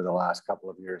predatory over the last couple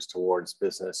of years towards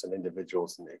business and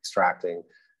individuals and extracting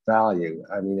value.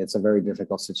 I mean, it's a very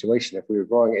difficult situation. If we were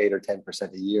growing 8 or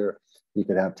 10% a year, you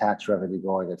could have tax revenue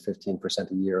growing at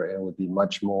 15% a year, and it would be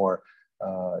much more,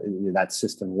 that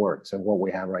system works. And what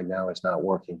we have right now is not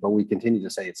working. But we continue to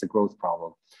say it's a growth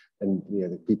problem. And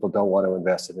the people don't want to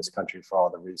invest in this country for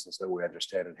all the reasons that we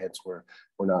understand, and hence we're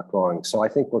not growing. So I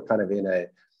think we're kind of in a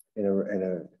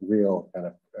real kind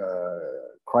of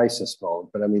crisis mode.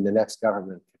 But I mean, the next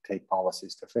government could take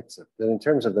policies to fix it. And in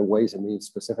terms of the ways and means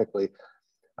specifically,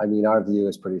 I mean, our view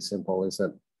is pretty simple, is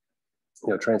that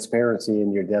transparency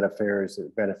in your debt affairs,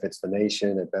 it benefits the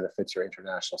nation, it benefits your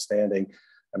international standing.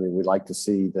 I mean, we'd like to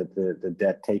see that the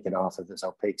debt taken off of this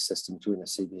opaque system between the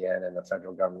CBN and the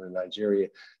federal government of Nigeria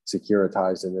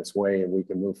securitized in this way, and we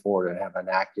can move forward and have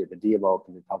the DMO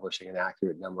can be publishing an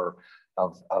accurate number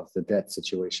of the debt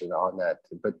situation on that.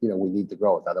 But, we need the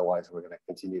growth. Otherwise, we're going to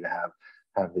continue to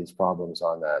have these problems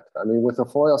on that. I mean, with the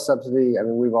foil subsidy, I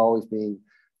mean, we've always been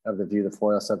of the view the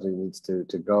foil subsidy needs to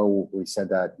go. We said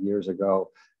that years ago.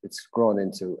 It's grown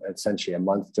into essentially a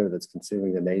monster that's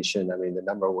consuming the nation. I mean, the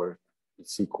number you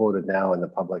see quoted now in the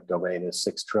public domain is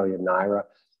 6 trillion naira.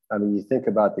 I mean, you think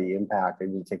about the impact,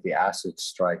 and you take the acid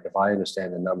strike. If I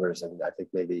understand the numbers, and I think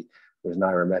maybe it was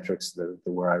Nairametrics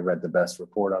where I read the best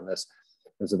report on this,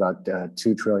 there's about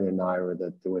 2 trillion naira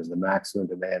that there was the maximum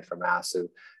demand from ASU.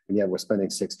 and yet we're spending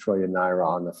 6 trillion naira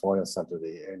on the foil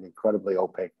subsidy in an incredibly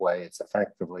opaque way. It's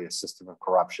effectively a system of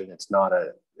corruption. It's not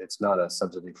a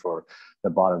subsidy for the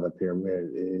bottom of the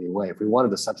pyramid in any way. If we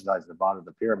wanted to subsidize the bottom of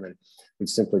the pyramid, we'd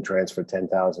simply transfer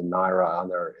 10,000 naira on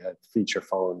their feature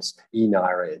phones,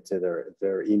 e-naira, to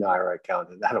their e-naira account.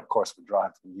 And that, of course, would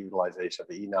drive the utilization of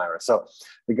the e-naira. So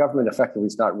the government effectively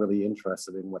is not really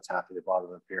interested in what's happening at the bottom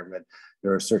of the pyramid.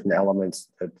 There are certain elements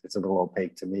that it's a little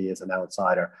opaque to me as an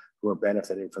outsider who are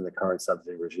benefiting from the current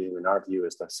subsidy regime. And our view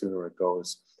is the sooner it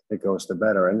goes, the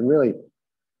better. And really,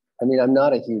 I mean, I'm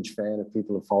not a huge fan of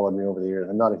people who followed me over the years.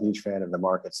 I'm not a huge fan of the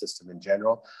market system in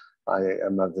general. I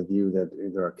am of the view that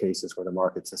there are cases where the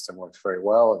market system works very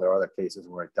well, and there are other cases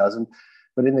where it doesn't.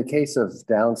 But in the case of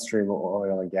downstream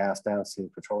oil and gas, downstream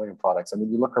petroleum products, I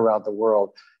mean, you look around the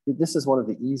world, this is one of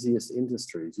the easiest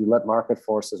industries. You let market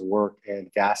forces work, and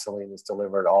gasoline is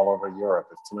delivered all over Europe.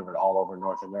 It's delivered all over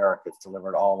North America. It's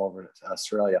delivered all over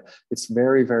Australia. It's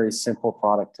very, very simple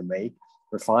product to make.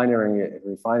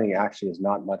 Refining actually is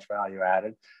not much value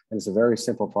added, and it's a very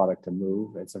simple product to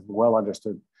move. It's a well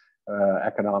understood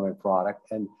economic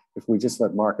product. And if we just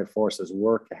let market forces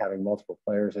work, having multiple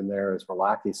players in there, as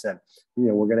Rolaki said,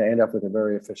 we're going to end up with a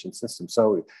very efficient system.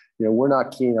 So, we're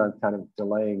not keen on kind of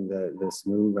delaying this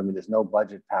move. I mean, there's no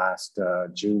budget past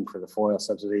June for the foil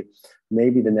subsidy.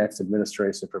 Maybe the next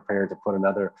administration is prepared to put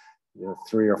another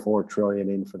 3 or 4 trillion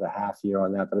in for the half year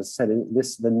on that. But as I said,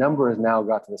 the number has now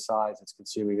got to the size it's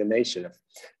consuming the nation. If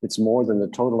it's more than the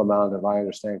total amount, if I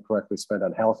understand correctly, spent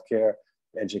on healthcare,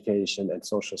 education, and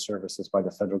social services by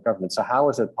the federal government. So how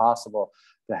is it possible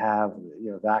to have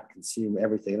that consume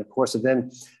everything? And of course, it then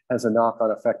has a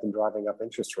knock-on effect in driving up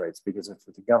interest rates, because if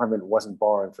the government wasn't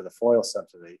borrowing for the foil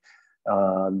subsidy,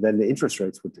 then the interest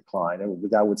rates would decline, and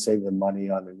that would save them money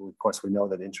on. And of course, we know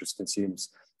that interest consumes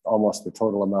almost the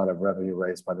total amount of revenue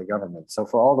raised by the government. So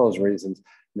for all those reasons,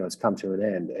 it's come to an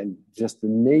end, and just the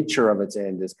nature of its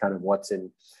end is kind of what's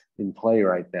in play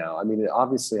right now. I mean,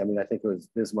 obviously, I think it was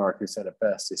Bismarck who said it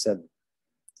best. He said,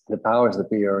 the powers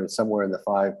that be are somewhere in the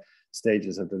 5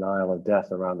 stages of denial of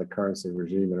death around the currency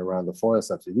regime and around the foil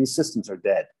subsidy. These systems are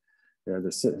dead.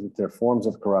 They're forms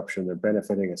of corruption. They're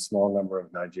benefiting a small number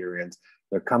of Nigerians.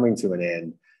 They're coming to an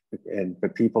end.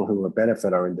 But people who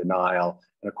benefit are in denial.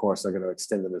 And of course, they're going to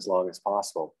extend them as long as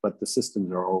possible. But the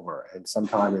systems are over. And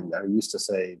sometime I used to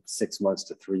say 6 months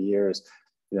to 3 years.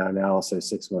 Now I'll say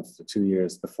 6 months to 2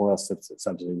 years, the foil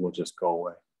subsidy will just go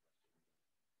away.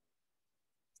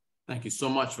 Thank you so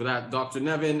much for that, Dr.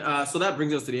 Nevin. So that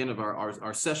brings us to the end of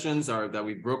our sessions that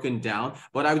we've broken down.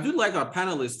 But I would like our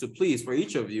panelists to please, for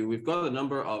each of you, we've got a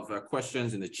number of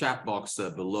questions in the chat box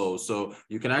below. So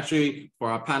you can actually,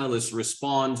 for our panelists,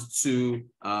 respond to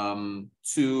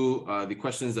the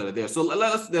questions that are there. So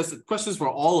there's questions for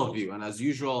all of you. And as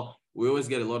usual, we always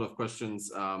get a lot of questions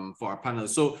for our panelists.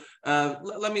 So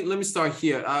let me start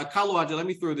here. Kaluaja, let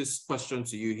me throw this question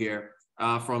to you here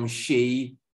from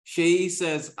Shay. Shay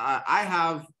says, I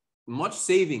have much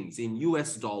savings in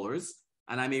US dollars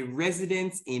and I'm a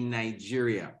resident in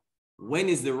Nigeria. When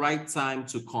is the right time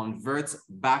to convert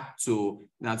back to,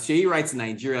 now Shay writes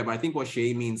Nigeria, but I think what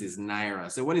Shay means is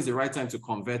Naira. So when is the right time to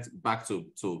convert back to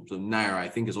Naira, I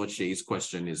think is what Shay's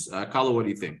question is. Carlo, what do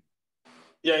you think?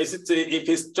 Yeah, if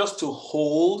it's just to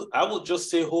hold, I would just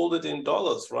say hold it in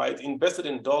dollars, right? Invest it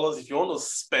in dollars. If you want to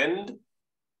spend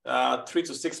 3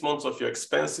 to 6 months of your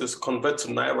expenses, convert to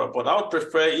Naira. But I would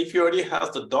prefer, if you already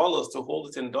have the dollars, to hold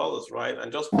it in dollars, right?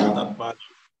 And just hold that value.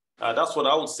 That's what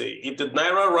I would say. If the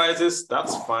Naira rises,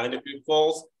 that's fine. If it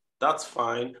falls, that's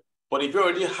fine. But if you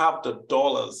already have the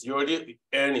dollars, you're already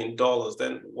earning dollars,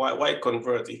 then why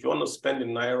convert? If you want to spend in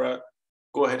Naira,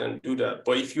 go ahead and do that.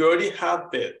 But if you already have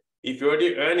it, if you're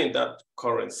already earning that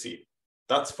currency,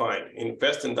 that's fine.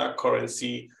 Invest in that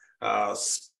currency,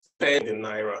 spend in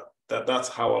Naira. That's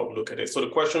how I would look at it. So the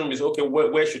question is, okay,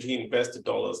 where should he invest the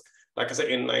dollars? Like I said,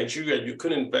 in Nigeria, you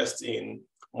could invest in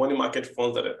money market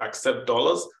funds that accept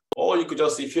dollars, or you could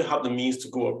just, if you have the means to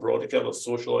go abroad, if you have a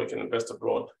social, you can invest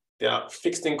abroad. They are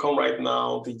fixed income right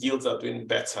now. The yields are doing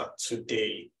better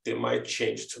today. They might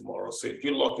change tomorrow. So if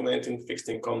you lock in anything fixed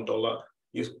income dollar,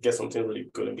 you get something really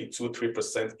good and be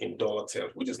 2-3% in dollar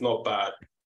terms, which is not bad.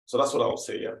 So that's what I would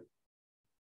say, yeah.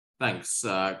 Thanks,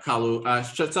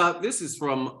 Kalu. Cheta, this is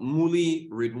from Muli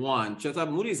Ridwan. Cheta,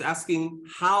 Muli is asking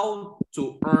how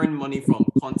to earn money from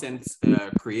content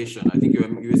creation. I think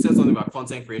you said something about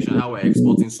content creation, how we're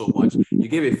exporting so much. You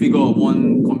gave a figure of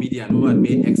one comedian who had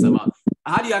made X amount.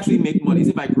 How do you actually make money? Is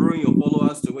it by growing your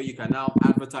followers to where you can now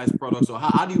advertise products? Or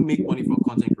how do you make money from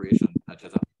content creation,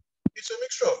 Cheta? It's a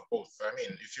mixture of both. I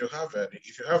mean, if you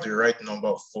have the right number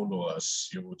of followers,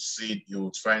 you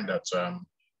would find that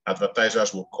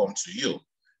advertisers will come to you.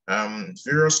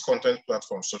 Various content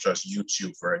platforms such as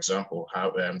YouTube, for example,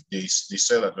 have they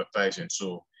sell advertising.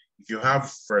 So if you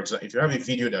have, for example, if you have a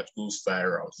video that goes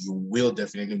viral, you will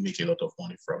definitely make a lot of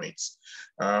money from it.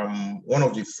 One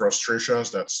of the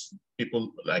frustrations that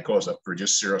people like us that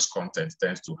produce serious content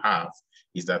tend to have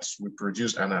is that we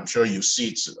produce, and I'm sure you see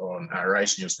it on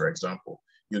Arise News, for example,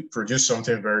 you produce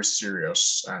something very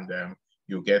serious and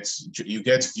you get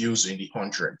views in the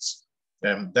hundreds.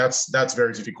 That's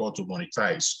very difficult to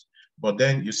monetize. But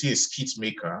then you see a skit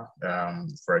maker,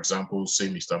 for example, say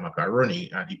Mr.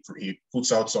 Macaroni, and he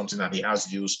puts out something and he has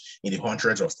views in the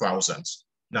hundreds of thousands.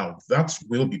 Now that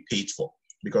will be paid for,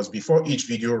 because before each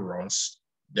video runs,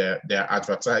 there are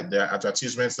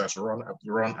advertisements that run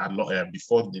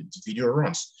before the video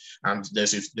runs, and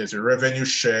there's a revenue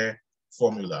share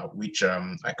formula which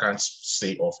I can't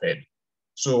say offhand.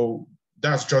 So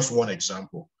that's just one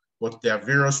example. But there are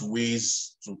various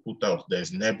ways to put out.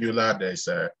 There's Nebula,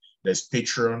 there's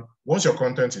Patreon. Once your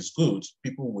content is good,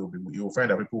 you'll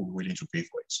find that people will be willing to pay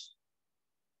for it.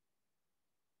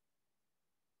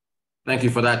 Thank you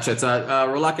for that, Cheta.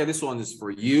 Rolake, this one is for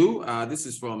you. This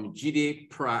is from Jide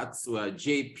Pratt,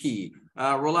 JP.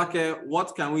 Rolake,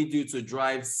 what can we do to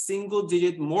drive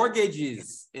single-digit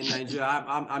mortgages in Nigeria?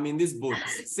 I'm in this book.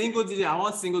 I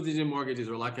want single-digit mortgages,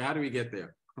 Rolake. How do we get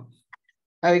there?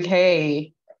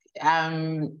 Okay.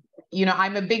 You know,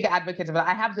 I'm a big advocate of it.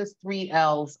 I have this 3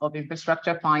 L's of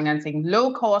infrastructure financing: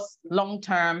 low cost,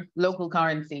 long-term, local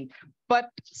currency. But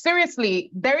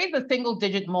seriously, there is a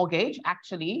single-digit mortgage,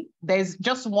 actually. There's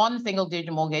just one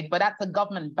single-digit mortgage, but that's a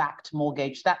government-backed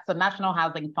mortgage. That's the National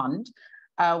Housing Fund,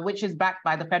 which is backed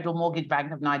by the Federal Mortgage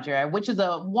Bank of Nigeria, which is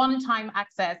a one-time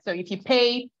access. So if you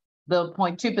pay the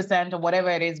 0.2% or whatever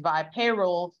it is via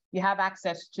payroll, you have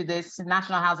access to this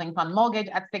National Housing Fund mortgage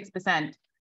at 6%.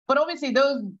 But obviously,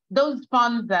 those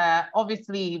funds are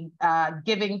obviously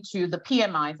giving to the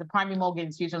PMIs, the primary mortgage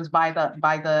institutions, by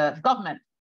the government,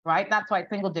 right? That's why it's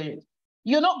single digit.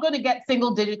 You're not going to get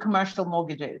single digit commercial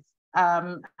mortgages.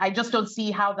 I just don't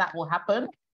see how that will happen.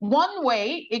 One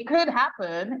way it could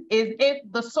happen is if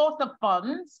the source of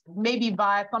funds, maybe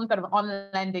via some sort of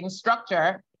on-lending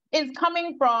structure, is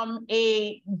coming from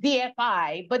a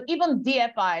DFI. But even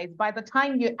DFIs, by the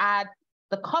time you add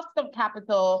the cost of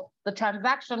capital, the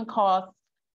transaction costs,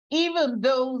 even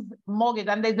those mortgages,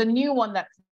 and there's a new one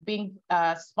that's being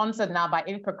sponsored now by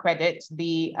InfraCredit,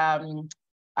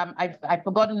 I've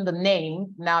forgotten the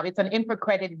name now, it's an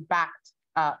InfraCredit-backed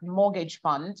mortgage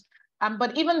fund,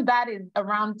 but even that is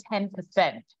around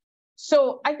 10%.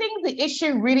 So I think the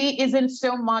issue really isn't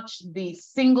so much the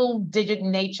single-digit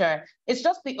nature, it's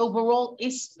just the overall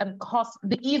ease and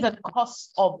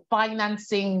cost of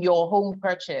financing your home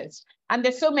purchase. And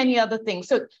there's so many other things.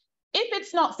 So if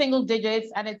it's not single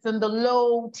digits and it's in the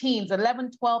low teens,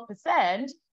 11, 12%,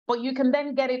 but you can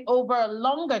then get it over a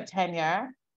longer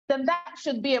tenure, then that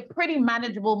should be a pretty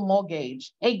manageable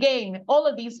mortgage. Again, all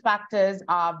of these factors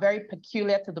are very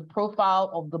peculiar to the profile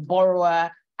of the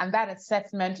borrower, and that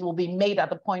assessment will be made at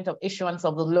the point of issuance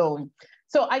of the loan.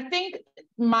 So I think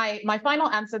my final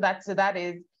answer to that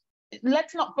is,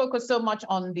 let's not focus so much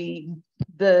on the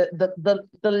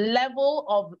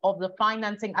level of the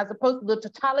financing as opposed to the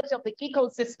totality of the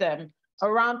ecosystem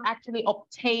around actually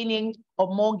obtaining a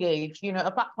mortgage. You know,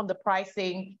 apart from the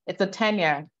pricing, it's a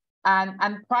tenure.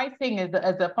 And pricing is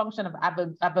a function of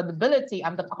availability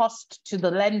and the cost to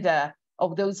the lender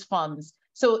of those funds.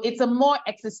 So it's a more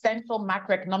existential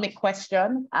macroeconomic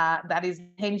question that is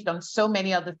hinged on so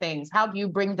many other things. How do you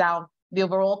bring down the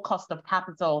overall cost of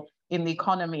capital in the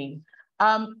economy?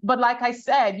 But like I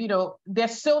said, you know,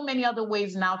 there's so many other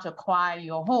ways now to acquire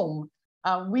your home.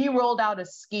 We rolled out a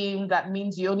scheme that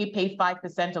means you only pay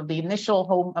 5% of the initial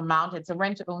home amount. It's a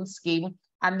rent-to-own scheme.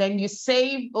 And then you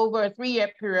save over a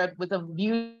 3-year period with a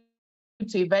view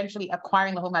to eventually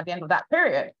acquiring the home at the end of that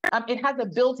period. It has a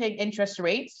built-in interest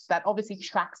rate that obviously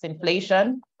tracks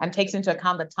inflation and takes into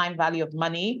account the time value of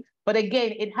money. But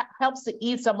again, it helps to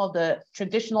ease some of the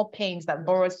traditional pains that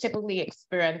borrowers typically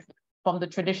experience from the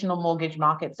traditional mortgage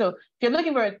market. So if you're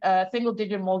looking for a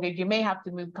single-digit mortgage, you may have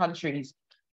to move countries.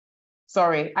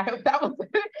 Sorry, I hope that was,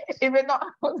 if it not,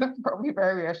 wasn't probably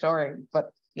very reassuring,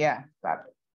 but yeah, that.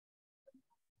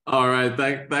 All right,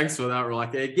 thanks for that,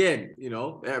 Rolake. Again, you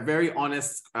know, very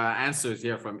honest answers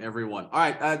here from everyone. All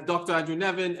right, Dr. Andrew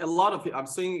Nevin, I'm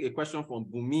seeing a question from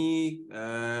Bumi.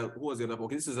 Who was it?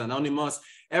 Okay, this is anonymous.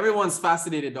 Everyone's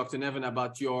fascinated, Dr. Nevin,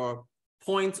 about your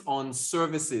point on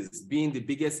services being the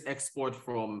biggest export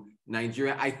from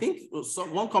Nigeria. I think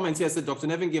one comment here said Dr.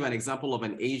 Nevin gave an example of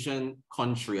an Asian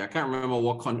country. I can't remember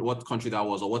what country that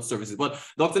was or what services, but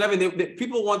Dr. Nevin,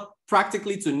 people want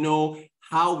practically to know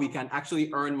how we can actually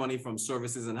earn money from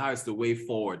services and how it's the way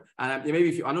forward. And maybe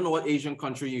if I don't know what Asian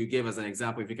country you gave as an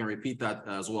example, if you can repeat that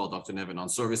as well, Dr. Nevin, on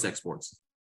service exports.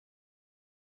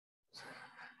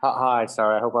 Hi,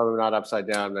 sorry, I hope I'm not upside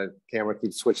down. The camera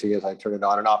keeps switching as I turn it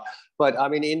on and off. But I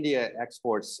mean, India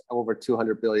exports over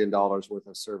 $200 billion worth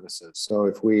of services. So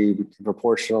if we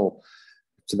proportional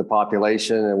to the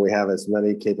population and we have as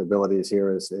many capabilities here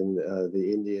as in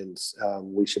the Indians,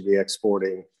 we should be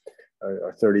exporting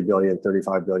 $30 billion,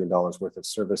 $35 billion worth of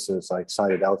services. I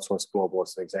cited Outsource Global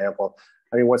as an example.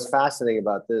 I mean, what's fascinating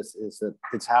about this is that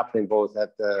it's happening both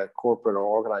at the corporate or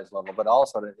organized level, but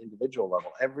also at an individual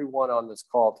level. Everyone on this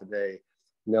call today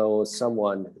knows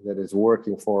someone that is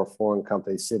working for a foreign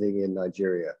company sitting in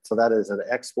Nigeria. So that is an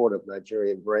export of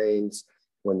Nigerian brains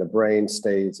when the brain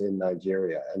stays in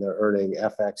Nigeria and they're earning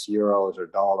FX, euros, or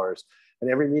dollars. And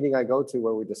every meeting I go to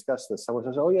where we discuss this, someone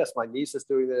says, oh yes, my niece is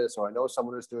doing this, or I know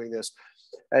someone who's doing this.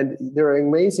 And there are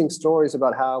amazing stories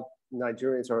about how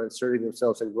Nigerians are inserting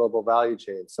themselves in global value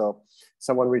chains. So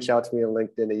someone reached out to me on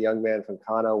LinkedIn, a young man from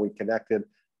Kano, we connected.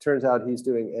 Turns out he's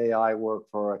doing AI work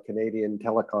for a Canadian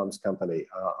telecoms company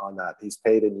on that. He's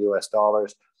paid in US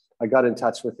dollars. I got in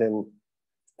touch with him.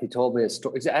 He told me a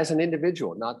story as an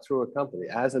individual, not through a company.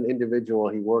 As an individual,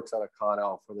 he works out of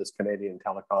Kano for this Canadian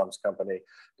telecoms company,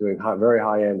 doing very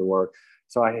high-end work.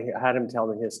 So I had him tell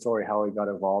me his story, how he got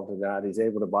involved in that. He's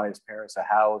able to buy his parents a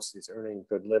house. He's earning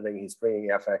good living. He's bringing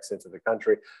FX into the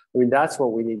country. I mean, that's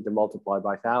what we need to multiply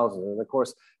by thousands. And of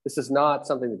course, this is not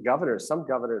something that some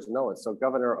governors know it. So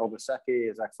Governor Obaseki,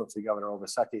 His Excellency Governor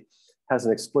Obaseki, has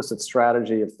an explicit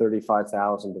strategy of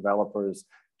 35,000 developers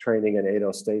training in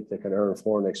Edo State that can earn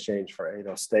foreign exchange for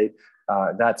Edo State.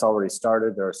 That's already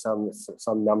started. There are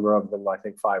some number of them, I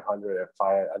think 500, if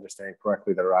I understand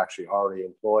correctly, that are actually already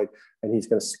employed, and he's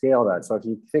going to scale that. So if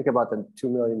you think about the 2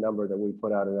 million number that we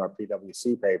put out in our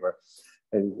PwC paper,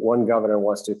 and one governor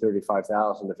wants to do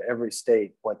 35,000, if every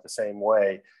state went the same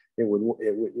way, we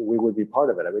would be part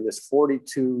of it. I mean, there's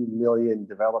 42 million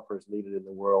developers needed in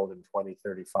the world in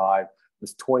 2035.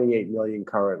 There's 28 million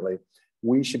currently.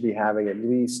 We should be having at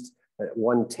least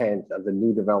 1/10 of the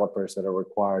new developers that are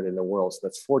required in the world. So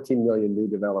that's 14 million new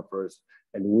developers.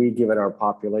 And we, given our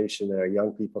population and our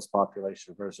young people's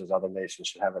population versus other nations,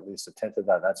 should have at least 1/10 of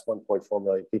that. That's 1.4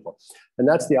 million people. And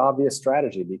that's the obvious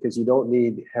strategy, because you don't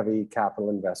need heavy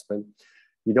capital investment.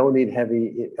 You don't need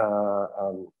heavy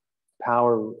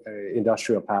power,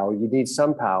 industrial power. You need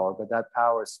some power, but that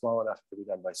power is small enough to be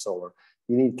done by solar.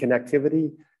 You need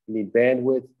connectivity, you need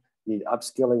bandwidth, you need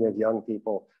upskilling of young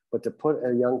people. But to put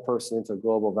a young person into a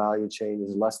global value chain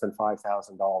is less than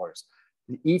 $5,000.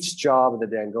 Each job in the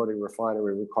Dangote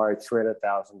refinery required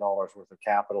 $300,000 worth of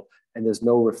capital, and there's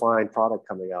no refined product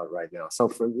coming out right now. So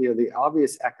for the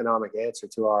obvious economic answer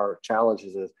to our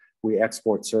challenges is we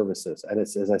export services. And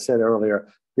it's, as I said earlier,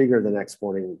 bigger than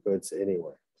exporting goods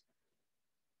anywhere.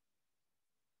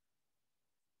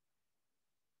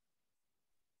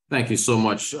 Thank you so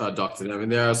much, Dr. Nevin.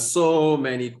 There are so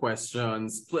many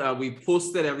questions. We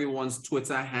posted everyone's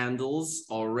Twitter handles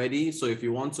already. So if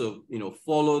you want to,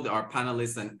 follow our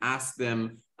panelists and ask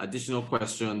them additional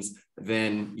questions,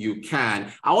 then you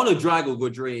can. I want to drag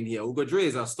Ugodre in here. Ugodre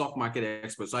is our stock market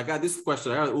expert. So I got this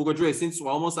question. Ugodre, since we're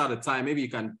almost out of time, maybe you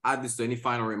can add this to any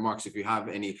final remarks if you have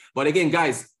any. But again,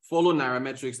 guys, follow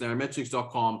Nairametrics,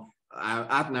 nairametrics.com.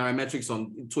 At Nairametrics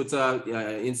on Twitter,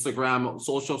 Instagram,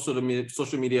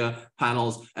 social media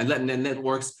panels, and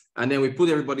networks. And then we put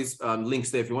everybody's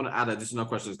links there if you want to add additional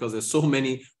questions, because there's so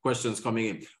many questions coming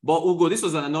in. But Ugo, this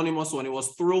was an anonymous one. It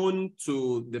was thrown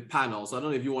to the panel. So I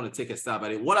don't know if you want to take a stab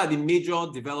at it. What are the major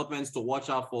developments to watch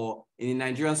out for in the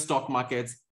Nigerian stock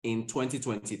market in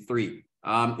 2023?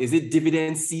 Is it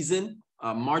dividend season,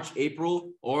 March,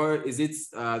 April, or is it,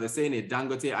 they're saying a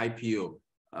Dangote IPO?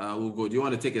 Ugo, do you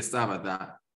want to take a stab at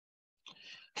that?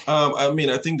 I mean,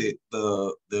 I think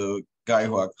the guy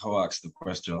who asked the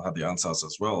question had the answers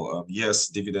as well. Yes,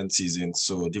 dividend season.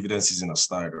 So dividend season has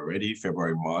started already,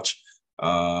 February, March.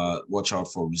 Watch out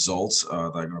for results that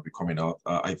are going to be coming out.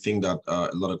 I think that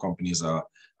a lot of companies are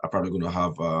probably going to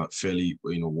have a fairly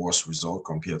worse result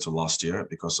compared to last year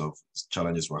because of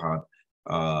challenges we had.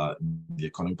 The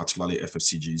economy, particularly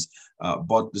FFCGs,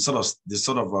 but the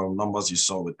sort of numbers you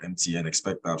saw with MTN,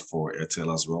 expect that for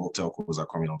Airtel as well. Telcos are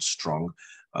coming out strong.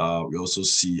 We also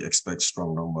expect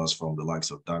strong numbers from the likes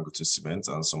of Dangote Cement,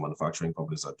 and some manufacturing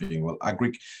companies are doing well.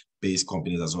 Agri-based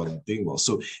companies as well are doing well.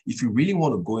 So if you really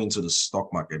want to go into the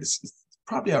stock market, it's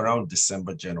probably around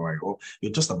December, January, or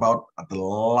you're just about at the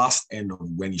last end of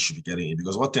when you should be getting in.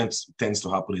 Because what tends to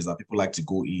happen is that people like to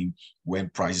go in when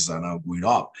prices are now going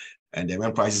up. And then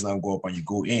when prices now go up and you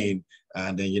go in,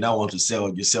 and then you now want to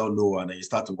sell, you sell low, and then you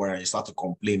start to worry and you start to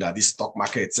complain that this stock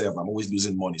market itself, I'm always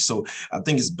losing money. So I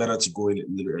think it's better to go in a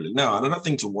little early. Now, another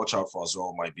thing to watch out for as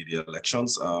well might be the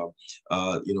elections. Around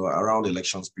the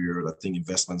elections period, I think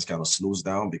investments kind of slows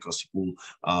down because people,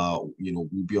 will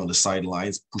be on the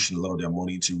sidelines, pushing a lot of their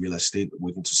money into real estate,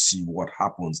 waiting to see what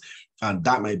happens. And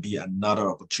that might be another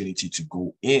opportunity to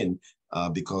go in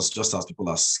because just as people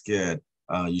are scared,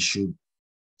 you should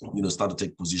start to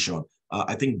take position.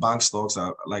 I think bank stocks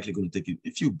are likely going to take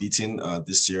a few beating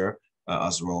this year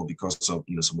as well because of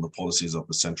some of the policies of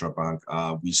the central bank.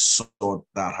 We saw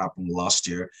that happen last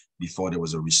year before there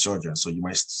was a resurgence. So you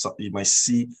might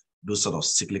see those sort of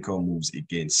cyclical moves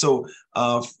again. So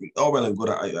all well and good.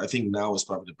 I think now is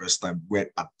probably the best time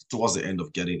towards the end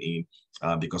of getting in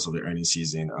because of the earnings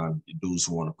season and those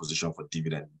who want a position for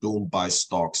dividend. Don't buy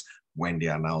stocks when they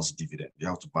announce dividend. You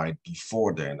have to buy it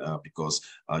before then because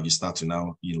you start to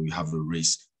now, you have a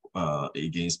race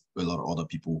against a lot of other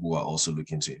people who are also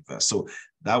looking to invest. So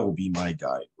that will be my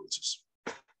guide.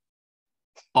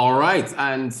 All right.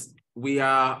 And we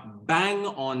are bang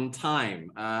on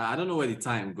time. I don't know where the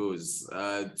time goes.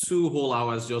 2 whole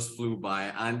hours just flew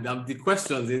by. And the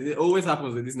questions, it always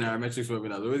happens with these Nairametrics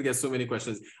webinars. We always get so many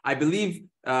questions. I believe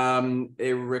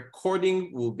a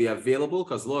recording will be available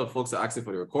because a lot of folks are asking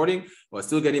for the recording. We're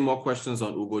still getting more questions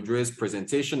on Ugo Dre's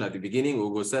presentation at the beginning.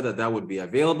 Ugo said that would be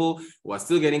available. We're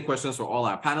still getting questions for all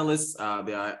our panelists.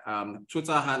 Their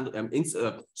Twitter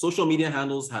handle, social media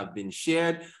handles have been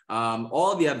shared.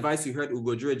 All the advice you heard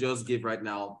Ugo Dre just give right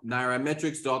now,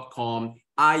 nairametrics.com.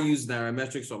 I use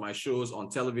Nairametrics for my shows on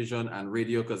television and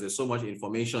radio because there's so much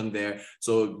information there.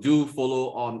 So do follow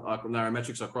on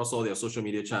Nairametrics across all their social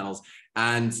media channels.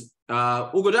 And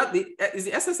Ugo, is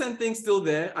the SSN thing still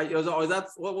there? Or is that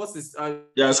what's this?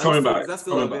 Yeah, it's coming back. Is that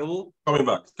still available? Coming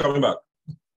back.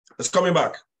 It's coming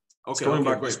back. Okay,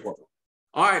 back great.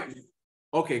 All right.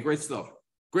 Okay, great stuff.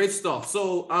 Great stuff.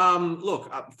 So, look,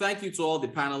 thank you to all the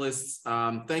panelists.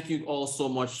 Thank you all so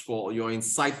much for your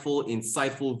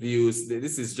insightful views.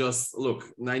 This is just,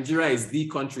 look, Nigeria is the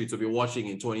country to be watching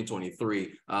in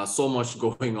 2023. So much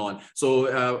going on. So,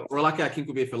 Rolake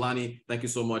Akinkube Felani, thank you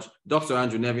so much. Dr.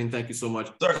 Andrew Nevin, thank you so much.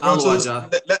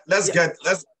 Let's get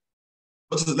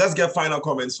final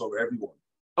comments from everyone.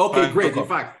 Okay, great. In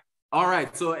fact, all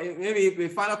right, so maybe the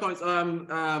final comments.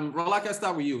 Rolake, I'll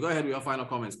start with you. Go ahead with your final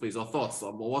comments, please, or thoughts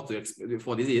on what to expect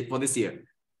for this year.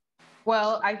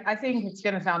 Well, I think it's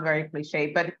going to sound very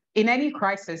cliche, but in any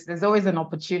crisis, there's always an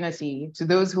opportunity to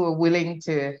those who are willing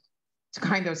to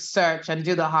kind of search and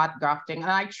do the hard grafting. And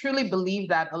I truly believe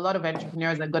that a lot of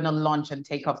entrepreneurs are going to launch and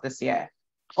take off this year.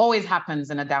 Always happens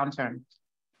in a downturn.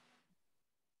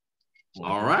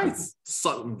 All right,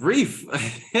 so brief.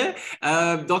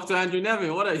 Dr. Andrew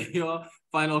Nevin, what are your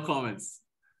final comments?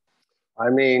 I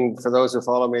mean, for those who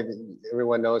follow me,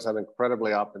 everyone knows I'm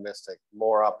incredibly optimistic,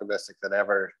 more optimistic than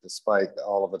ever, despite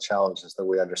all of the challenges that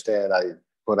we understand. I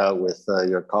put out with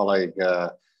your colleague,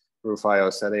 Rufai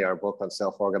Oseni, our book on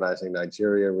self-organizing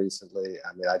Nigeria recently.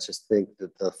 I mean, I just think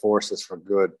that the forces for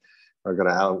good are going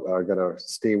to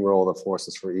steamroll the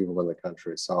forces for evil in the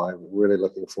country. So I'm really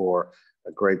looking for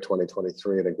a great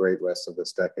 2023 and a great rest of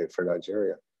this decade for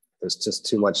Nigeria. There's just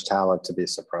too much talent to be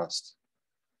suppressed.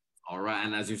 All right,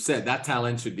 and as you've said, that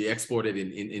talent should be exported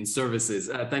in services.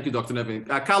 Thank you, Dr. Nevin.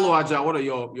 Kalu Aja, what are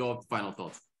your final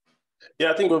thoughts?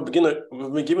 Yeah, I think we've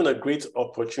been given a great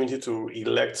opportunity to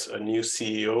elect a new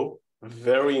CEO.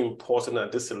 Very important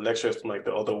that this election is like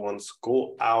the other ones.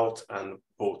 Go out and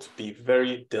vote. Be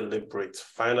very deliberate.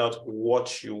 Find out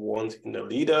what you want in a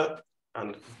leader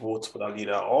and vote for that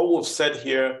leader. All we've said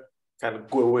here can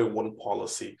go away one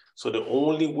policy. So the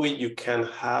only way you can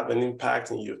have an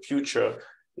impact in your future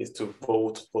is to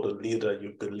vote for the leader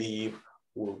you believe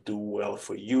will do well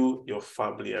for you, your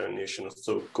family, and your nation.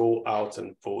 So go out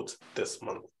and vote this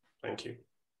month. Thank you.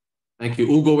 Thank you.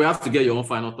 Ugo, we have to get your own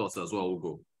final thoughts as well,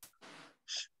 Ugo.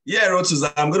 Yeah, Rotus,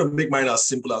 I'm going to make mine as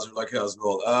simple as you like it as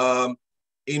well.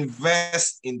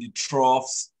 Invest in the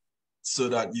troughs so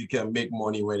that you can make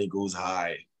money when it goes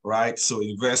high, right? So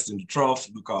invest in the trough,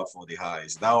 look out for the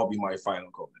highs. That will be my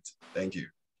final comment. Thank you.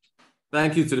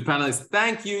 Thank you to the panelists.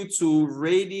 Thank you to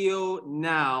Radio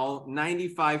Now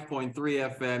 95.3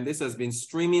 FM. This has been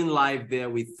streaming live there.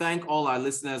 We thank all our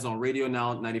listeners on Radio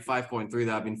Now 95.3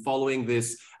 that have been following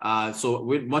this. So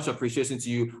with much appreciation to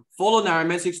you. Follow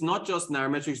Nairametrics, not just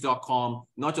nairametrics.com,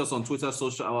 not just on Twitter,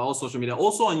 all social media,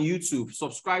 also on YouTube.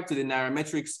 Subscribe to the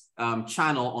Nairametrics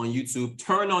channel on YouTube.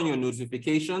 Turn on your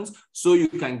notifications so you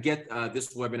can get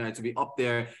this webinar to be up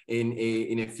there in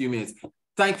a few minutes.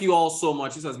 Thank you all so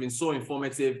much. This has been so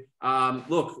informative.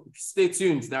 Look, stay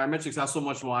tuned. Nairametrics has so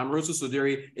much more. I'm Rosu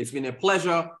Sudiri. It's been a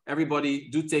pleasure. Everybody,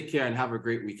 do take care and have a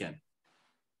great weekend.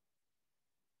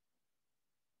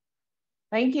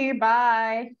 Thank you.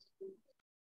 Bye.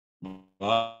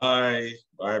 Bye.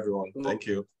 Bye, everyone. Thank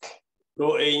you.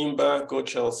 Go Aimba, go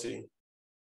Chelsea.